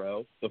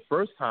URL, the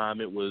first time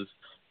it was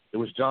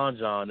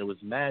John, it was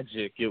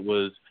Magic, it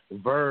was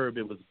Verb,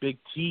 it was Big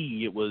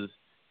T, it was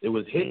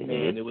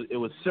Hitman, it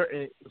was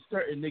certain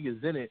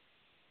niggas in it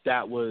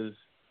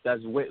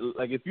that's way,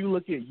 like if you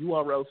look at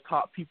URL's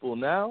top people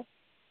now,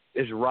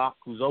 it's Rock,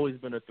 who's always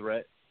been a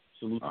threat.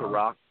 Salute to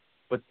Rock.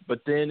 But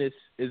then it's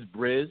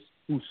Briz,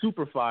 who's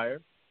super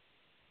fire.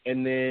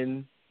 And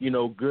then,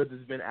 Goods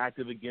has been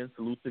active again.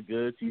 Salute to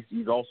Goods.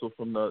 He's also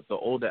from the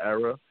older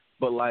era.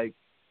 But, like,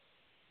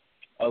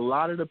 a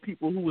lot of the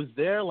people who was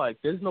there,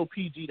 like, there's no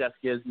PG that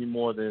scares me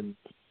more than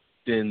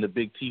the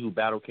Big T who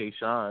battled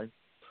K-Shine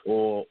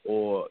or you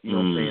know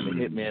what I'm saying, the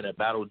Hitman that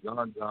battled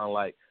John.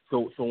 Like,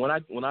 so when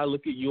I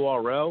look at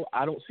URL,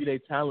 I don't see their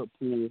talent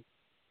pool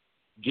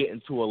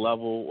getting to a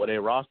level, or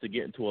their roster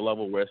getting to a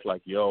level where it's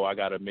like, yo, I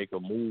got to make a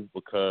move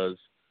because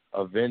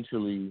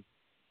eventually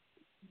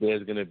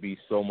there's going to be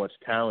so much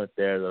talent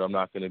there that I'm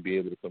not going to be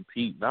able to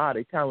compete. Nah,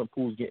 their talent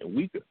pool's getting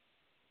weaker.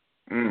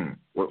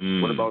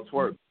 What about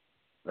Twerk?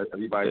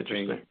 Everybody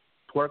saying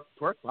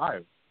Twerk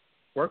fire.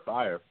 Twerk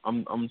fire.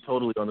 I'm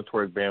totally on the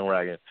Twerk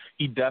bandwagon.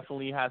 He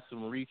definitely has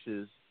some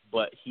reaches,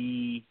 but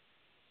he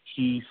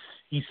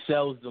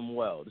sells them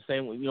well. The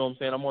same, you know what I'm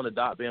saying? I'm on the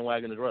Dot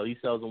bandwagon as well. He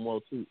sells them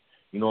well too.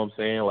 You know what I'm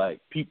saying?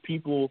 Like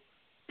people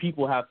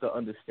have to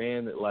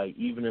understand that, like,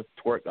 even if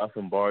Twerk got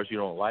some bars you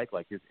don't like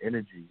his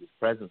energy, his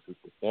presence, his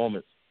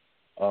performance,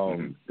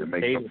 it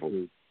makes up for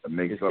it. It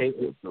makes up for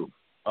it too.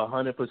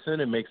 100%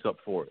 it makes up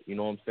for it. You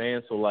know what I'm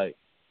saying? So, like,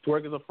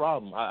 Twerk is a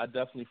problem. I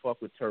definitely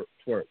fuck with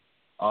Twerk.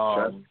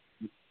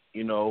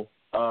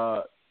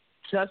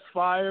 Chess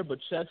fire, but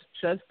Chess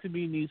to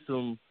me needs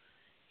some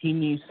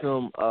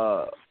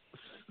hardcore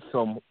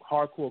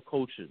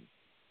coaching.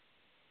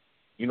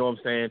 You know what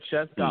I'm saying?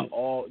 Chess got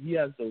he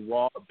has the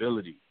raw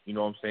ability. You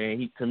know what I'm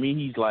saying? To me,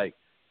 he's like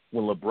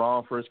when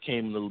LeBron first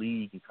came in the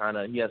league, he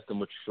has to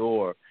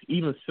mature.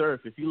 Even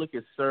Surf, if you look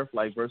at Surf,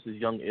 like, versus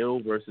Young Ill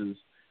versus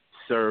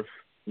Surf,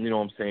 you know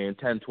what I'm saying,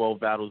 10, 12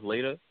 battles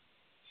later,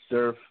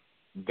 Surf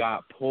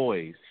got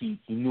poise. He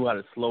knew how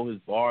to slow his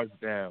bars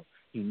down.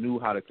 He knew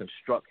how to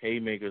construct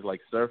haymakers.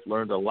 Like, Surf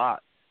learned a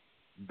lot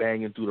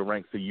banging through the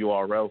ranks of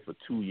URL for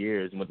 2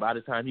 years. And by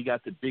the time he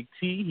got to Big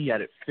T, he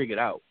had it figured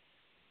out.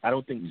 I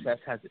don't think Chess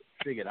has it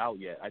figured out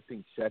yet. I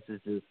think Chess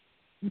is just,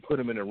 you put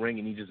him in a ring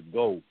and he just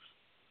goes.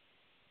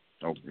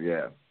 Oh,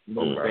 yeah. You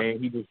know what I'm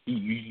saying?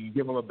 You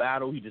give him a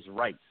battle, he just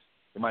writes.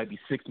 It might be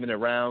 6-minute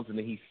rounds, and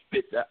then he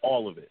spits at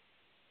all of it.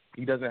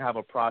 He doesn't have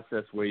a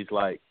process where he's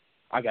like,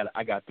 I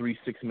got 3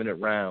 6-minute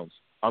rounds.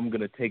 I'm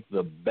going to take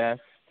the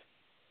best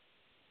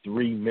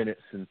 3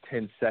 minutes and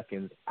 10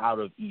 seconds out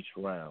of each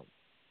round.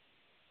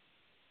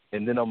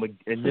 And then I'm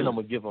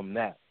gonna give him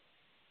that.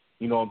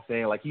 You know what I'm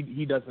saying? Like,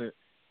 he doesn't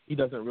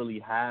really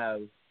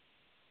have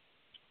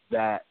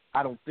that.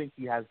 I don't think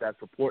he has that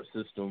support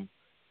system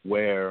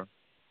where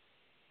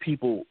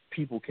people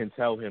can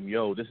tell him,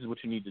 yo, this is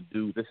what you need to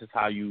do. This is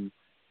how you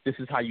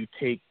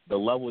take the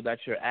level that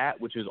you're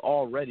at, which is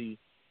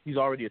he's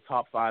already a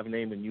top 5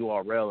 name in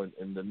URL,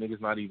 and the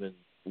nigga's not even,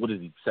 what is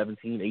he,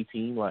 17,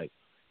 18? Like,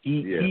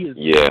 he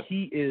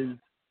is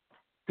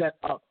set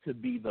up to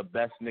be the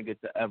best nigga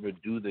to ever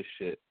do this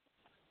shit,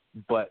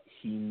 but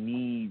he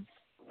needs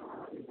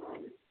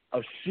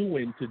a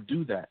shoo-in to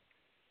do that.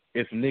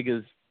 If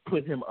niggas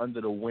put him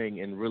under the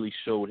wing and really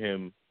showed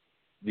him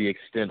the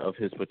extent of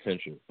his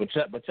potential. But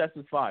Chess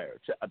is fire.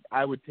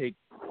 I would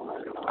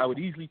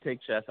easily take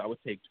Chess. I would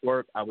take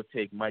Twerk. I would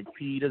take Mike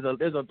P. There's a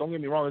don't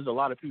get me wrong, there's a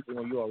lot of people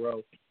on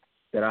URL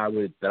that I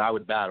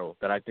would battle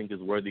that I think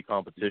is worthy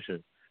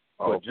competition.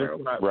 But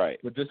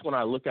just when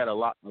I look at a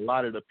lot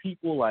of the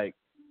people, like,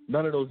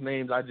 none of those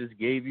names I just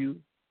gave you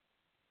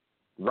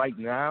right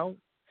now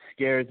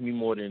scares me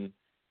more than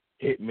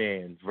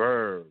Hitman,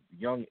 Verb,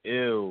 Young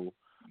Ill,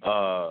 you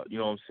know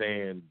what I'm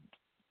saying,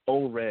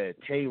 O-Red,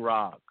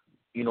 K-Rock,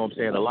 you know what I'm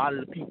saying. A lot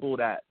of the people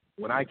that,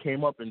 when I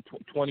came up in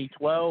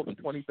 2012 and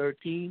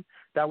 2013,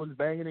 that was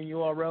banging in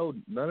URL,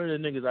 none of the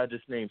niggas I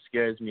just named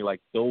scares me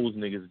like those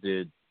niggas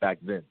did back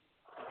then.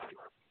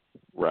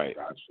 Right.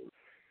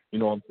 You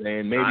know what I'm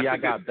saying? Maybe I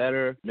got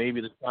better,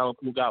 maybe the talent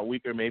pool got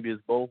weaker, maybe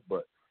it's both,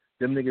 but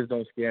them niggas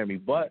don't scare me.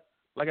 But,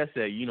 like I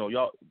said, you know,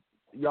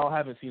 y'all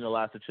haven't seen a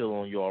lot to chill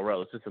on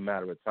URL. It's just a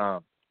matter of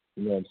time.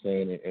 You know what I'm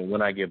saying? And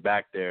when I get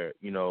back there,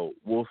 you know,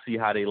 we'll see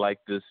how they like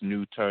this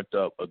new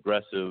turned-up,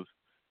 aggressive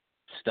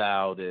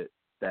style that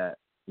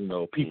you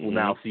know, people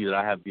now see that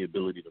I have the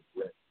ability to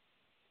play.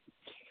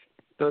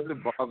 Does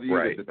it bother you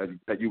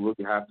that you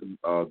really have to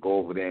go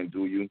over there and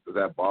do you? Does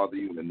that bother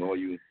you and annoy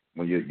you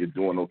when you're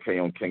doing okay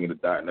on King of the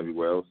Dot and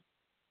everywhere else?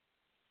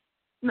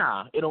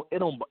 Nah, it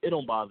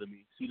don't bother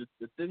me. See,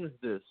 the thing is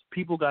this: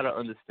 people got to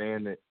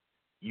understand that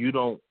you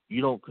don't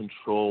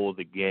control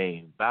the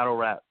game. Battle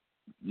rap,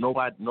 no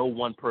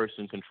one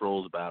person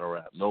controls battle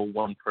rap. No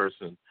one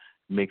person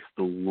makes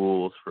the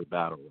rules for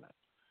battle rap.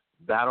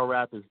 Battle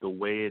rap is the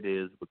way it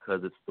is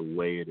because it's the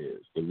way it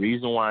is. The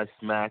reason why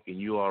Smack and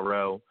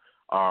URL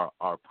are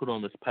put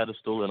on this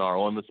pedestal and are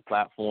on this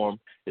platform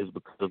is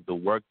because of the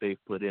work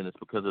they've put in. It's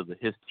because of the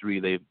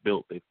history they've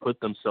built. They've put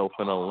themselves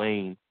in a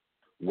lane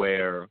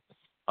where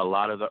a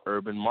lot of the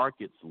urban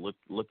markets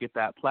look at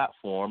that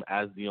platform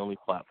as the only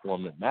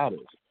platform that matters.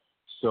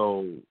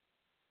 So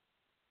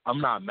I'm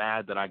not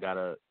mad that I got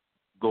to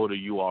go to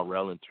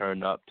URL and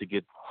turn up to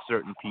get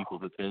certain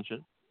people's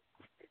attention.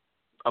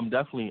 I'm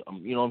definitely,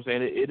 you know what I'm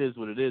saying? It is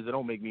what it is. It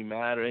don't make me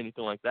mad or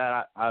anything like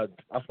that. I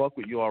fuck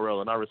with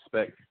URL, and I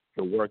respect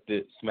the work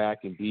that Smack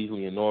and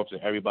Beasley and Norbs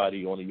and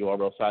everybody on the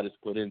URL side has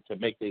put in to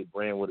make their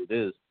brand what it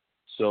is.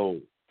 So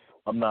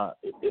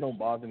it don't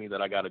bother me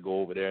that I got to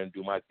go over there and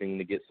do my thing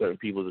to get certain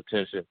people's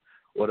attention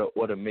or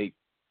to make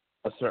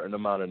a certain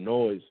amount of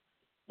noise.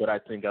 But I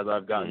think as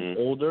I've gotten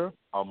older,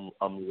 I'm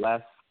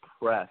less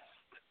pressed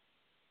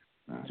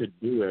to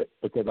do it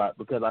because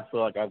I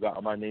feel like I've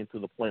got my name to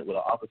the point where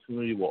the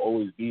opportunity will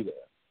always be there.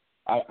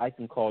 I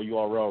can call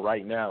URL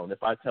right now, and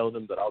if I tell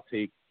them that I'll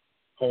take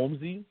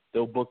Holmesy,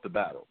 they'll book the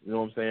battle. You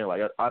know what I'm saying?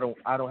 Like I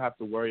don't have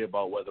to worry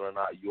about whether or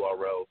not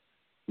URL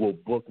will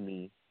book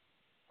me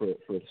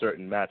for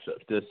certain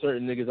matchups. There's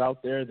certain niggas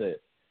out there that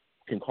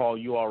can call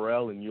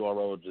URL and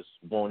URL just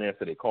won't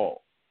answer their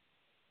call.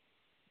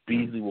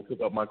 Beasley will pick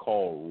up my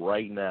call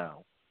right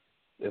now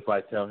if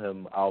I tell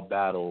him I'll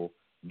battle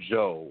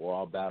Joe or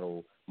I'll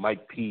battle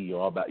Mike P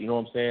or I'll battle, you know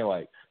what I'm saying?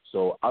 Like,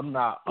 so I'm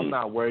not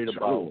worried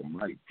about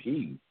Mike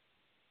P.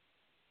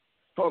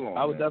 Hold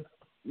on, man.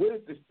 What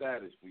is the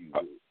status for you?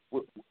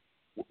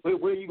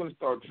 Where are you going to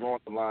start drawing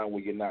the line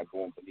where you're not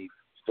going beneath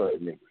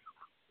certain niggas?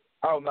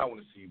 I do not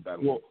want to see you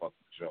battle with fucking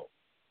Joe.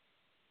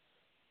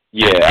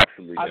 Yeah,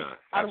 absolutely not.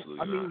 Absolutely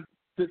not. I mean,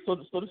 this is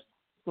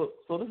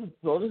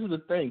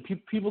the thing.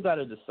 People got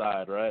to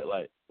decide, right?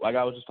 Like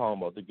I was just talking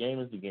about, the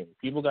game is the game.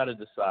 People got to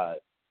decide,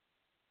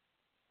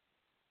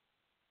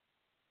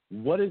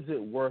 what is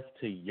it worth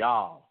to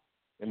y'all?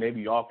 And maybe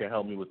y'all can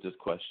help me with this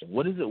question.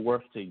 What is it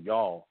worth to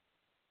y'all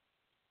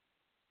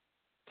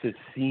to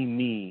see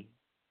me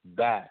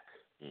back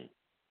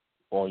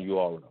on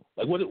URL?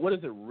 Like, what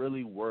is it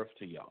really worth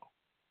to y'all?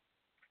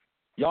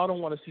 Y'all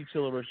don't want to see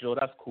Chilla vs. Joe.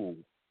 That's cool.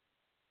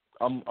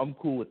 I'm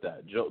cool with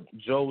that.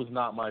 Joe was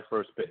not my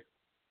first pick,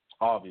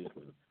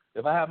 obviously.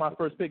 If I had my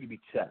first pick, it'd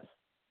be Chess.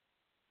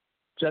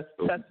 Chess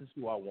is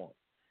who I want.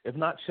 If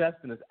not Chess,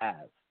 then it's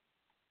Az.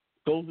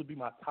 Those would be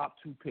my top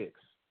two picks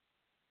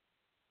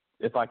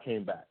if I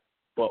came back.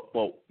 But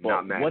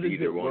what is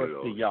it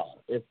worth to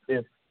y'all? If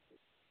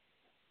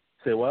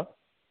say what?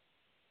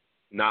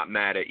 Not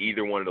mad at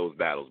either one of those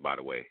battles, by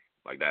the way.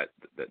 Like that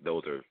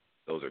those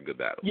are good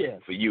battles. Yeah.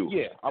 For you,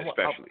 yeah.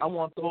 Especially. I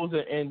want those,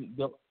 and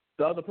the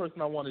other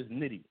person I want is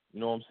Nitty. You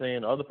know what I'm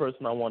saying? The other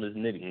person I want is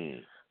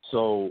Nitty.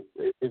 So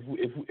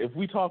if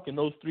we talk in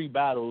those three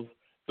battles,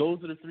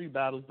 those are the three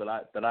battles that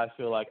I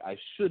feel like I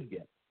should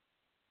get.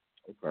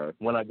 Okay.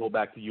 When I go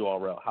back to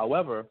URL.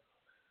 However,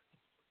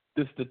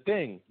 this the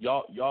thing.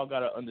 Y'all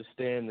gotta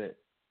understand that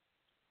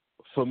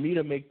for me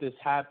to make this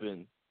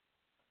happen,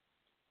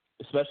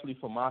 especially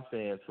for my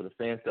fans, for the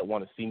fans that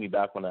want to see me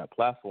back on that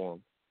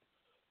platform,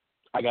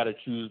 I got to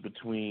choose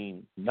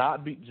between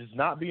not being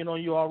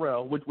on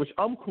URL, which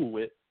I'm cool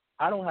with.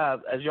 I don't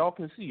have, as y'all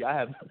can see,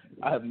 I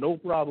have no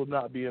problem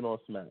not being on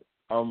Smack.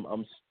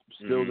 I'm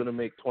still gonna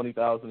make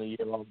 $20,000 a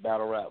year off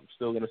battle rap. I'm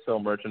still gonna sell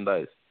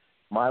merchandise.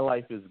 My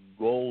life is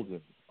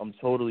golden. I'm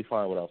totally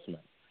fine without Smack.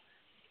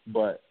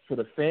 But for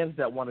the fans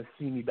that want to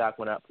see me back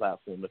on that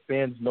platform, the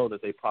fans know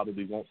that they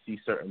probably won't see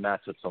certain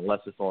matchups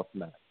unless it's on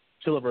Smack.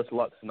 Chilla vs.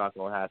 Lux is not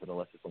going to happen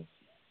unless it's on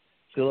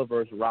Smack. Chilla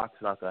vs.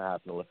 Rock's not going to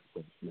happen unless it's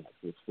on Smack.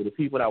 It's for the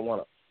people that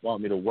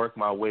want me to work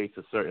my way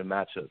to certain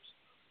matchups.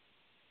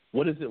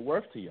 What is it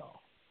worth to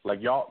y'all?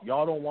 Like, y'all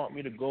don't want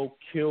me to go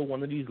kill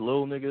one of these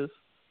little niggas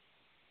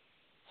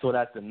so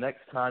that the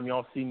next time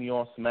y'all see me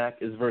on Smack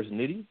is versus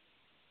Nitty?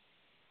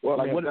 Well,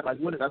 like, that's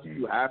what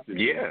you have to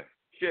do. Yeah,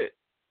 shit.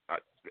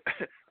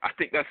 I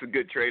think that's a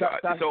good trade. I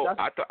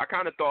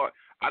kind of thought,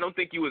 I don't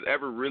think you was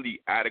ever really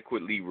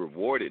adequately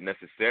rewarded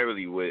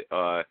necessarily with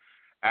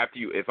after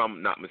you, if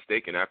I'm not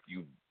mistaken, after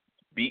you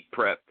beat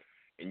Prep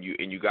and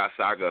you got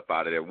Saga up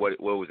out of there. What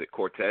was it,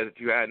 Cortez that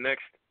you had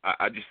next?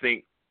 I just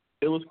think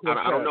it was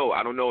Cortez. I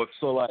don't know if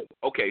so. Like,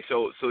 okay,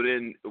 so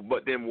then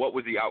what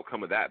was the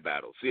outcome of that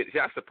battle? See,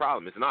 that's the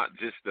problem. It's not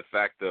just the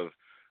fact of,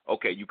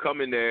 okay, you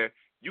come in there,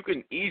 you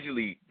can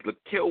easily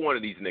kill one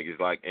of these niggas,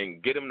 like,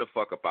 and get them the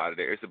fuck up out of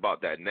there. It's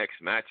about that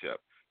next matchup.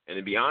 And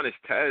to be honest,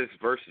 Tez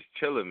versus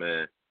Chilla,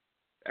 man,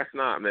 that's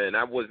not, man.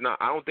 That was not.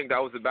 I don't think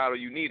that was the battle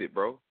you needed,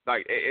 bro.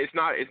 Like, it's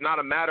not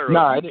a matter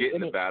of you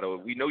getting the battle.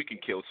 We know you can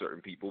kill certain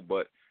people,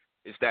 but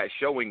it's that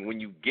showing when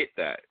you get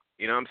that.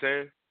 You know what I'm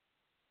saying?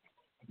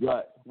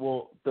 Right.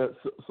 Well,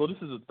 so this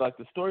is like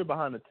the story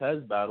behind the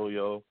Tez battle,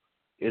 yo,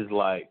 is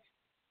like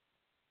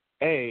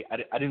I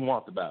didn't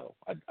want the battle.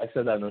 I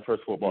said that in the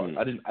first 4 bars.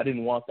 I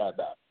didn't want that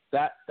battle.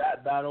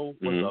 That battle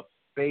was a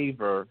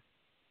favor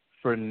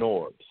for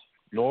Norbs.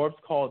 Norbs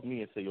called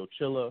me and said, "Yo,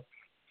 Chilla,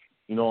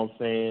 you know what I'm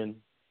saying?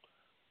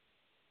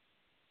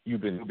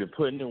 You've been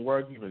putting in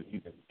work. You've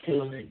been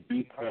killing it.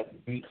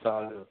 Beat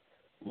Saga.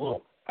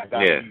 Look, I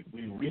got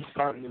we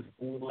restarting this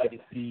Bull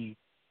Legacy,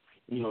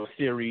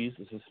 series.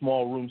 It's a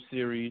small room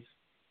series.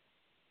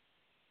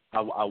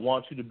 I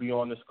want you to be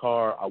on this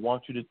card. I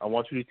want you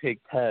to take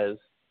Tez.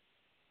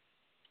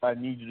 I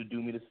need you to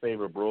do me this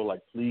favor, bro.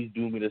 Like, please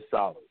do me this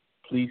solid.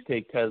 Please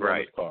take Tez on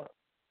this card.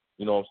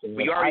 You know what I'm saying?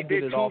 We already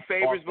did 2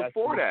 favors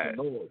before that.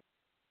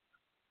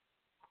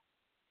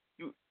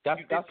 You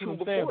did 2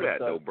 before that,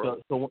 though,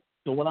 bro.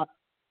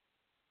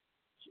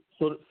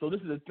 So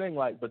this is the thing,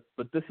 like, but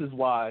this is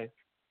why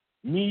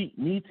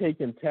me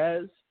taking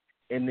Tez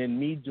and then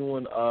me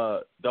doing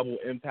Double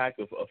Impact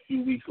a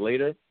few weeks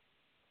later,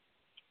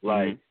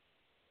 like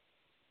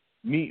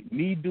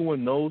me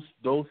doing those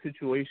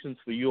situations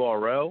for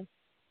URL.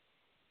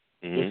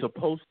 It's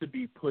supposed to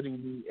be putting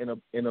me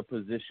in a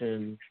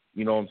position,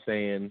 you know what I'm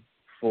saying,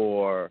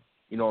 for,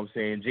 you know what I'm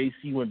saying,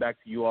 JC went back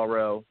to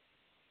URL,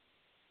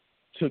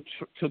 took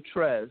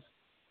Trez,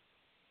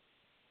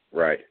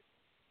 right,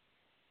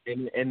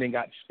 and then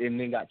got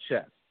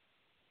Chess.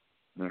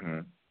 You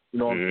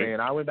know what I'm saying?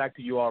 I went back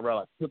to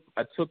URL.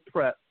 I took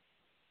Prep,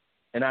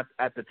 and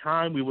at the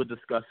time we were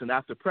discussing,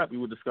 after Prep we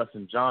were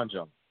discussing John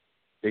John.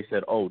 They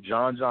said, "Oh,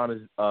 John John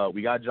is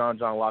we got John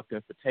John locked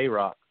in for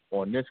Tay-Rock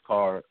on this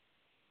card,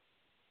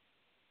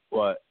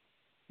 but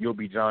you'll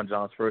be John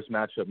John's first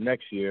matchup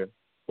next year.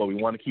 But we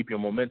want to keep your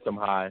momentum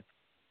high.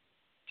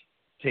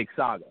 Take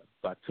Saga."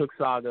 So I took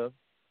Saga,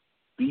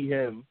 beat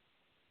him.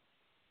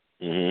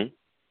 And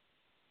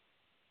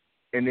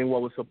then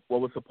what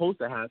was supposed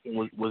to happen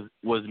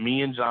was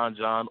me and John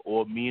John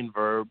or me and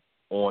Verb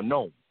on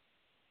Gnome.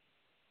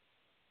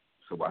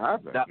 So what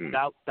happened?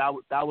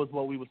 That was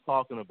what we was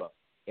talking about.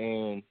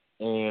 And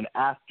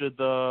after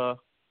the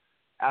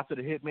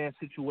Hitman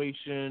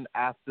situation,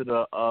 after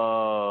the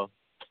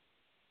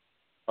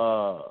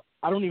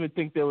I don't even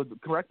think there was.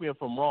 Correct me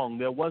if I'm wrong.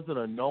 There wasn't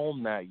a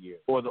Gnome that year,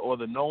 or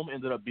the Gnome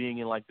ended up being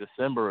in like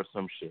December or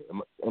some shit.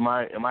 Am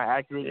I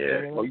accurate?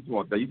 Yeah. Oh, you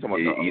talking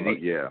about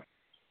yeah.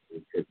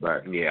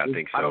 Yeah, I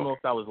think so. I don't know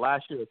if that was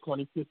last year or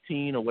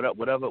 2015 or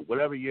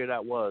whatever year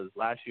that was,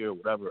 last year or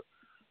whatever.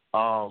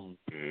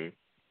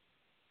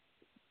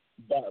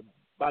 But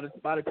by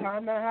the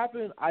time that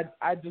happened,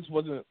 I just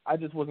wasn't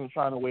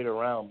trying to wait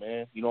around,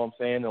 man. You know what I'm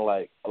saying? And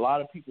like a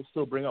lot of people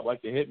still bring up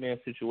like the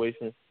Hitman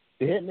situation.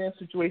 The Hitman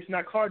situation,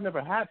 that card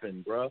never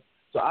happened, bro.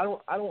 So I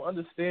don't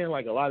understand.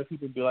 Like a lot of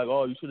people be like,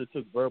 "Oh, you should have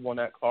took Verb on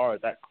that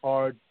card." That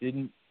card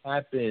didn't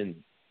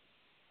happen.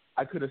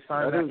 I could have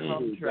signed that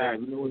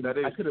contract.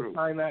 I could have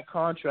signed that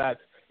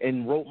contract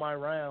and wrote my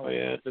round.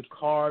 The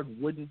card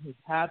wouldn't have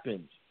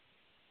happened.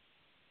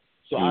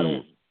 So I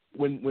don't.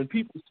 When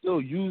people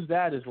still use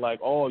that as like,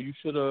 "Oh, you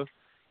should have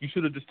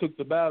just took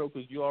the battle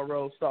because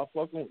URL stopped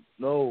fucking."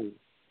 No,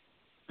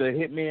 the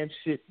Hitman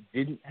shit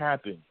didn't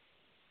happen.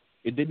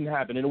 It didn't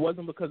happen, and it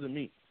wasn't because of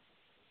me.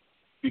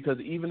 Because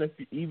even if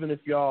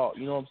y'all,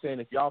 you know what I'm saying,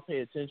 if y'all pay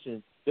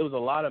attention, there was a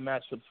lot of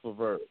matchups for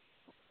Verb.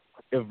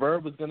 If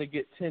Verb was gonna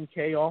get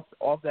 10K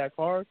off that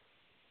card,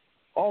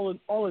 all a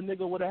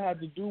nigga would have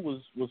had to do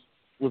was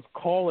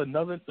call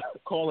another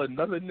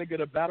nigga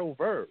to battle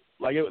Verb.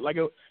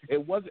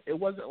 It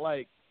wasn't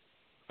like,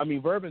 I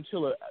mean, Verb and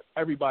Chilla,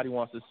 everybody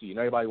wants to see, and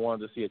everybody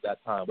wanted to see at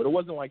that time. But it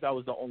wasn't like that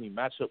was the only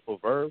matchup for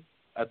Verb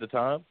at the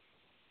time.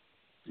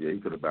 Yeah, he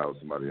could have battled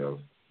somebody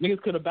else.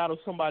 Niggas could have battled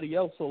somebody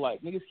else, so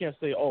like niggas can't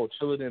say, "Oh,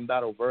 Chilla didn't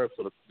battle Verb,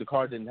 so the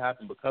card didn't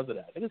happen because of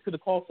that." Niggas could have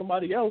called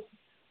somebody else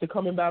to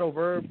come and battle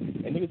Verb,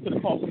 and niggas could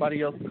have called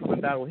somebody else to come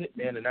and battle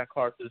Hitman, and that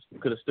card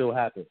could have still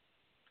happened.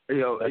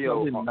 Hey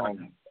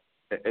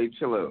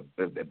Chilla,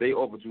 if they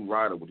offered you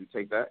Ryder, would you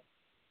take that?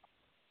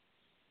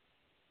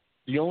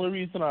 The only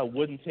reason I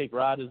wouldn't take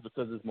Ryder is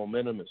because his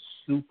momentum is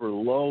super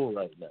low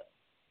right now.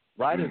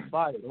 Ryder's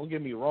fire, don't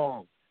get me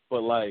wrong,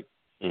 but like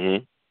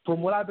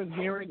from what I've been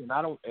hearing, and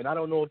I don't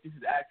know if this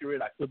is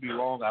accurate. I could be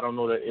wrong. I don't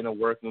know the inner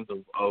workings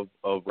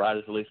of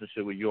Ryder's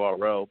relationship with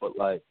URL, but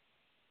like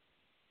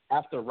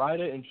after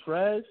Ryder and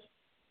Trez,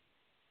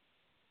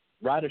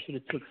 Ryder should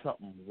have took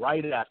something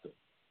right after.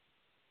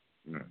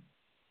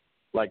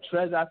 Like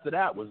Trez after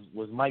that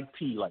was Mike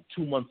P. like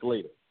 2 months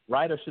later.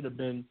 Ryder should have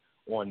been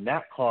on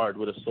that card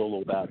with a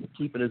solo battle,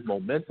 keeping his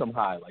momentum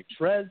high. Like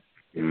Trez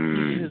is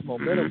keeping his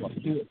momentum up.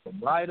 He went from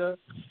Ryder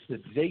to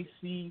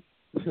JC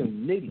to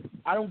Nitty.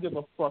 I don't give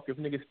a fuck if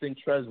niggas think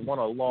Trez won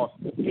or lost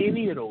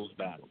any of those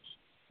battles.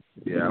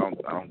 Yeah,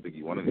 I don't think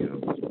he won any of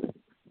those.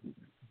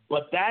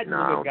 But that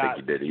nigga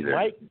got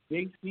Mike,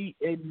 JC,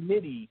 and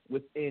Nitty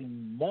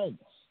within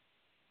months.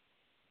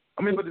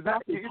 I mean, but is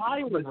that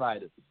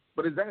Ryder?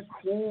 But is that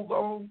cool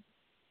though?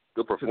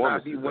 Good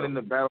performance. To not be winning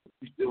the battle,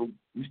 you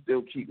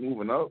still keep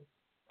moving up.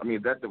 I mean,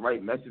 is that the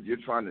right message you're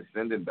trying to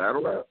send in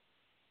battle rap?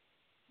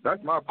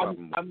 That's my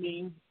problem. I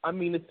mean,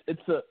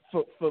 it's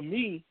for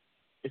me.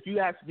 if you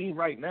ask me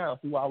right now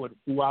who I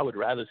would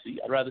rather see,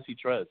 I'd rather see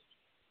Trez.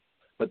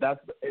 But that's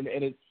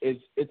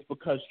it's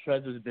because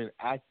Trez has been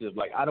active.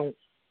 Like I don't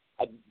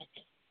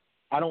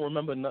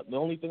remember. The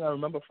only thing I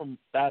remember from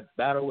that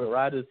battle with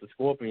Ryder is the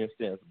Scorpion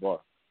stance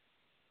bar.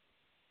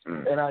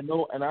 And I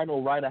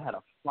know Ryder had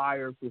a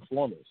fire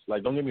performance.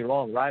 Like, don't get me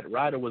wrong,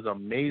 Ryder was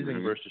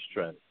amazing versus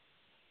Trent.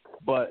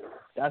 But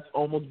that's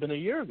almost been a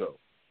year ago.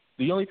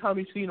 The only time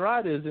we've seen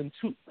Ryder is in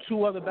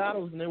two other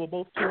battles, and they were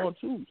both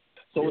 2-on-2s.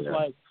 So it's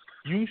like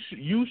you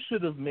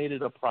should have made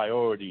it a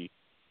priority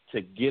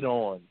to get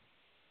on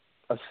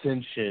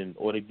Ascension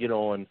or to get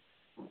on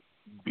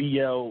BL,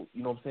 you know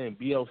what I'm saying,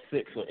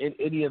 BL6 or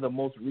any of the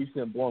most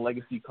recent Born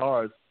Legacy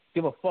cards.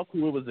 Give a fuck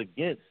who it was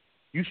against.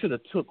 You should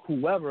have took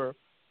whoever,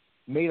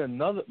 made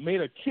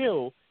a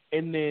kill,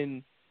 and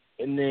then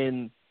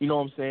you know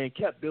what I'm saying,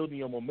 kept building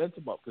your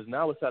momentum up, because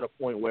now it's at a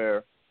point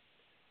where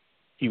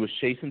he was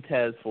chasing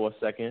Tez for a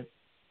second.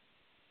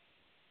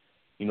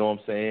 You know what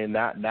I'm saying?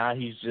 Now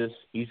he's just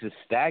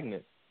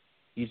stagnant.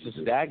 He's just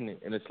stagnant,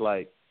 and it's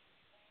like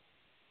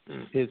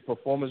his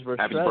performance versus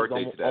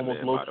Trez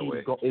almost low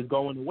key is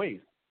going to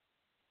waste.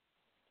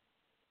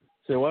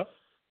 Say what?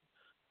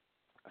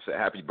 I said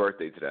happy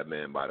birthday to that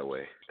man, by the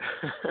way.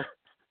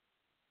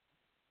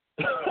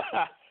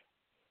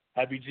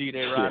 Happy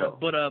G-Day, Ryder.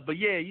 But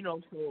yeah, you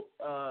know,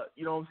 so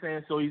you know what I'm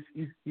saying. So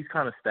he's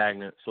kind of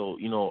stagnant. So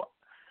you know,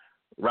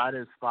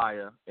 Ryder is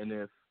fire, and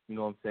if you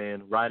know what I'm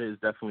saying, Ryder is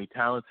definitely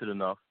talented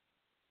enough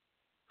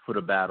for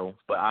the battle.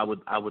 But I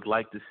would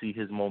like to see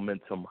his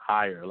momentum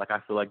higher. Like I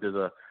feel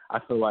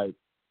like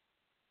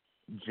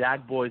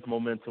Jack Boy's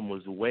momentum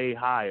was way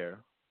higher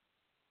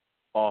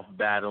off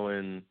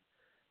battling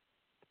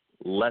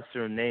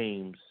lesser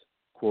names,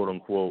 quote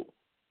unquote,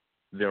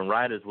 than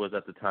Ryder's was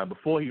at the time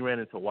before he ran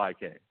into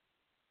YK.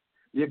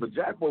 Yeah, but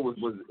Jack Boy was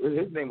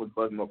his name was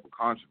buzzing up for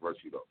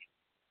controversy though.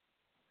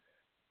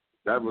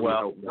 That really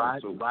helped.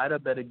 Ryder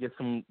better get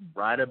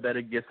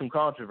some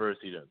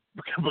controversy then,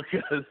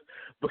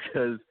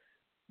 because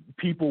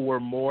people were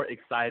more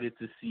excited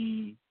to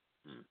see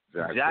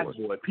Jack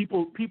Boy.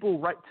 People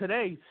right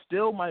today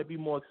still might be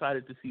more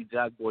excited to see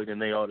Jack Boy than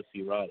they are to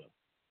see Ryder.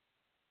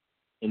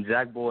 And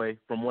Jack Boy,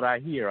 from what I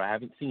hear, I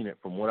haven't seen it,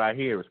 from what I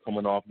hear, is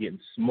coming off getting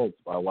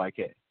smoked by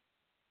YK.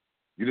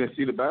 You didn't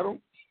see the battle?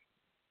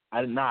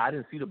 I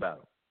didn't see the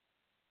battle.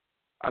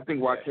 I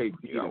think YK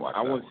beat him. It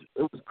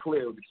was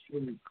clear, it was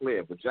extremely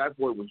clear. But Jack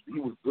Boy was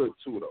good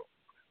too though.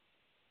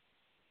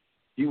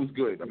 He was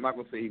good. I'm not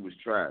gonna say he was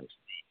trash.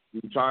 He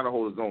was trying to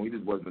hold his own. He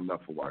just wasn't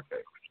enough for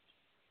YK.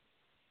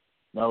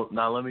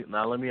 Now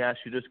let me ask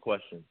you this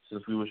question,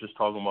 since we was just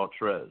talking about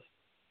Trez.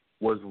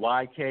 Was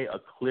YK a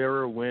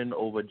clearer win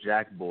over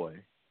Jack Boy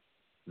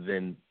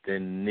than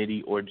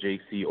Nitty or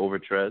JC over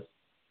Trez?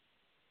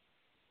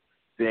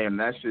 Damn,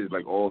 that shit is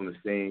like all in the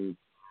same.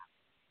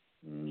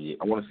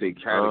 I want to say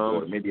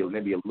category, maybe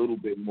a little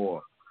bit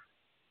more.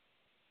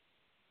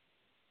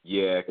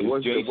 Yeah,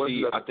 because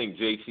JC, I think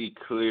JC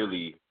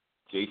clearly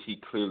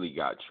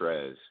got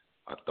Trez,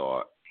 I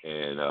thought,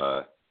 and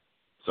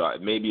so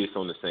maybe it's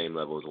on the same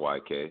level as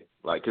YK,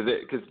 like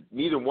because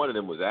neither one of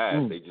them was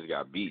ass. They just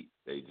got beat.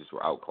 They just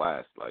were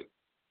outclassed, like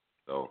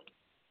so.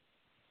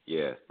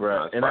 Yeah,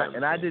 right.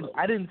 I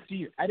didn't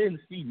see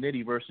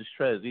Nitty versus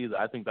Trez either.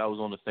 I think that was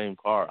on the same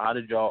card. How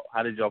did y'all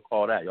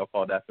call that? Y'all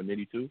called that for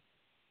Nitty too?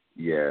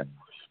 Yeah,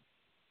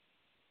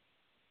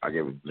 I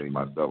gave it to Nitty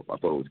myself. I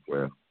thought it was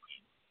clear.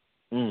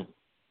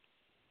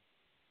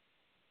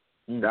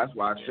 That's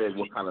why I said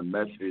what kind of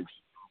message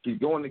he's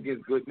going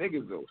against good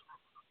niggas though.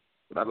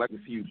 But I'd like to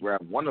see you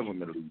grab one of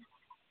them at least.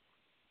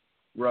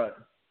 Right.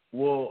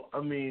 Well,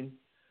 I mean,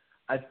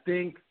 I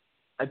think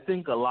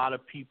a lot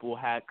of people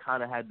had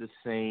the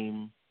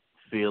same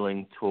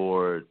feeling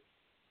toward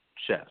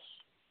Chess.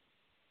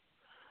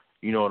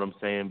 You know what I'm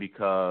saying?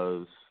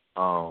 Because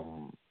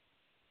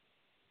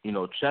you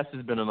know, Chess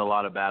has been in a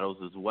lot of battles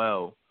as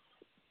well,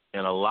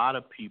 and a lot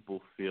of people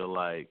feel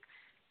like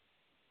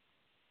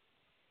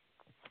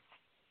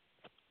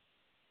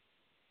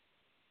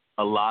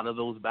a lot of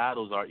those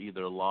battles are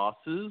either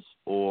losses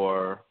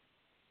or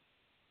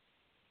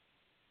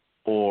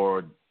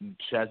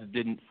Chess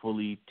didn't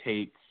fully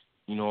take,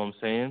 you know what I'm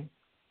saying,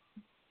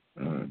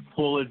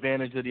 full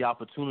advantage of the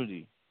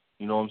opportunity.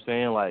 You know what I'm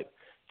saying? Like,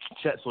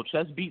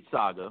 Chess beat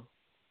Saga.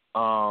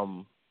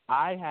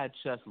 I had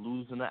Chess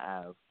losing to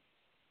Av.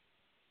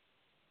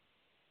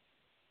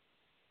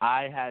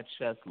 I had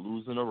Chess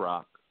losing to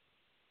Rock.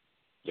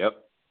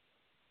 Yep.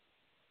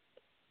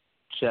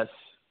 Chess,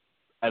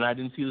 and I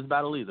didn't see this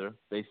battle either.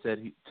 They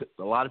said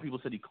a lot of people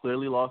said he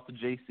clearly lost to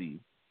JC.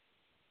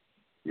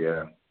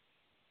 Yeah.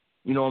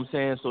 You know what I'm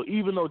saying? So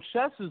even though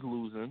Chess is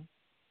losing,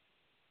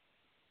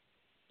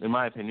 in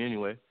my opinion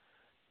anyway,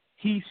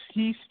 he's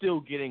still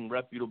getting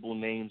reputable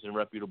names and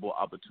reputable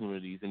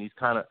opportunities, and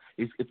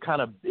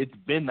it's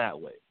been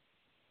that way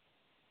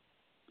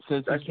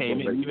since he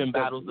came in. Even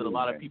battles that a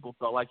lot of people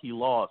felt like he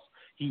lost,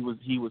 he was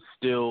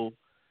still,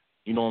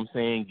 you know what I'm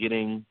saying,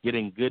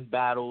 getting good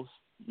battles.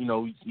 You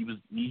know,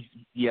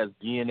 he has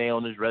DNA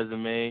on his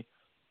resume.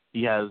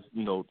 He has,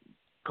 you know,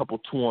 couple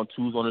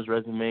 2-on-2s on his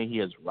resume. He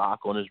has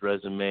Rock on his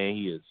resume.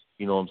 He is,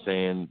 you know what I'm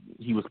saying,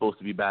 he was supposed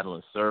to be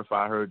battling Surf,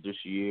 I heard, this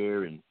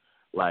year. And,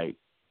 like,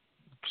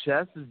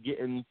 Chess is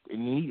getting,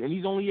 and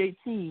he's only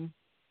 18.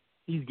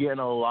 He's getting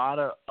a lot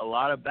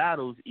of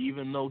battles,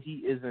 even though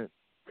he isn't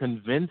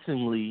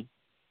convincingly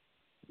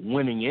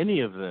winning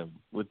any of them,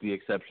 with the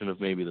exception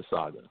of maybe the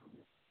Saga.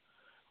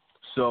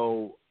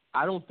 So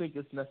I don't think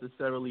it's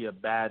necessarily a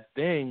bad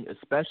thing,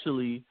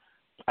 especially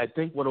I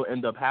think what will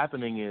end up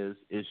happening is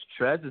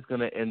Trez is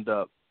going to end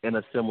up in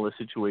a similar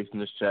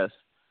situation as Chess,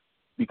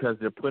 because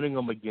they're putting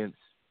him against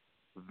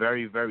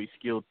very, very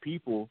skilled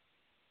people.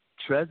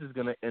 Trez is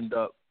going to end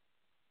up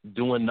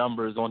doing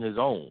numbers on his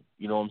own.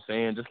 You know what I'm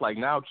saying? Just like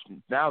now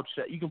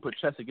you can put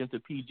Chess against a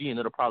PG and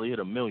it'll probably hit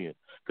 1 million,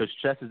 because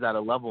Chess is at a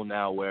level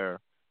now where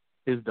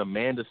his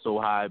demand is so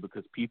high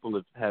because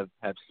people have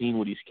seen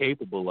what he's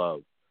capable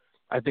of.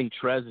 I think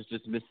Trez is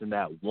just missing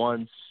that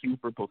one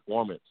super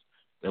performance.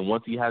 And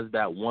once he has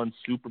that one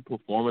super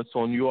performance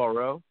on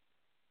URL,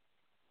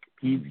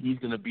 he's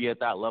going to be at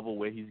that level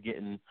where he's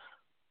getting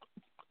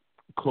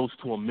close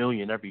to 1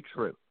 million every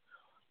trip.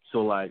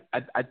 So, like,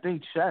 I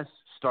think Chess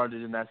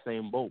started in that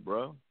same boat,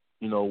 bro,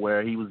 you know,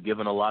 where he was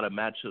given a lot of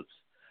matchups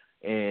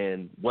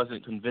and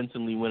wasn't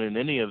convincingly winning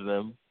any of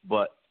them,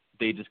 but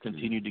they just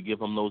continued to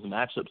give him those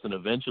matchups, and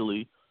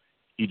eventually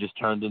he just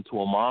turned into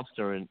a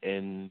monster,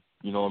 and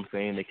you know what I'm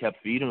saying, they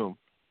kept feeding him.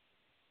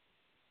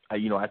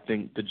 I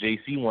think the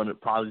JC one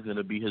probably is going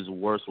to be his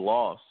worst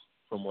loss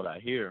from what I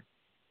hear.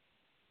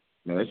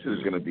 Man, this is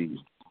going to be,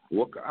 I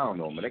don't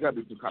know, man. They got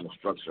to do some kind of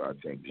structure, I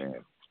think,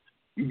 man.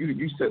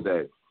 You said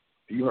that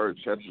you heard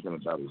Chess is going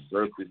to battle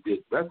Surf.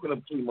 That's going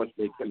to pretty much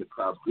make him the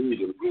top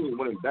dude. If he was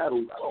winning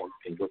battles, I don't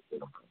think what's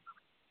going to happen.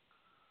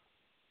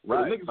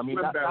 Right. I mean,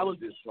 that was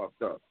just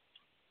fucked up.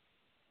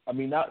 I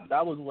mean,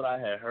 that was what I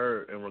had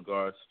heard in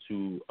regards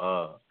to,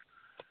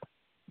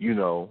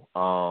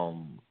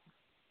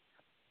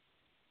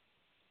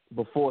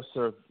 before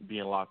Surf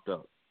being locked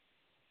up.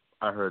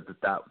 I heard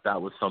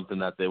that was something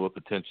that they were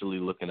potentially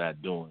looking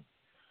at doing.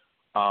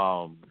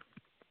 But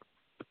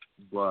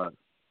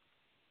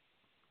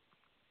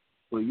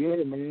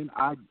yeah, man,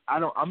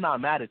 I'm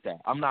not mad at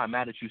that. I'm not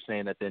mad at you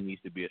saying that there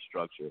needs to be a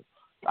structure.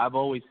 I've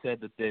always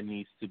said that there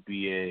needs to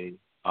be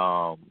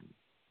some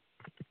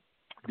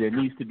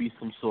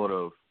sort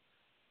of,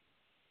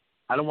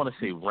 I don't want to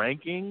say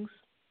rankings,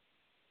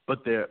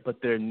 but there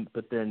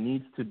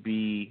needs to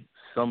be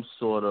some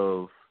sort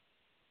of,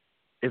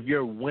 if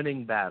you're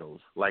winning battles,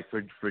 like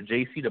for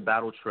JC to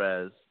battle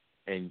Trez,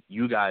 and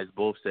you guys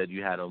both said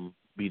you had him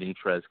beating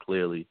Trez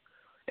clearly,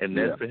 and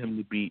then for him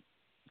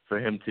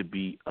to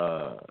beat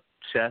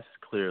Chess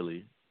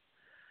clearly,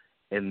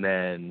 and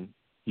then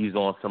he's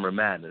on Summer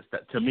Madness.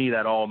 That, to me,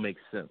 that all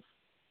makes sense.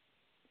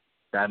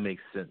 That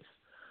makes sense.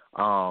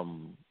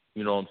 You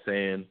know what I'm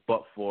saying?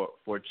 But for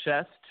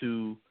Chess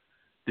to,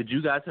 did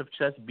you guys have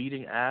Chess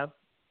beating Av?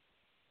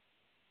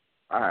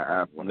 I had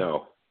Av winning.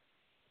 No.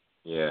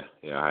 Yeah,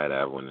 I had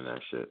Av winning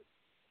that shit.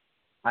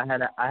 I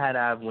had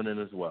Av winning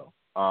as well.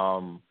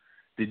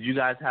 Did you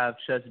guys have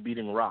Chess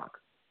beating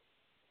Rock?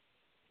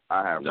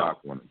 I had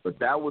Rock winning, but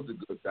that was a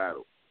good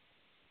battle.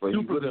 But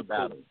Super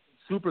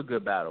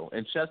good battle.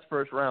 And Chess'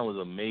 first round was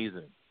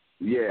amazing.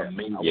 Yeah,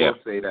 amazing. I will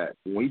say that.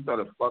 When he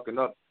started fucking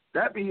up,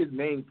 that be his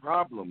main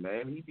problem,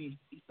 man. He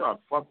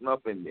started fucking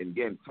up and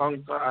getting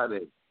tongue-tied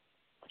and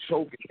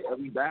choking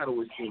every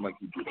battle. It seemed like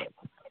he did that.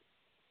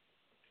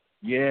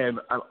 Yeah, and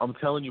I'm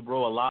telling you,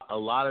 bro, a lot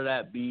of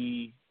that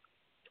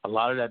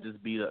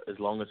just be as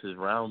long as his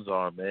rounds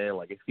are, man.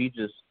 Like if he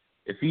just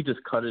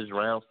cut his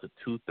rounds to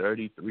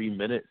 2:30, 3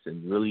 minutes,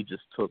 and really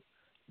just took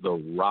the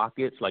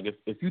rockets. Like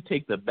if you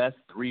take the best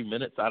 3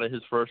 minutes out of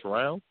his first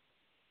round,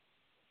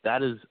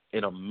 that is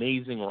an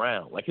amazing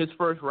round. Like his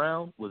first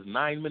round was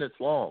 9 minutes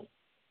long,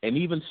 and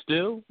even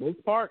still, this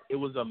part, it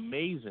was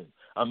amazing.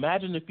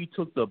 Imagine if he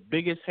took the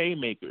biggest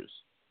haymakers,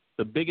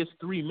 the biggest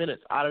 3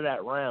 minutes out of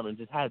that round, and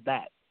just had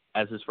that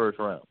as his first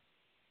round.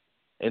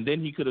 And then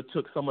he could have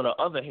took some of the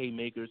other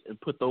haymakers and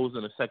put those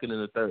in the second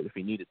and the third if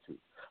he needed to.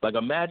 Like,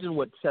 imagine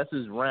what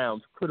Chess's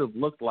rounds could have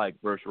looked like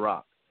versus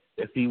Rock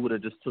if he would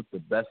have just took the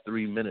best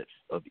 3 minutes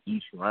of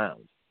each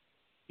round.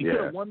 He could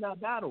have won that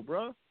battle,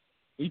 bro.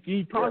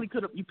 He probably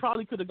could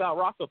have got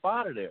Rock up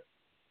out of there.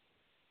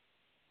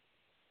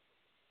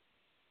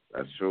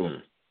 That's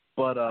true.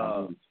 But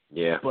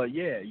But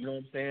yeah, you know what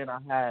I'm saying?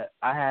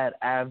 I had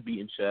Av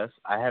beating Chess.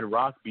 I had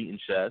Rock beating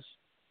Chess.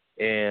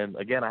 And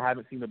again, I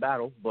haven't seen the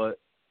battle, but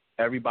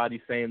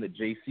everybody's saying that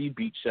JC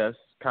beat Chess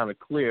kind of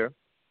clear.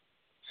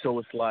 So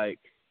it's like,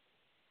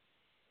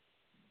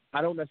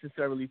 I don't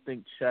necessarily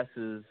think Chess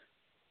is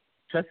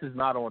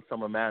not on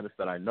Summer Madness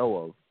that I know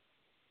of.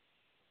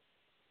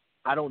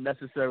 I don't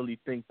necessarily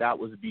think that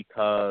was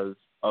because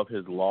of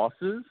his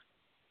losses.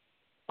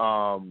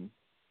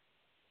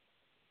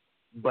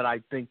 But I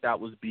think that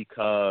was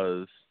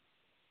because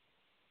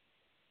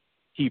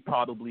he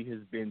probably has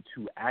been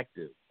too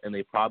active, and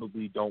they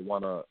probably don't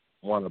want to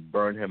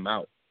burn him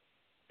out.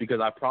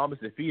 Because I promise,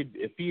 if he had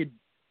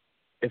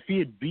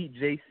beat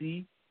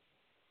JC,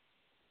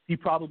 he he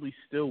probably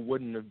still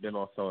wouldn't have been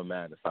on Summer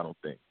Madness, I don't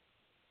think.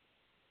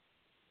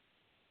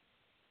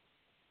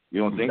 You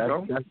don't think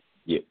so?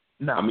 Yeah.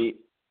 No, I mean,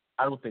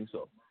 I don't think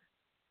so.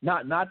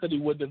 Not that he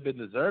wouldn't have been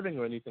deserving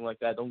or anything like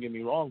that. Don't get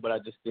me wrong, but I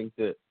just think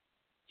that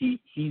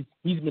he's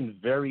been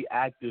very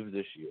active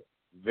this year,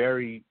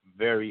 very,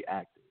 very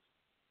active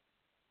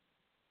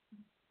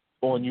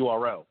on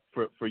URL.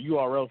 For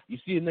URL, you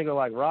see a nigga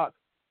like Rock,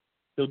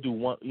 he'll do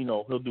 1,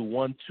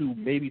 2,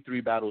 maybe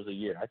 3 battles a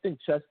year. I think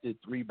Chess did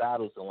 3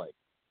 battles in like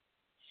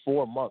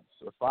 4 months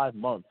or 5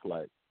 months.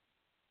 Like,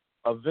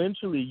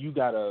 eventually you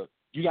gotta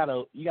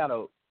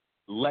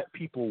let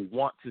people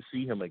want to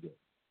see him again.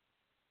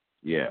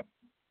 Yeah.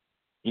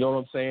 You know what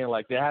I'm saying?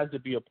 Like, there has to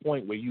be a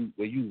point where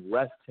you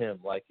rest him.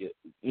 Like,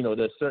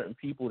 there's certain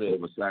people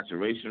that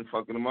oversaturation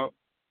fucking him up.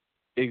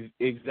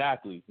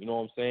 Exactly. You know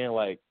what I'm saying?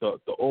 Like, the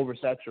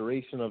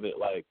oversaturation of it,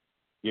 like,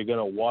 you're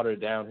gonna water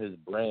down his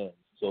brand.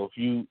 So if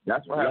you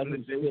that's what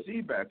happened to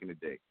JC back in the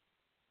day.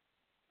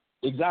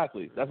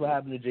 Exactly. That's what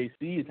happened to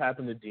JC. It's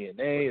happened to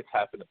DNA. It's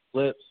happened to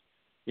Flips.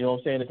 You know what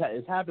I'm saying?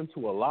 It's happened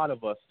to a lot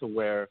of us to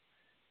where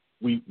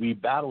we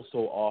battle so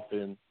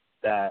often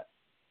that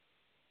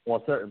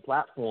on certain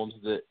platforms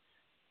that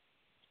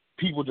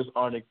people just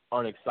aren't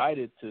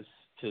excited to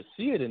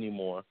see it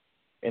anymore.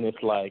 And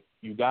it's like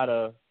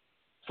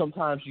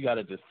sometimes you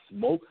gotta just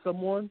smoke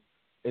someone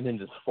and then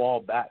just fall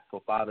back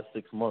for 5 or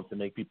 6 months and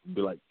make people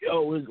be like,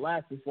 yo, his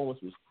last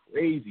performance was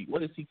crazy.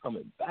 When is he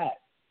coming back?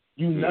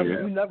 You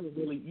never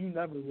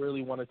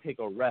really want to take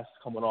a rest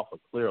coming off a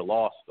clear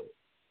loss though.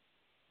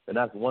 And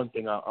that's one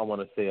thing I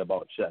want to say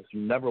about Chess.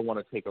 You never want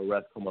to take a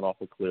rest coming off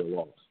a clear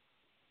loss.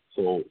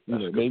 So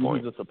maybe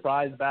he's a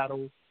surprise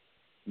battle.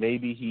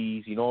 Maybe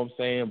he's, you know what I'm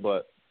saying?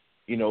 But,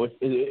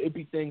 it'd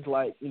be things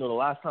like, the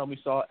last time we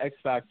saw X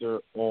Factor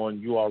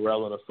on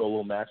URL in a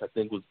solo match, I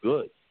think was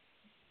good.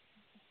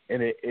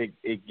 And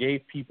it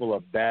gave people a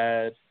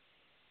bad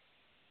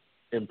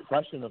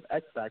impression of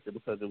X Factor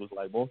because it was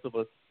like most of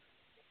us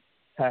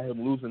had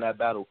him losing that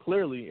battle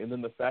clearly. And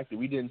then the fact that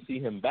we didn't see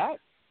him back,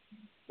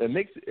 it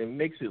makes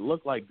it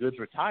look like Goods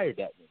retired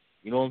that night.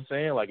 You know what I'm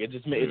saying? Like, it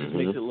just makes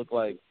it look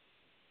like,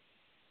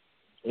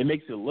 it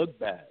makes it look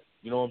bad.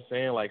 You know what I'm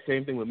saying? Like,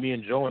 same thing with me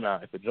and Joe and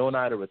I. For Joe and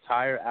I to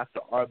retire after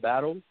our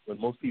battle, when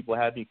most people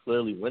had me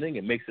clearly winning,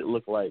 it makes it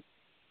look like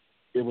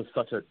it was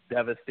such a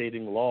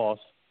devastating loss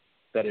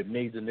that it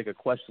made the nigga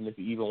question if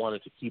he even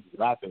wanted to keep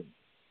rapping.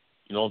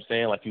 You know what I'm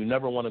saying? Like, you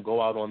never want to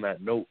go out on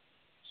that note.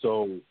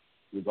 So,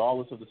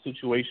 regardless of the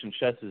situation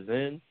Chess is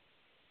in,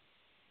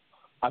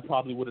 I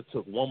probably would have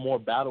took one more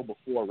battle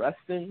before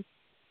resting,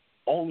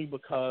 only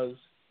because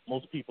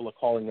most people are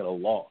calling it a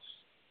loss.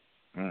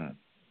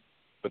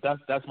 But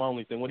that's my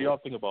only thing. What do y'all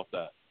think about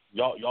that?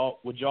 Who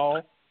would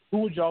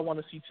y'all want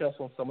to see Chess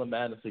on Summer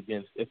Madness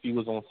against if he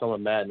was on Summer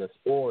Madness,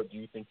 or do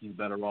you think he's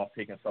better off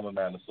taking Summer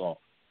Madness off?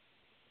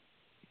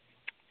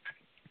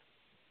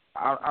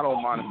 I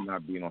don't mind him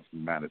not being on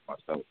Summer Madness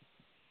myself.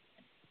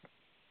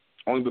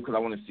 Only because I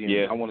want to see him.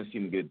 Yeah. I want to see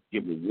him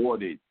get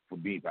rewarded for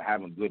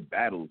having good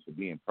battles, for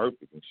being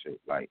perfect and shit.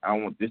 Like,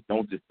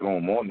 don't just throw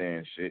him on there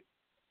and shit.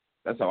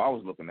 That's how I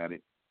was looking at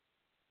it.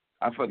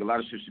 I feel like a lot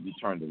of shit should be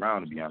turned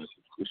around, to be honest.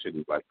 This shit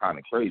is like kind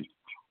of crazy.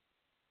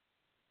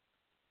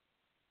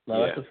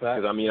 No, that's a fact.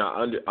 Because I mean,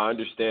 I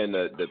understand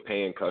the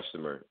paying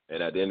customer,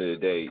 and at the end of the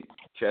day,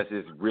 Chess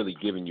is really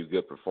giving you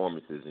good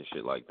performances and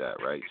shit like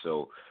that, right?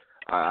 So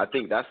I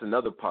think that's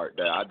another part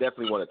that I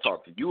definitely want to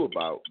talk to you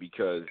about,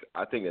 because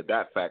I think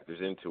that factors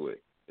into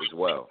it as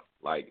well.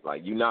 Like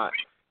you're not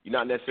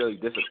necessarily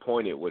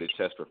disappointed with a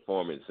Chess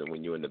performance, and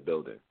when you're in the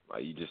building,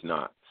 like, you're just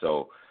not.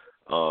 So.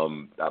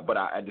 But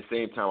at the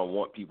same time, I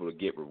want people to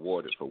get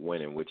rewarded for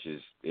winning, which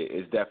is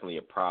definitely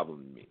a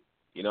problem to me.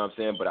 You know what I'm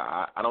saying? But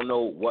I don't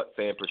know what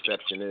fan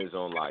perception is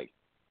on, like,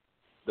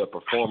 the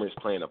performance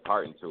playing a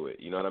part into it.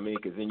 You know what I mean?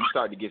 Because then you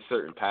start to get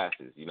certain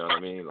passes. You know what I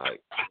mean?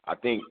 Like, I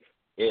think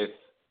if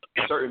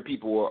certain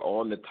people were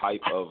on the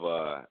type of,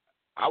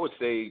 I would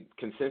say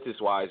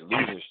consensus-wise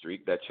losing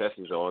streak that Chess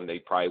is on, they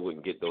probably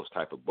wouldn't get those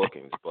type of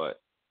bookings. But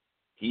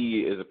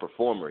he is a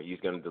performer. He's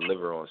going to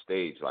deliver on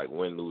stage, like,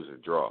 win, lose, or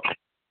draw.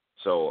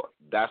 So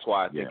that's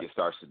why I think it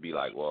starts to be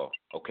like, well,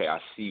 okay, I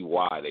see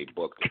why they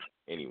booked it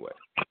anyway.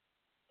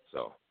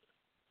 So.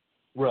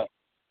 Right.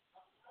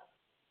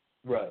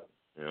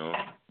 You know?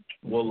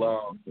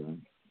 Well,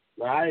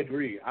 I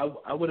agree.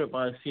 I wouldn't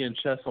mind seeing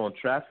Chess on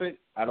Traffic.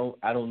 I don't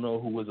know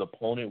who his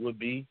opponent would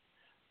be,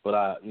 but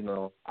I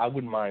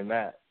wouldn't mind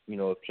that.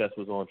 If Chess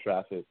was on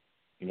Traffic,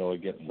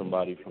 against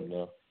somebody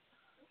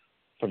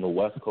from the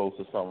West Coast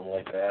or something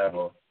like that,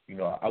 or.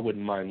 I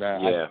wouldn't mind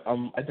that. Yeah.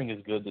 I think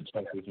it's good that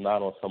Chess is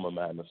not on Summer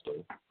Madness,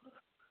 though.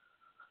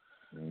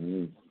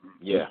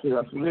 Yeah.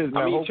 I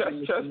mean, Chess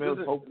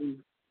hopefully.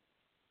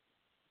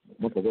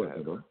 Go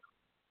ahead, bro.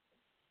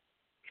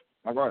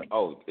 All right.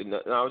 Oh,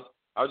 no,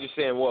 I was just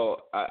saying,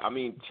 well, I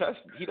mean, Chess,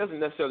 he doesn't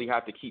necessarily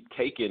have to keep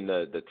taking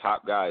the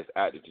top guys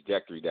at the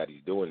trajectory that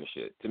he's doing and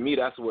shit. To me,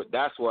 that's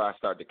where I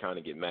start to kind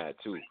of get mad,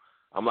 too.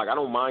 I'm like, I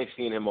don't mind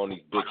seeing him on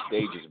these big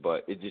stages,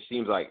 but it just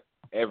seems like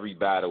every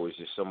battle is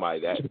just somebody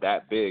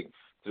that big,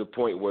 to the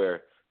point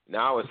where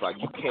now it's like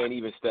you can't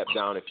even step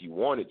down if you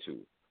wanted to.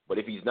 But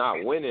if he's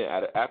not winning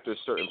after a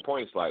certain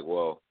point, it's like,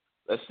 well,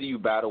 let's see you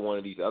battle one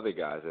of these other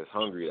guys that's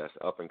hungry, that's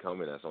up and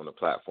coming, that's on the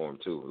platform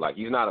too. Like,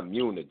 he's not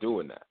immune to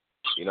doing that.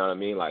 You know what I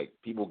mean? Like,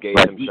 people gave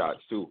him shots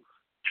too.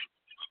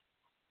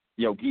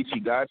 Yo,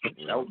 Geechee, guys,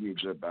 that would be a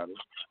good battle.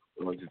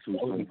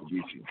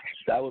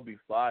 That would be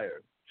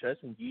fire. Chess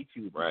and Geechee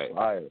would be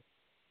fire.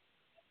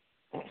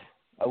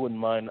 I wouldn't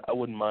mind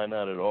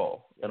that at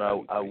all. And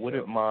I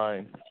wouldn't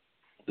mind,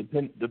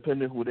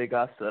 depending who they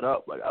got set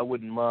up. Like, I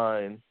wouldn't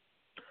mind.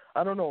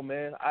 I don't know,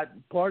 man.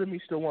 Part of me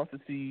still wants to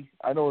see.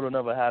 I know it'll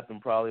never happen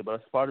probably,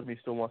 but part of me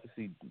still wants to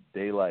see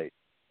Daylight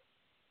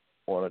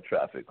on a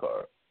traffic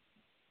car.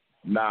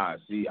 Nah,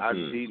 see,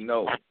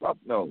 no, fuck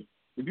no.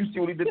 Did you see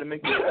what he did to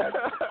make me mad?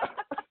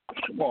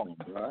 Come on,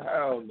 bro.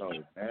 Hell no,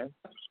 man.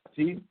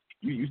 See,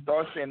 you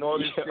start saying all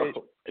this shit,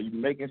 and you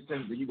making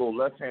sense, and you go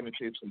left hand and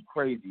say some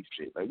crazy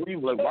shit. Like, what do you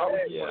like? Why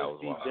would you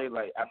want to see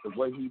Daylight after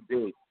what he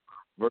did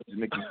versus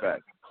Mickey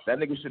Fact? That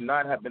nigga should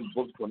not have been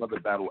booked for another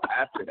battle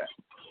after that.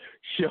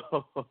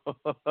 Yo.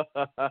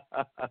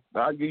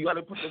 Nah, you got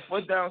to put the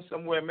foot down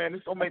somewhere, man.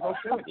 This don't make no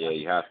sense. Yeah,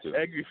 you have to.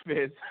 Angry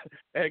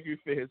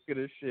fans get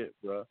his shit,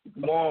 bro.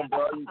 Come on,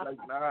 bro. Like,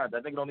 nah,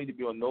 that nigga don't need to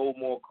be on no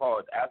more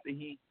cards. After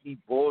he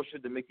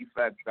bullshit the Mickey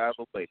Fact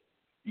battle play,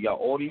 you got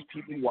all these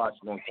people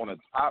watching on a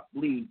top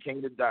league, King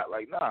of the Dot.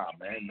 Like, nah,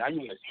 man. Now you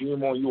want to see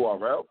him on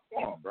URL?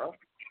 Come on, bro.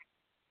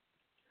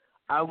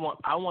 I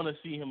want to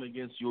see him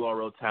against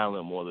URL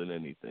talent more than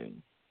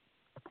anything.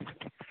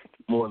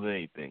 More than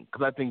anything,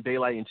 because I think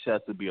Daylight and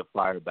Chess would be a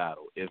fire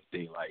battle if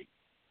Daylight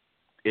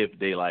is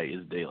Daylight.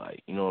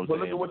 You know what I'm saying? But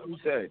look at what you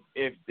said.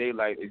 If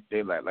Daylight is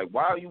Daylight, like,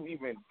 why are you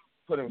even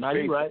putting? Now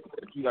you're right.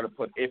 You got to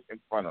put if in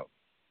front of.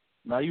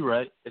 Now you're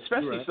right.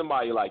 Especially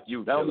somebody like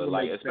you, Killer.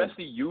 Like,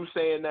 especially you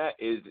saying that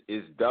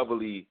is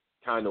doubly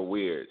kind of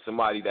weird.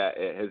 Somebody that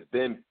has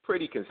been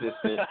pretty consistent.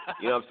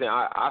 You know what I'm saying?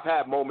 I've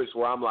had moments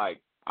where I'm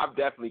like, I've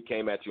definitely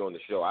came at you on the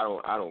show.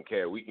 I don't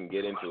care. We can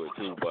get into it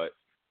too, but.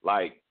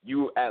 Like,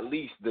 you at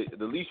least,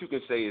 the least you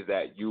can say is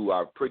that you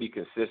are pretty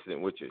consistent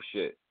with your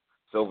shit.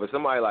 So for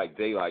somebody like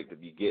Daylight to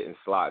be getting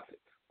slots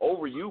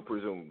over you,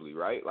 presumably,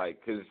 right? Like,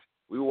 because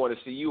we want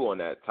to see you on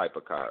that type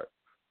of card.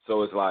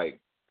 So it's like,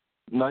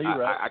 no, you're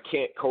right. I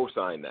can't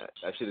co-sign that.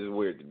 That shit is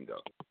weird to me,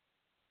 though.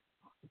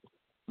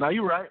 No,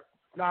 you're right.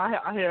 No,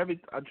 I hear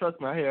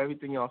trust me, I hear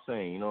everything y'all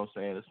saying. You know what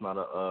I'm saying? It's not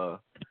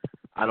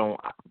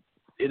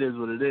it is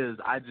what it is.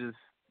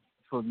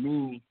 For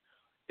me,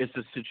 it's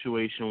a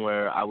situation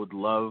where I would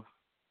love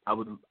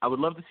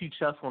to see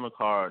Chess on a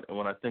card, and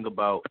when I think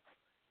about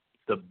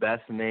the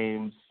best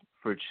names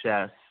for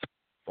Chess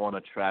on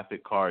a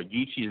traffic card,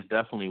 Geechee is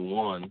definitely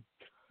one.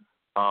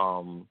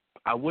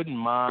 I wouldn't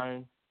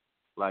mind,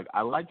 like,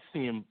 I like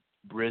seeing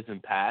Briz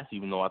and Pass,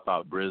 even though I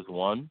thought Briz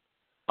won.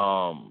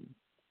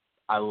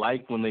 I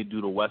like when they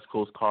do the West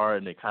Coast card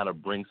and they kind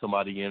of bring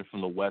somebody in from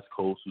the West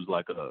Coast who's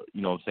like a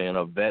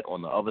vet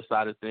on the other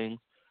side of things.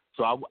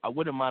 So I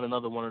wouldn't mind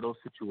another one of those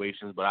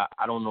situations, but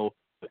I don't know.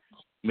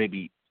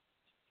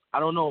 I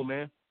don't know,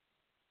 man.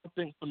 I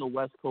think from the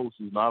West Coast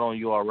who's not on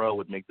URL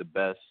would make the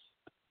best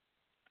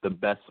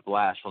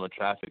splash on a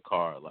traffic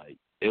car, like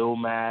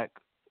Ilmac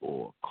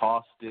or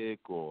Caustic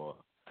or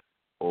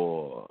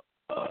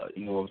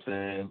you know what I'm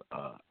saying,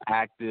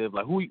 Active.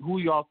 Like who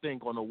y'all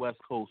think on the West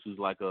Coast who's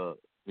like a,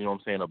 you know what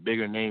I'm saying, a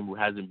bigger name who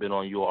hasn't been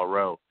on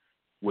URL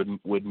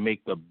would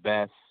make the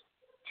best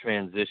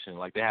transition?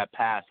 Like they had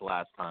Pass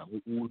last time.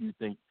 Who do you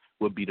think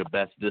would be the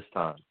best this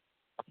time?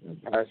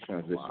 Pass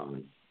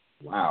transition.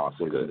 Wow,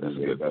 that's a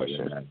good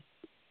question.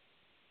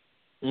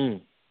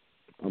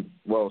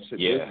 Well, shit,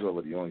 this is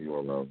already on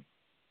URL.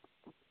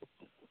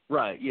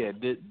 Right, yeah.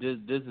 This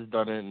is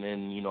done,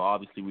 and you know,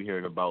 obviously we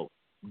heard about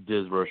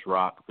Diz versus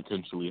Rock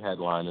potentially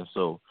headlining.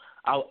 So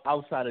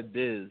outside of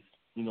Diz,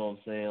 you know what I'm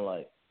saying,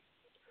 like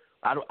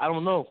I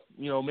don't know.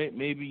 You know,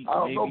 maybe I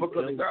don't know,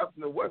 because the guys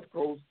from the West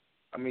Coast,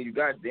 I mean, you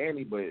got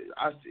Danny, but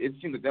it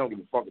seems that they don't give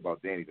a fuck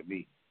about Danny to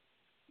me.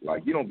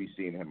 Like, you don't be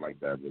seeing him like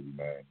that, really,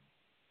 man.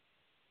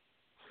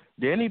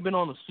 Danny been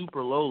on the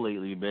super low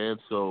lately, man.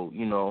 So,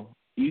 you know,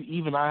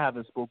 even I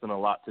haven't spoken a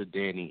lot to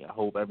Danny. I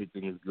hope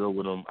everything is good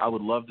with him. I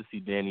would love to see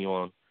Danny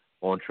on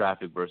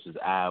Traffic versus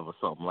Av or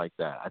something like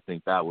that. I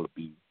think that would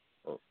be.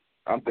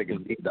 I'm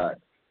thinking B-Dot.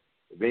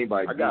 If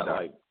anybody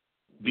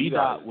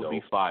B-Dot would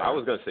be fire. I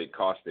was gonna say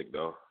Caustic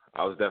though.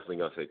 I was definitely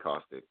gonna say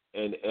Caustic,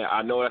 and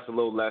I know that's a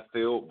little left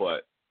field,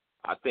 but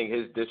I think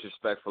his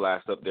disrespectful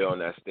ass up there on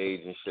that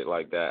stage and shit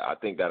like that, I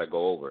think that'll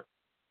go over.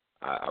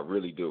 I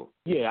really do.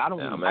 Yeah, I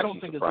don't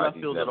think it's left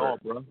field at all,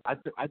 bro.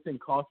 I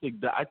think Caustic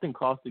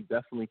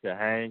definitely could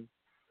hang.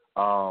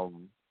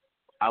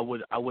 I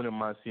wouldn't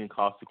mind seeing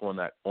Caustic on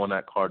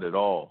that card at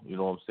all. You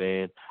know what I'm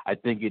saying? I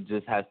think it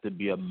just has to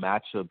be a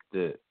matchup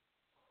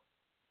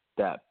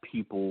that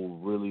people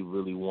really,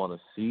 really want to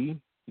see.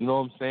 You know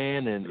what I'm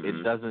saying? And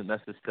it doesn't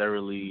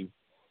necessarily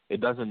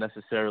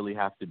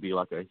have to be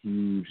like a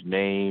huge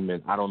name.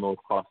 And I don't know if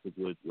Caustic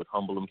would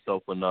humble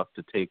himself enough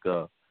to take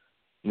a,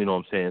 you know what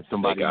I'm saying,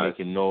 somebody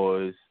making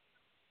noise.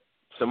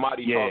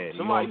 Somebody Yeah, talk,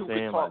 somebody who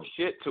can talk like,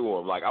 shit to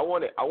him. Like I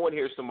want to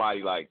hear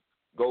somebody like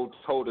go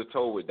toe to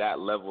toe with that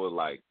level of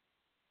like.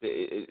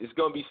 It's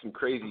gonna be some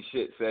crazy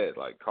shit said.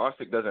 Like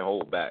Caustic doesn't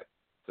hold back,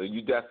 so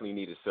you definitely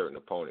need a certain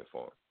opponent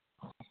for him.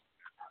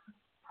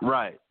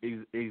 Right,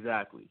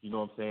 exactly. You know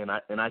what I'm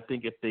saying? I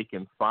think if they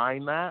can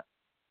find that,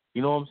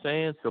 you know what I'm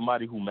saying,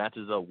 somebody who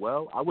matches up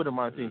well, I wouldn't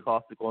mind seeing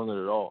Caustic on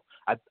it at all.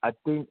 I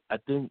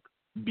think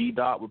B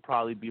Dot would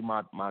probably be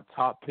my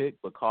top pick,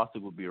 but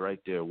Caustic would be right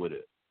there with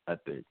it. I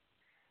think,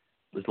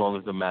 as long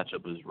as the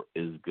matchup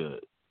is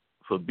good.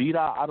 For B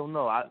Dot, I don't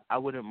know. I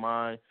wouldn't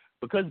mind.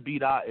 Because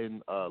B-Dot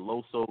and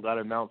Loso got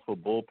announced for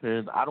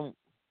bullpens, I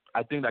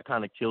think that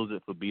kind of kills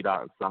it for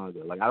B-Dot and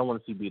Saga. Like, I don't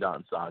want to see B-Dot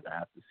and Saga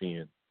after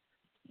seeing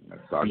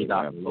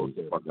B-Dot and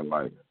Loso. Fucking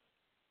life.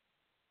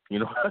 You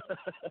know?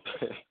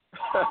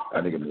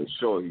 I think I'm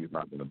sure he's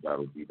not going to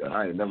battle B-Dot.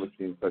 I ain't never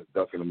seen such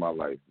ducking in my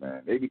life,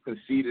 man. Maybe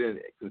conceded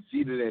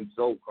in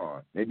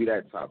SoulCon. Maybe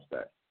that tops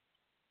that.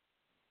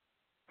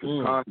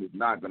 Because Khan is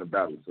not going to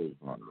battle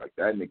SoulCon. Like,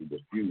 that nigga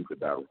refused to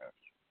battle him.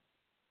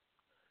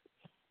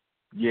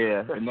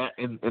 Yeah,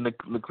 and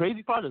the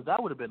crazy part is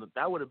that would have been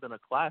a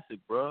classic,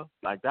 bro.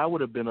 Like that would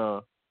have been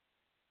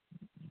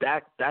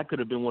that could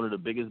have been one of the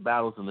biggest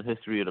battles in the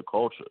history of the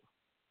culture.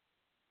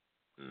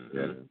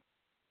 Yeah.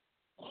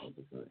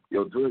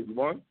 Yo, Drew, you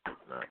won?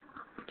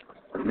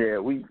 Yeah,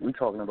 we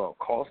talking about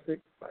Caustic.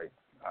 Like,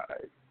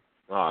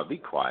 oh, be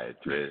quiet,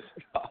 Driz.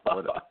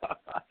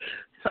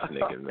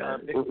 Nigga, man.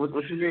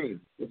 What you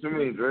mean? What you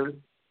mean, Driz?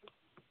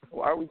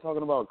 Why are we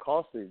talking about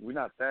Caustic? We're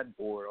not that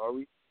bored, are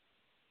we?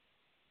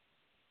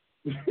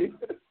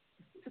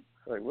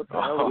 Like, what the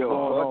hell is going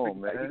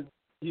on, man?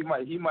 He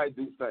might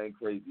do something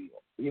crazy.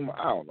 I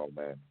don't know,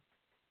 man.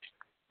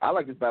 I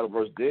like this battle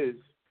versus Diz.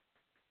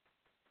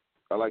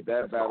 I like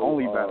that That's battle. The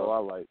only battle I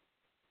like.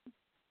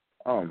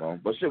 I don't know,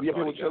 but shit, we up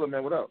here with Chilla,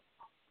 man. What up?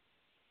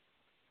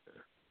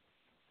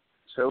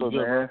 Chilla,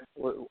 man.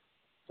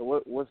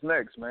 What's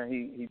next, man?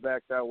 He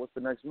backed out. What's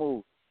the next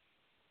move?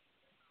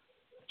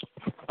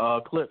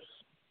 Clips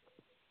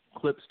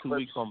 2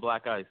 weeks on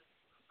Black Ice.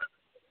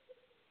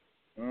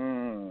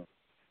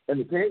 And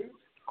the pig?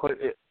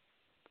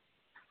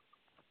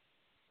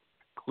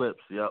 Clips,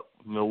 yep.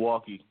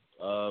 Milwaukee.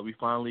 We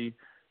finally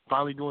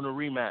doing a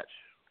rematch.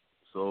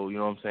 So, you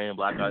know what I'm saying?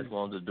 Black Ice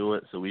wanted to do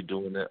it, so we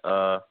doing it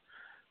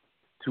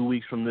 2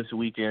 weeks from this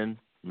weekend.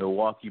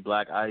 Milwaukee,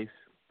 Black Ice.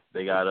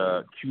 They got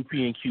QP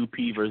and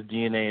QP versus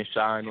DNA and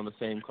Shine on the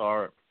same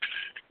card.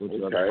 Which are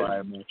the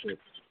fire matchups.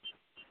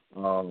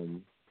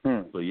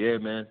 But yeah,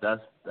 man,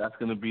 that's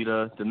gonna be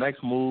the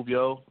next move,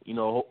 yo. You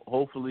know,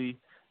 hopefully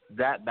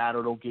that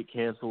battle don't get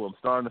canceled. I'm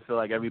starting to feel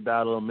like every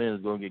battle I'm in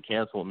is gonna get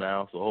canceled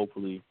now. So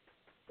hopefully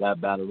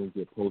that battle don't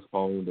get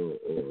postponed or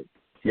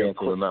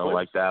canceled or nothing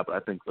like that. But I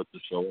think Clips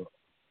will show up.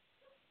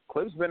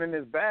 Clip's been in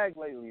his bag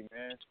lately,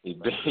 man.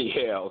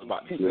 Yeah, I was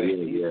about to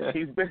say.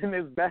 He's been in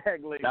his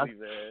bag lately,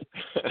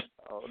 man.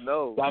 Oh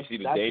no! You see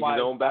the Danger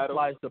Zone battle? That's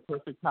why it's the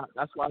perfect time.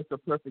 That's why it's the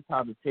perfect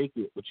time to take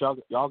it. But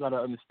y'all gotta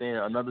understand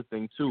another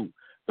thing too.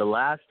 The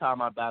last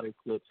time I battled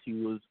Clips, he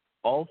was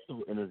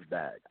also in his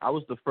bag. I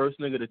was the first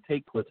nigga to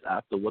take Clips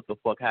after what the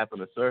fuck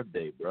happened to Surf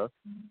Day, bro.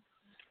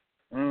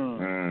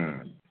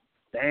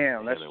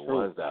 Damn, that's true. It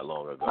was that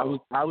long ago.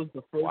 I was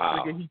the first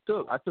nigga he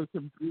took. I took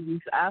him 3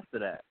 weeks after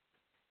that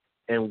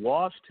and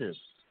washed him.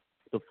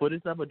 The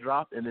footage never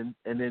dropped, and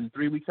then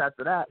 3 weeks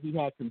after that, he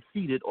had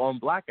Conceited on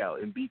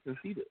Blackout and beat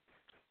Conceited.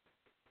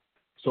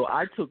 So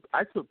I took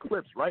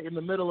Clips right in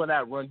the middle of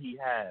that run he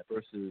had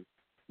versus,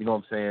 you know what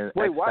I'm saying,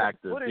 Wait, why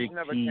X-Factor, footage Big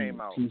never T,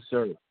 came out?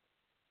 T-Surf.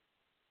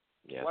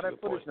 Yeah, why that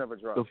footage never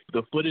dropped?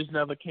 The footage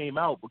never came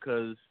out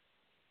because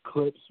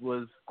Clips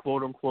was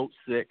quote unquote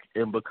sick,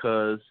 and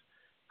because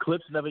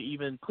Clips didn't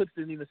even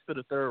spit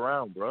a third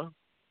round, bro.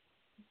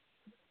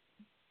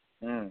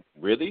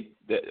 Really?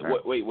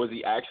 Wait, was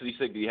he actually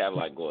sick? Did he have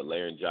like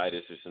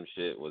laryngitis or some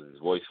shit? Was his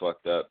voice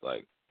fucked up?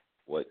 Like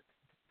what?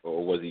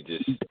 Or was he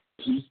just?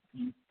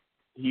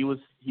 He was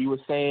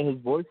saying his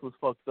voice was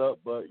fucked up,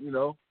 but you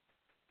know,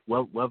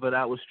 whether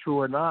that was true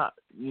or not,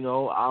 you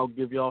know, I'll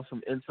give y'all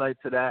some insight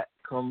to that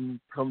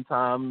come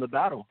time in the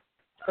battle.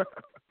 But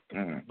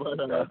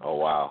oh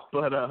wow.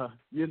 But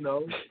you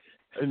know,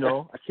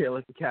 I can't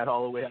let the cat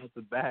all the way out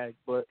the bag.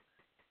 But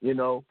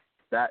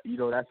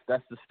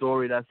that's the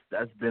story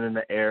that's been in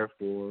the air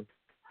for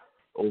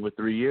over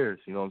 3 years.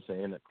 You know what I'm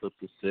saying? That Clips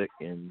was sick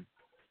and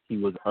he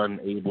was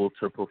unable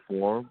to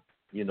perform.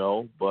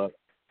 But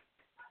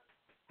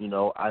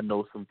I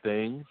know some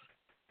things,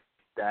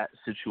 that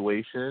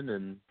situation,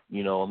 and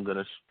I'm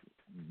gonna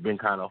been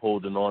kind of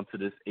holding on to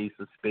this Ace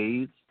of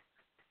Spades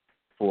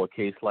for a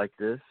case like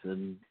this,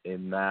 and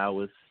now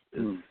it's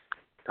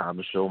time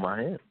to show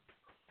my hand.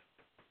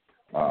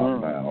 Oh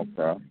man,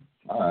 okay,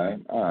 all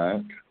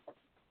right.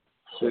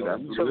 Shit,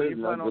 that's what it is,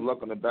 man. Good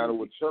luck on the battle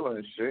with Chilla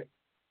and shit.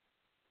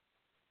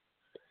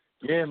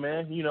 Yeah,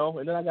 man.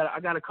 And then I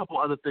got a couple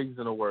other things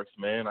in the works,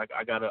 man. I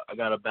got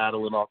a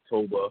battle in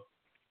October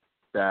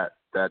that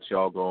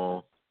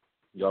y'all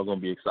gonna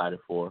be excited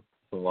for.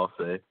 That's all I'll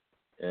say.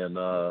 And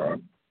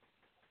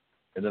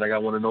And then I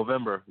got one in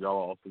November. Y'all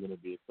are also going to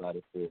be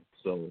excited for.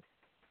 So,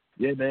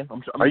 yeah, man.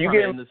 I'm are you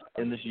trying getting,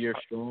 to end this year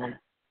strong.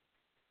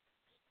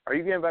 Are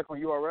you getting back on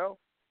URL?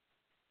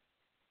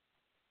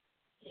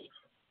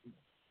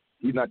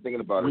 He's not thinking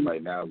about it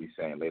right now. He's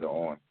saying later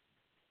on.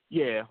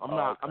 Yeah,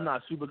 I'm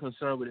not super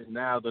concerned with it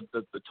now. The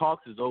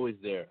talks is always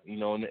there, you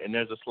know, and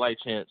there's a slight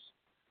chance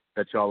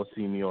that y'all will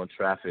see me on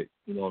Traffic.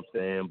 You know what I'm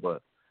saying?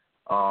 But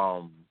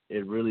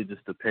it really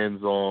just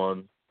depends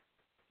on,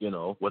 you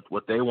know, what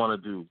they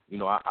want to do. You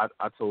know,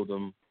 I told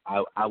them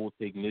I will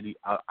take Nitty.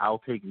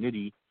 I'll take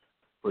Nitty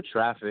for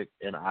Traffic,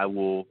 and I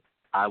will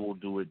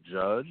do it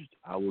judged.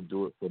 I will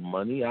do it for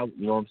money. You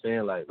know what I'm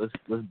saying? Like let's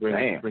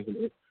bring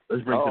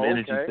some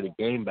energy to the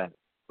game back.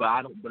 But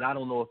I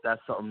don't know if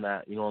that's something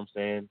that, you know what I'm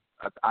saying.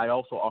 I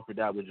also offered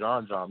that with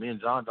John. Me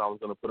and John was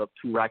going to put up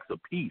 2 racks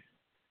apiece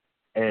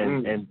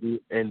and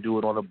do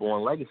it on a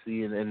Born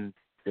Legacy, and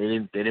they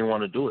didn't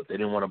want to do it. They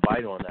didn't want to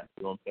bite on that.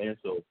 You know what I'm saying?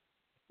 So,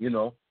 you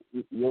know,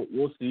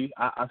 we'll see.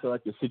 I feel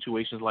like the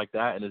situations like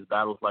that and there's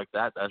battles like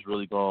that, that's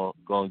really going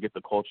to get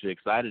the culture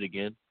excited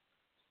again.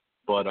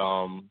 But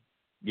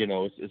you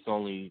know, it's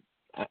only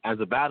as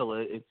a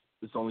battler,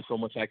 it's only so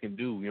much I can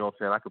do. You know what I'm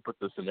saying? I could put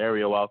the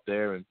scenario out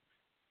there and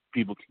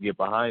people can get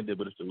behind it,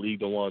 but if the league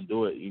don't want to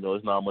do it, you know,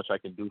 there's not much I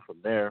can do from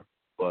there.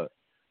 But,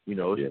 you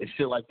know, it's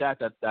shit like that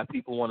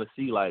people want to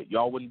see. Like,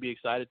 y'all wouldn't be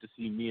excited to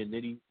see me and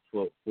Nitty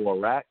for a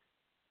rack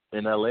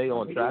in LA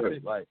on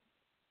Traffic. Like,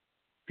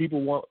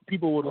 people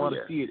would want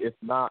to see it if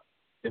not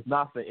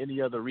for any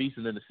other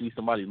reason than to see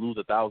somebody lose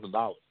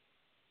 $1,000.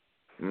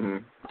 Mm-hmm.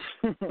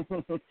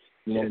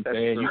 You know what I'm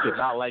saying? You could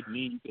not like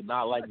me, you could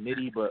not like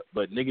Nitty,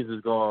 but niggas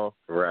is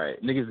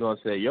gonna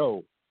say,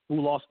 yo, who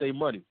lost their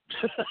money?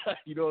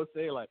 You know what I'm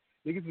saying? Like,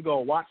 niggas is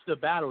gonna watch the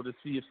battle to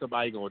see if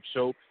somebody gonna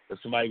choke, if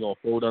somebody gonna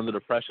fold under the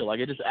pressure.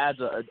 Like, it just adds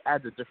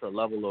a different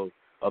level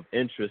of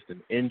interest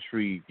and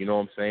intrigue. You know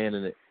what I'm saying?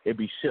 And it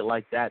be shit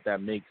like that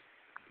makes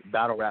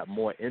battle rap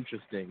more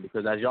interesting.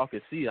 Because as y'all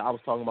can see, I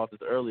was talking about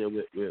this earlier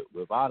with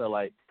Ada.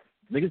 Like,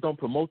 niggas don't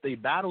promote their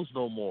battles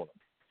no more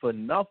for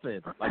nothing.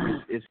 Like,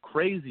 it's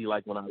crazy.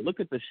 Like, when I look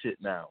at the shit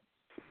now,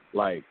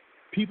 like,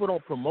 people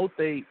don't promote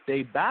they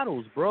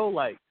battles, bro.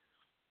 Like,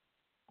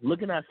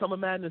 looking at Summer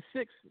Madness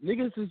 6,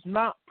 niggas is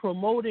not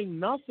promoting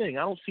nothing.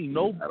 I don't see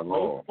no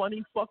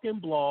funny fucking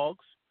blogs.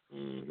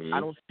 Mm-hmm. I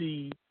don't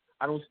see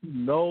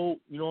no,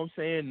 you know what I'm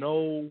saying,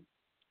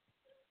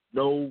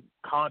 no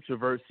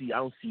controversy. I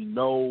don't see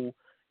no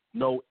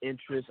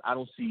interest. I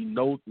don't see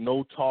no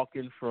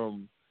talking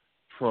from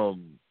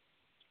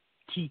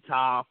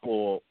T-Top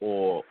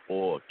or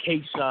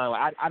K-Shine.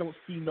 Like, I don't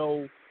see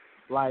no,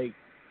 like,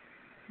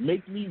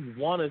 make me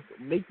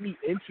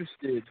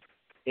interested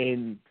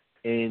in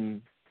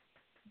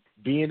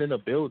being in a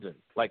building.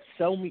 Like,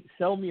 sell me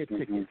a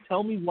ticket. Mm-hmm.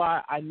 Tell me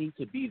why I need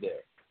to be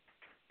there.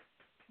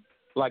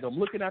 Like, I'm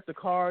looking at the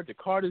card. The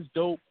card is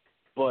dope,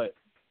 but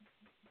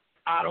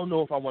I don't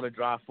know if I want to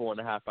drive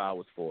 4.5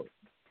 hours for it.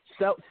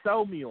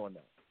 Sell me on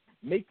that.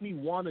 Make me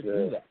want to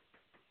do that.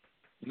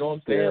 You know what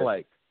I'm saying? Yeah.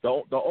 Like,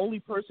 the only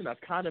person that's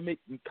kind of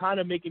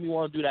making me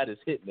want to do that is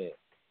Hitman.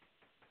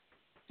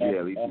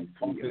 Yeah,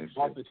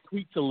 off his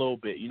tweets a little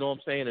bit. You know what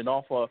I'm saying? And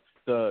off of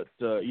the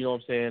you know what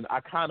I'm saying? I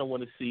kind of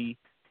want to see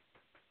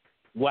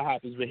what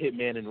happens with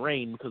Hitman and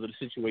Rain because of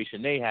the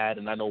situation they had,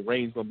 and I know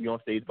Rain's going to be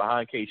on stage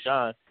behind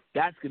K-Shine.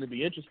 That's going to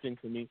be interesting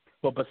to me.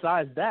 But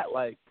besides that,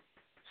 like,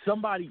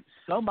 somebody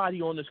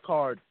on this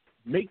card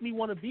make me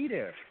want to be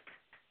there.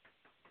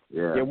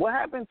 Yeah, what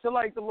happened to,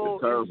 like, the little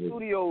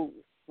in-studio,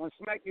 when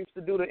Smack used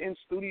to do the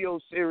in-studio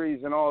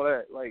series and all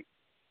that? Like,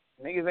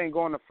 niggas ain't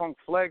going to Funk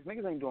Flex.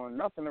 Niggas ain't doing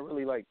nothing to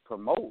really, like,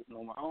 promote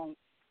no more.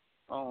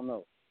 I don't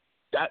know.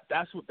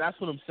 That's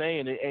what I'm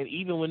saying. And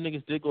even when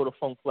niggas did go to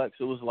Funk Flex,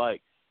 it was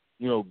like,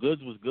 you know,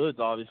 Goods was Goods,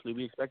 obviously.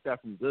 We expect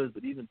that from Goods.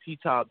 But even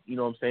T-Top, you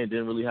know what I'm saying,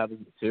 didn't really have his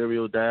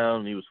material down,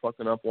 and he was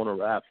fucking up on a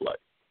rap. Like,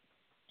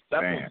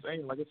 that's what I'm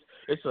saying. Like,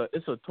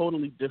 it's a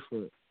totally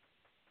different.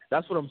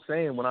 That's what I'm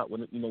saying when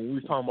you know, we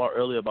were talking about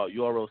earlier about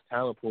URL's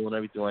talent pool and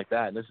everything like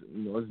that. And this,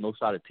 you know, there's no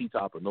side of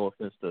T-Top, or no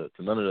offense to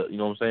none of the, you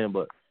know what I'm saying,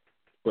 but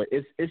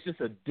it's just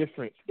a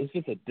different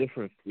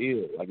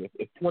feel. Like,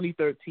 if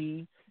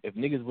 2013, if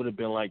niggas would have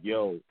been like,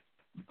 yo,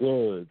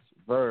 Goods,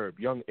 Verb,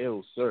 Young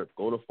Ill, Surf,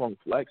 go to Funk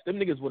Flex, them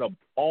niggas would have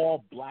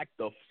all blacked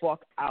the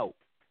fuck out.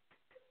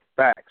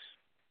 Facts.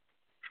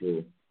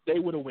 True. They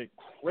would have went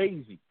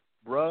crazy,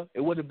 bruh.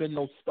 It would have been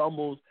no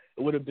stumbles.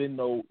 It would have been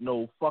no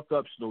fuck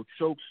ups, no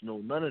chokes, no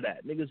none of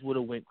that. Niggas would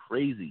have went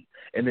crazy.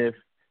 And if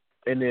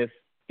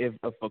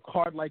a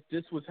card like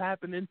this was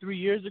happening 3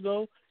 years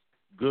ago,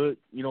 Good,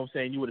 you know what I'm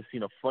saying, you would have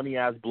seen a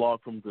funny-ass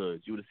blog from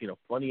Goods. You would have seen a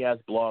funny-ass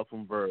blog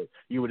from Verb.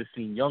 You would have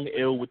seen Young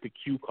Ill with the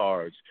cue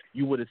cards.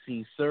 You would have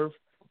seen Surf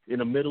in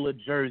the middle of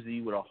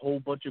Jersey with a whole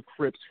bunch of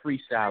Crips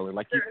freestyling.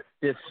 Like,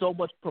 there's so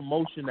much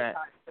promotion that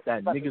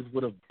niggas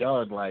would have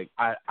done. Like,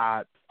 I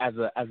as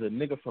a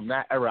nigga from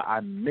that era,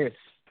 I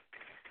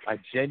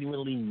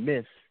genuinely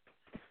miss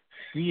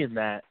seeing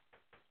that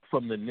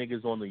from the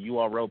niggas on the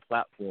URL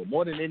platform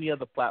more than any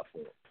other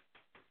platform.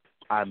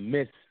 I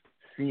miss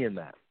seeing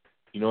that.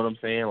 You know what I'm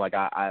saying? Like,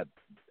 I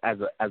as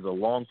a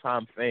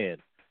longtime fan,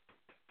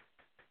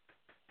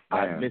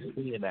 I miss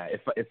seeing that.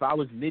 If I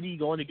was Nitty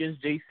going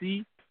against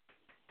JC,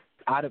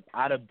 I'd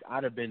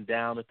have been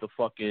down at the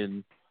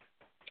fucking.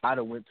 I'd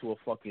have went to a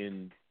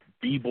fucking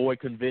B-boy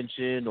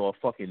convention or a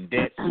fucking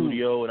dance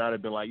studio, and I'd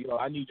have been like,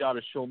 I need y'all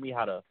to show me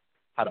how to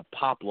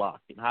pop lock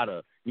and how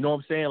to, you know what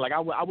I'm saying? Like I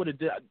would have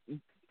did.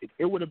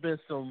 It would have been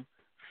some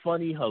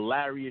funny,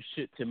 hilarious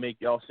shit to make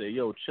y'all say,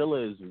 yo,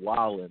 Chilla is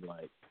wildin'.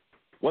 Like,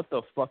 what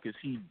the fuck is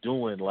he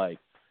doing? Like,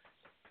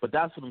 but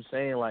that's what I'm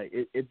saying. Like,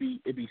 it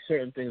be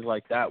certain things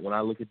like that when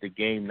I look at the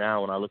game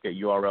now, when I look at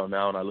URL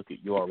now, and I look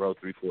at URL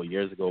 3-4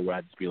 years ago, where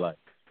I just be like,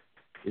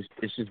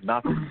 it's just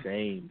not the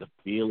same. The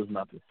feel is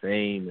not the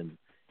same,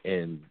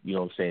 and you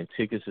know what I'm saying,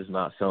 tickets is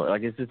not selling.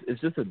 Like,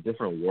 it's just a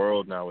different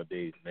world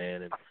nowadays,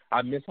 man. And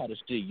I miss how the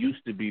shit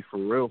used to be for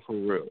real.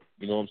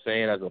 You know what I'm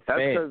saying? As a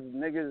fan, because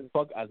niggas,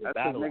 fuck as a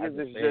battle, as a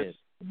fan,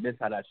 I miss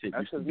how that shit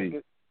used to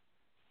be.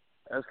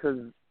 That's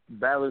because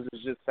battlers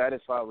is just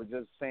satisfied with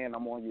just saying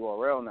I'm on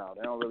URL now.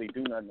 They don't really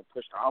do nothing to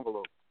push the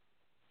envelope.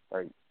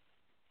 Like,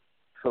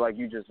 feel like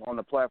you just on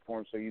the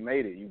platform, so you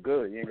made it. You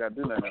good. You ain't got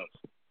to do nothing else.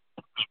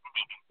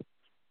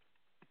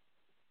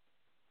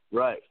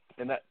 Right,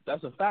 and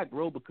that's a fact,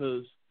 bro.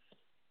 Because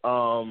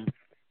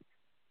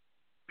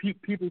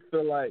people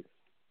feel like,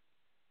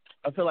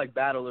 I feel like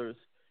battlers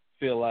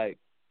feel like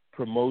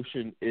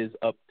promotion is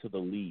up to the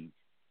league.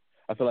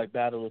 I feel like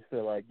battlers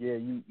feel like, yeah,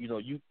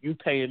 you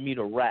paying me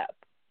to rap.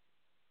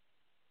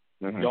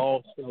 Mm-hmm.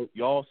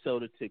 Y'all sell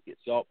the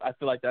tickets. I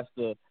feel like that's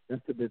the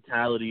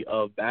mentality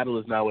of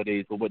battlers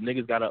nowadays. But what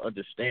niggas gotta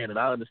understand, and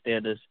I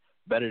understand this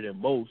better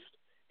than most,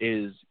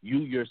 is you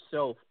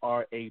yourself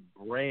are a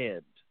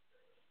brand.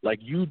 Like,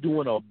 you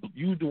doing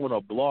a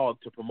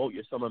blog to promote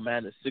your Summer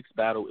Madness 6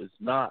 battle is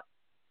not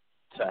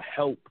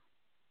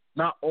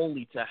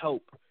only to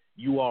help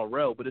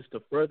URL, but it's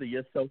to further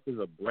yourself as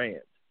a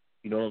brand.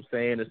 You know what I'm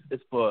saying?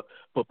 It's for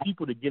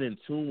people to get in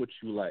tune with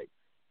you. Like,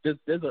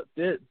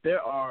 there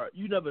are,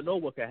 you never know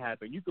what can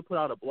happen. You could put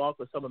out a blog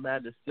for Summer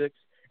Madness 6,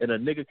 and a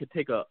nigga could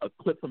take a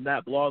clip from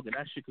that blog, and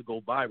that shit could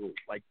go viral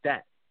like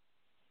that.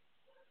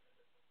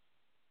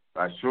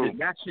 That's true. And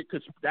that shit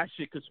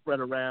could spread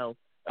around.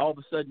 All of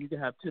a sudden, you can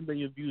have 10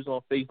 million views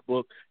on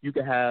Facebook. You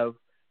can have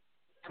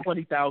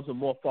 20,000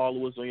 more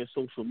followers on your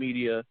social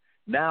media.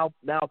 Now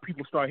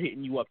people start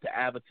hitting you up to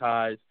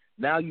advertise.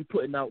 Now you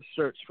putting out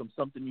shirts from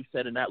something you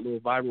said in that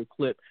little viral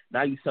clip.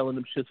 Now you selling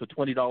them shits for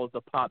 $20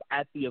 a pop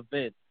at the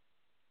event.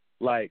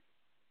 Like,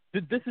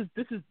 this is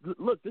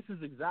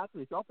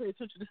exactly, if y'all pay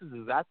attention, this is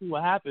exactly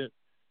what happened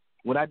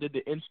when I did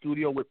the in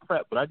studio with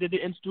Prep. When I did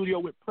the in studio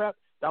with Prep,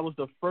 that was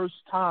the first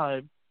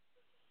time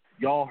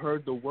y'all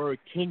heard the word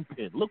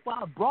Kingpin. Look where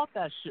I brought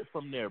that shit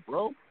from there,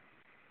 bro.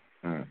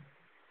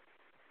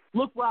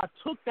 Look where I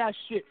took that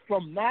shit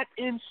from that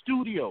in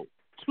studio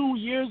 2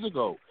 years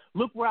ago.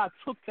 Look where I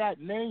took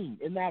that name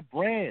and that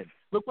brand.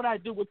 Look what I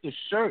did with the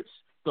shirts,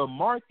 the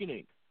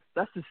marketing.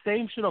 That's the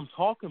same shit I'm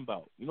talking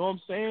about. You know what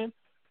I'm saying?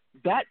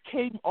 That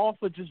came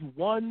off of just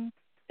one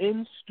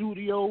in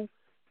studio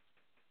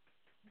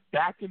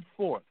back and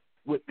forth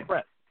with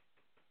Prep.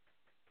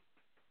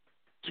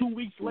 2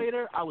 weeks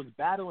later, I was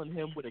battling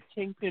him with a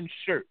Kingpin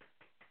shirt,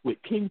 with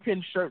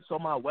Kingpin shirts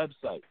on my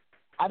website.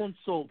 I done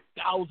sold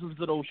thousands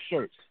of those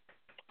shirts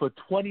for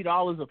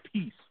 $20 a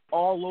piece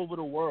all over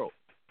the world.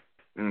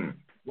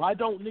 Why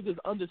don't niggas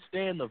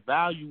understand the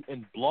value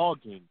in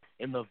blogging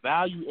and the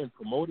value in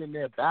promoting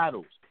their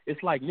battles?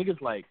 It's like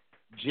niggas like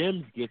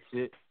Jims gets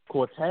it,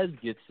 Cortez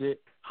gets it,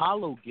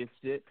 Hollow gets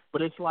it,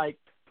 but it's like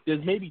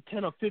there's maybe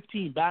 10 or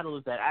 15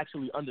 battlers that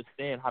actually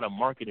understand how to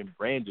market and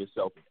brand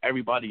yourself.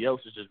 Everybody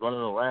else is just running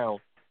around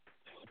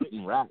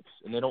spitting raps,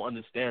 and they don't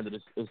understand that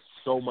it's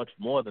so much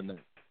more than that,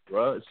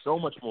 bro. It's so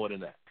much more than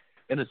that.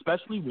 And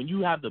especially when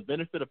you have the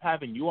benefit of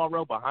having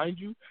URL behind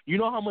you, you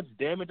know how much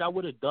damage I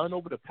would have done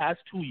over the past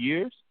 2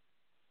 years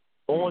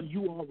on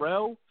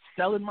URL,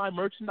 selling my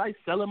merchandise,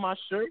 selling my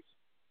shirts?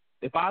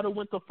 If I'd have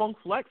went to Funk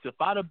Flex, if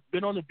I'd have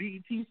been on the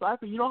BET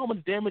cycle, you know how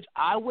much damage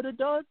I would have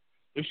done?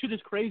 This shit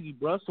is crazy,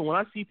 bro. So when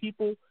I see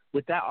people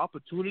with that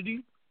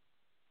opportunity,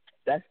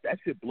 that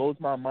shit blows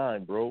my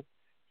mind, bro.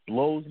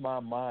 Blows my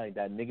mind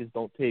that niggas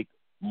don't take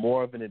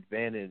more of an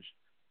advantage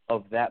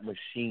of that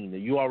machine.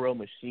 The URL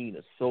machine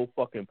is so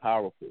fucking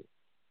powerful.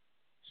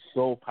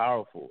 So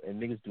powerful.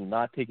 And niggas do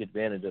not take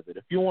advantage of it.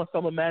 If you want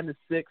Summer Madness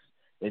 6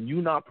 and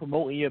you not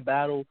promoting your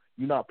battle,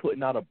 you not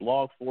putting out a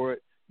blog for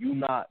it, you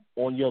not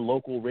on your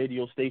local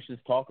radio stations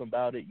talking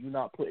about it, you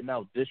not putting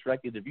out diss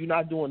records, if you're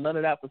not doing none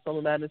of that for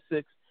Summer Madness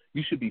 6,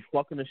 you should be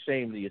fucking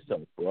ashamed of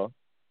yourself, bro.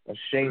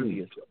 Ashamed of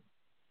yourself.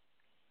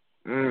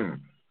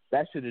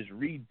 That shit is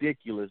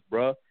ridiculous,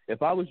 bro.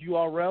 If I was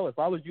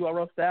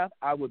URL staff,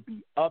 I would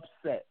be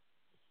upset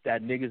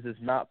that niggas is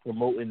not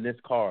promoting this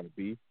card,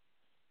 B.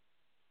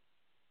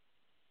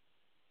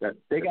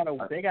 They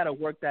gotta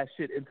work that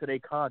shit into their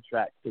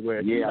contract to where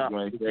if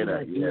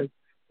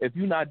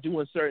you're not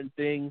doing certain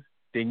things,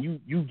 then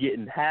you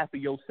getting half of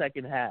your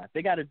second half.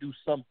 They gotta do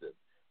something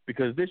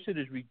because this shit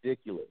is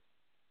ridiculous.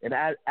 And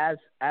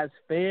as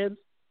fans,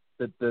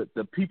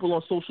 the people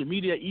on social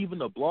media, even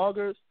the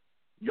bloggers,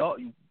 y'all,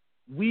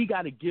 we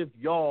got to give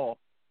y'all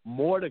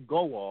more to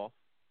go off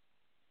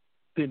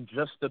than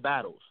just the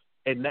battles.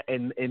 And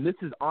this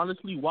is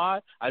honestly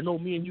why I know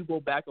me and you go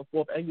back and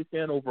forth,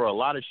 Angryfan, over a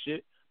lot of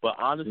shit. But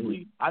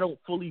honestly, I don't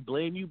fully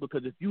blame you,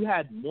 because if you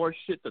had more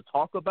shit to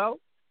talk about,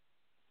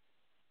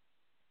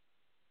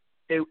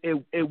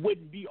 it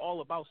wouldn't be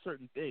all about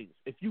certain things.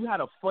 If you had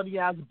a funny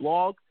ass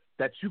blog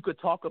that you could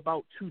talk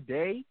about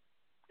today,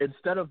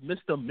 instead of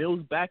Mr.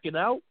 Mills backing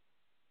out,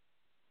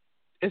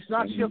 it's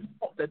not your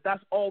fault that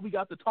that's all we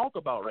got to talk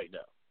about right now.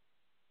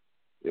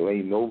 There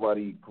ain't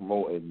nobody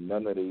promoting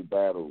none of their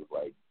battles,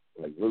 like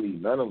really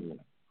none of them.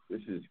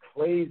 This is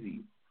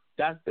crazy.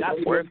 That's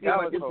where's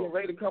like it's getting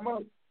ready to come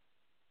up.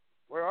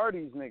 Where are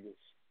these niggas?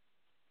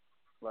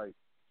 Like,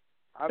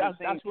 that's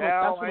what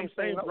I'm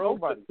saying, bro.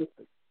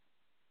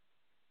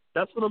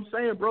 That's what I'm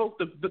saying, bro.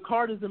 The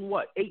card is in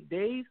what, 8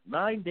 days,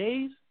 9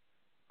 days?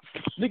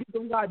 Niggas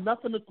don't got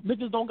nothing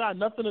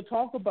to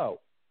talk about.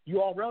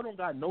 URL don't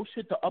got no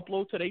shit to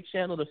upload to their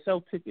channel to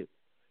sell tickets.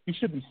 You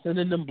should be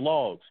sending them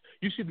blogs.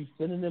 You should be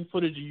sending them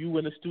footage of you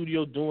in the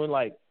studio doing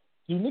like.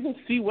 Do niggas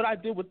see what I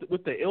did with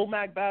the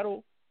Ilmac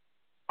battle?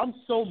 I'm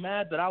so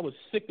mad that I was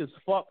sick as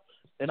fuck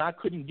and I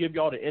couldn't give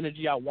y'all the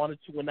energy I wanted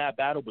to in that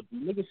battle. But do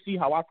niggas see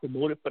how I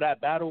promoted for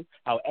that battle?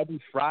 How every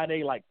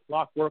Friday, like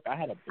clockwork, I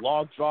had a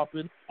blog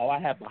dropping. How I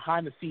had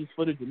behind the scenes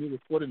footage of me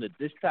recording the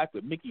diss track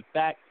with Mickey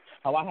Fact.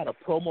 How I had a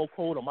promo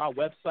code on my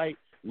website,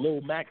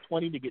 Lil Mac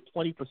 20, to get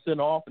 20%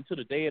 off until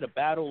the day of the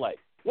battle. Like,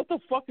 what the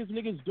fuck is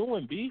niggas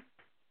doing, B?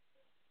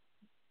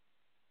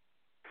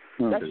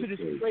 That shit is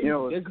crazy. You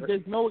know,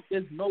 there's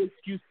no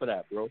excuse for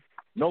that, bro.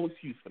 No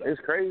excuse for that. It's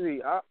crazy.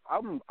 I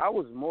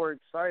was more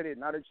excited,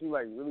 now that you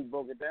like really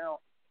broke it down.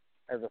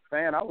 As a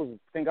fan, I was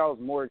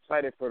more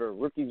excited for the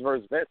rookies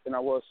versus vets than I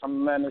was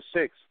Summer Madness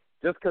 6.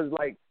 Just because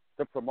like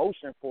the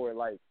promotion for it,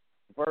 like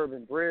Verb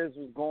and Briz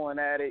was going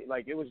at it,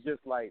 like it was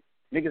just like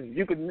niggas.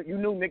 You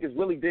knew niggas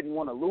really didn't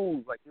want to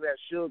lose. Like you had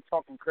Suge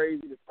talking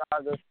crazy to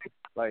Saga.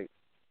 Like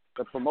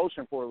the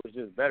promotion for it was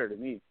just better to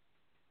me.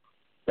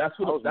 That's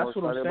what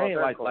I'm saying.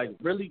 Like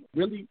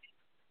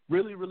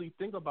really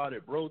think about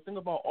it, bro. Think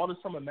about all the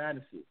Summer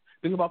Madnesses.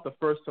 Think about the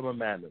first Summer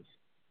Madness.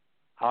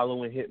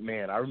 Hollow and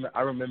Hitman.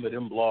 I remember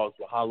them blogs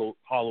where Hollow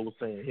was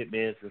saying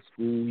Hitman's in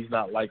school. He's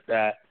not like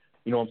that.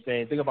 You know what I'm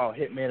saying? Think about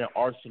Hitman and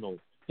Arsenal.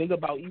 Think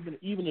about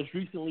even as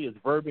recently as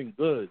Verb and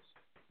Goods.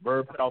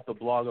 Verb put out the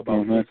blog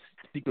about his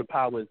secret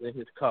powers in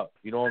his cup.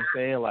 You know what I'm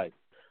saying? Like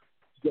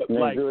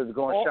Goods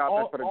going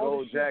shopping for the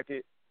gold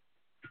jacket.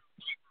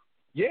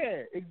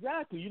 Yeah,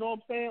 exactly. You know what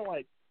I'm saying?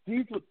 Like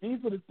these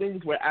were the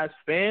things where, as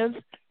fans,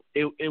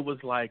 it was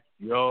like,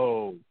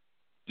 yo,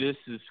 this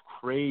is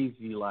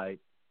crazy. Like,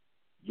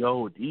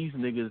 yo, these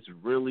niggas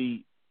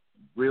really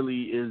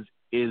is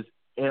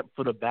amped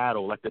for the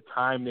battle. Like the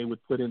time they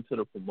would put into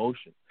the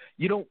promotion.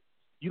 You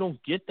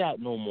don't get that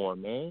no more,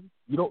 man.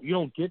 You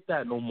don't get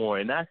that no more.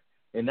 And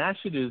that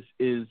shit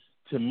is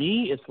to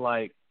me, it's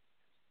like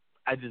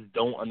I just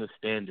don't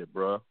understand it,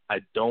 bro. I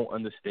don't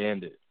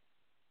understand it.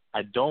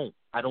 I don't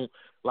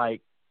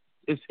like.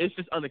 It's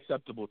just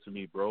unacceptable to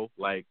me, bro.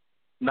 Like,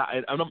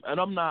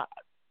 I'm not.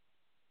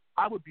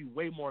 I would be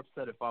way more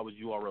upset if I was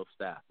URL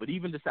staff. But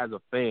even just as a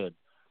fan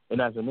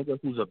and as a nigga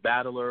who's a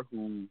battler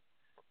who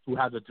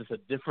has just a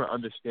different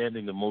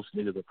understanding than most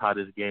niggas of how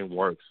this game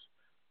works,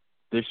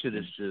 this shit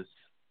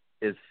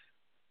is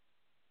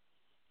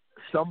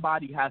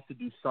somebody has to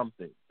do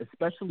something,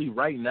 especially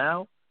right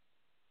now.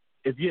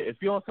 If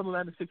you're on Summer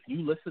Madness 6 and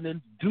you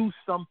listening, do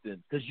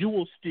something, because you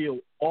will steal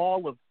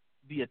all of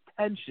the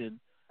attention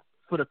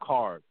for the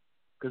card,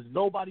 because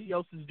nobody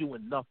else is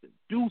doing nothing.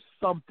 Do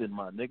something,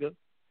 my nigga.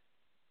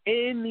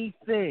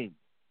 Anything.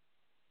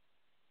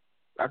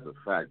 That's a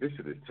fact. This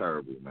shit is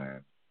terrible,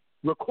 man.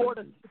 Record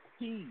a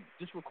 16.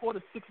 Just record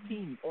a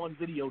 16 on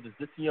video just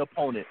dissing your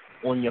opponent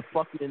on your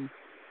fucking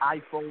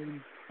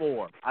iPhone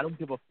 4. I don't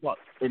give a fuck.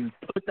 And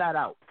put that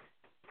out.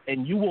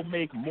 And you will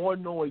make more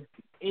noise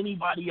than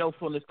anybody else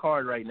on this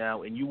card right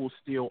now, and you will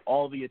steal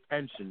all the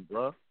attention,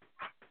 bruh.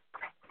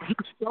 Do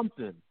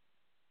something.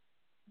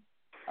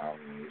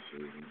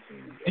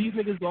 These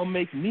niggas gonna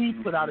make me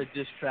put out a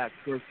diss track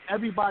for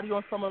everybody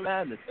on Summer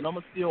Madness, and I'm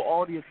gonna steal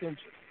all the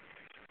attention.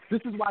 This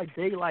is why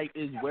Daylight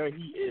is where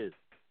he is.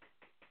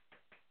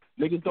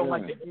 Niggas don't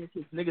like the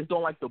antics, niggas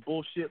don't like the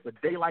bullshit,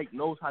 but Daylight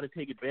knows how to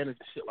take advantage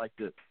of shit like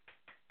this.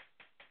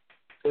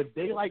 If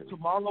Daylight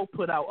tomorrow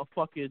put out a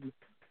fucking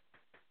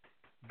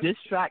diss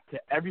track to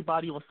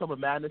everybody on Summer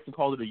Madness and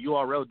call it a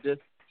URL diss,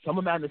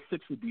 Summer Madness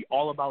 6 would be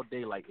all about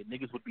Daylight, and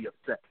niggas would be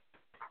upset.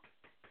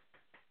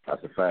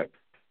 That's a fact.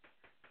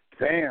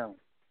 Damn.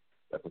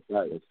 That's a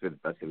fact.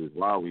 That shit is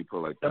wild. We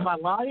put like that. Am I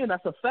lying?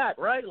 That's a fact,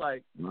 right?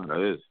 Like, no,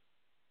 that is.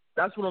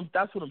 That's what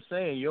I'm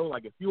saying, yo.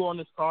 Like, if you on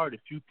this card,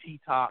 if you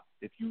T-Top,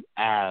 if you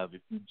Av,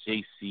 if you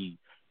JC,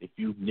 if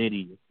you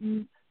Nitty, if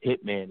you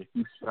Hitman, if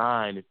you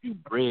Shine, if you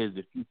Briz,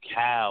 if you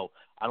Cal,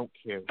 I don't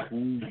care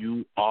who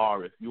you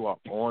are. If you are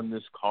on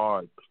this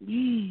card,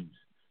 please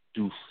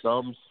do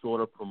some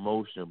sort of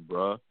promotion,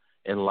 bruh.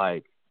 And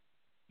like,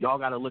 y'all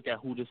got to look at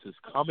who this is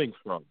coming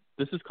from.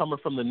 This is coming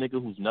from the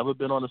nigga who's never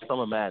been on a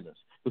Summer Madness.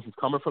 This is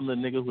coming from the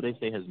nigga who they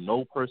say has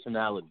no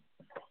personality.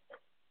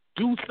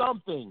 Do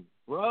something,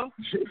 bruh.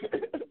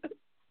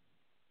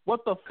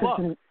 What the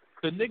fuck?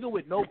 The nigga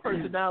with no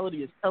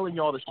personality is telling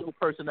y'all to show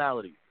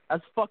personality.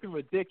 That's fucking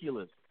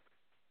ridiculous.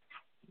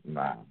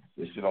 Nah,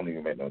 this shit don't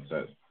even make no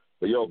sense.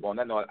 But yo, Bon,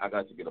 I know I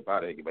got to get up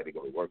out of here, get ready to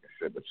go to work and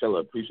shit. But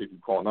Chilla, appreciate you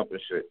calling up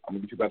and shit. I'm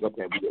gonna get you back up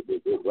here and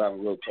we'll have a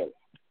real talk.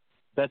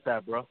 That's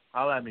that, bro.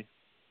 Holla at me.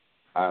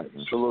 All right,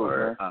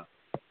 salute, man.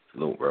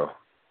 Salute, bro.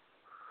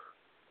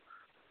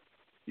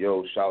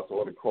 Yo, shout out to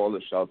all the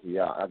callers. Shout out to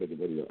y'all. I got to get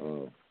ready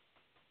to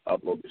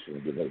upload this shit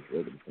and get ready for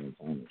it at the same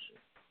time and shit.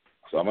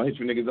 So I'm gonna hit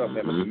you niggas up,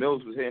 man. Mr.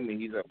 Mills was hitting me.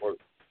 He's at work.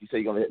 He said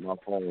he's gonna hit my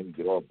phone when he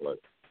get off, but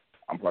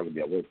I'm probably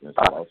gonna be at work, man.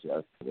 So I'll see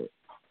you.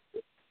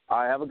 All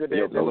right, have a good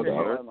day, my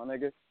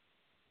nigga.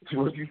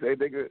 What you say,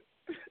 nigga?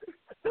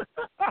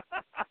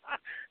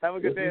 Have a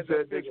good day at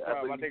that fish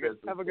fry, my nigga.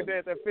 Have a good day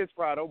at that fish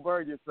fry. Don't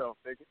burn yourself,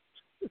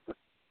 nigga.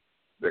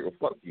 Nigga,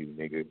 fuck you,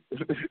 nigga.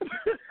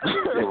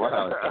 Hey,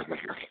 wow,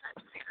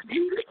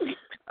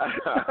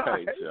 all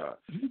right, y'all.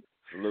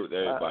 Salute to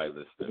everybody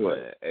listening,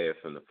 man.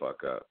 AFM the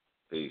fuck up.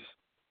 Peace.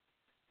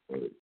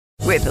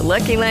 With the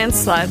Lucky Land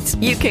Slots,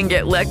 you can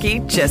get lucky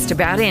just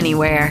about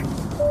anywhere.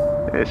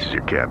 This is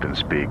your captain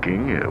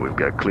speaking. We've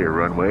got clear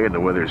runway and the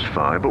weather's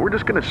fine, but we're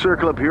just going to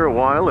circle up here a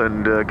while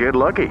and get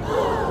lucky.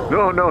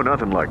 No,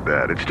 nothing like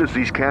that. It's just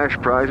these cash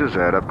prizes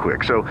add up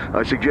quick. So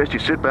I suggest you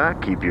sit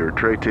back, keep your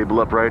tray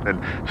table upright,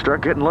 and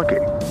start getting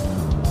lucky.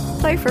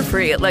 Play for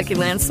free at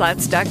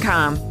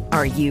LuckyLandSlots.com.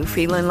 Are you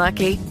feeling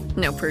lucky?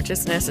 No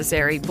purchase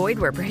necessary. Void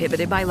where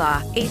prohibited by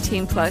law.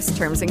 18+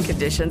 terms and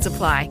conditions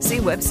apply. See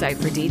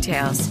website for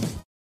details.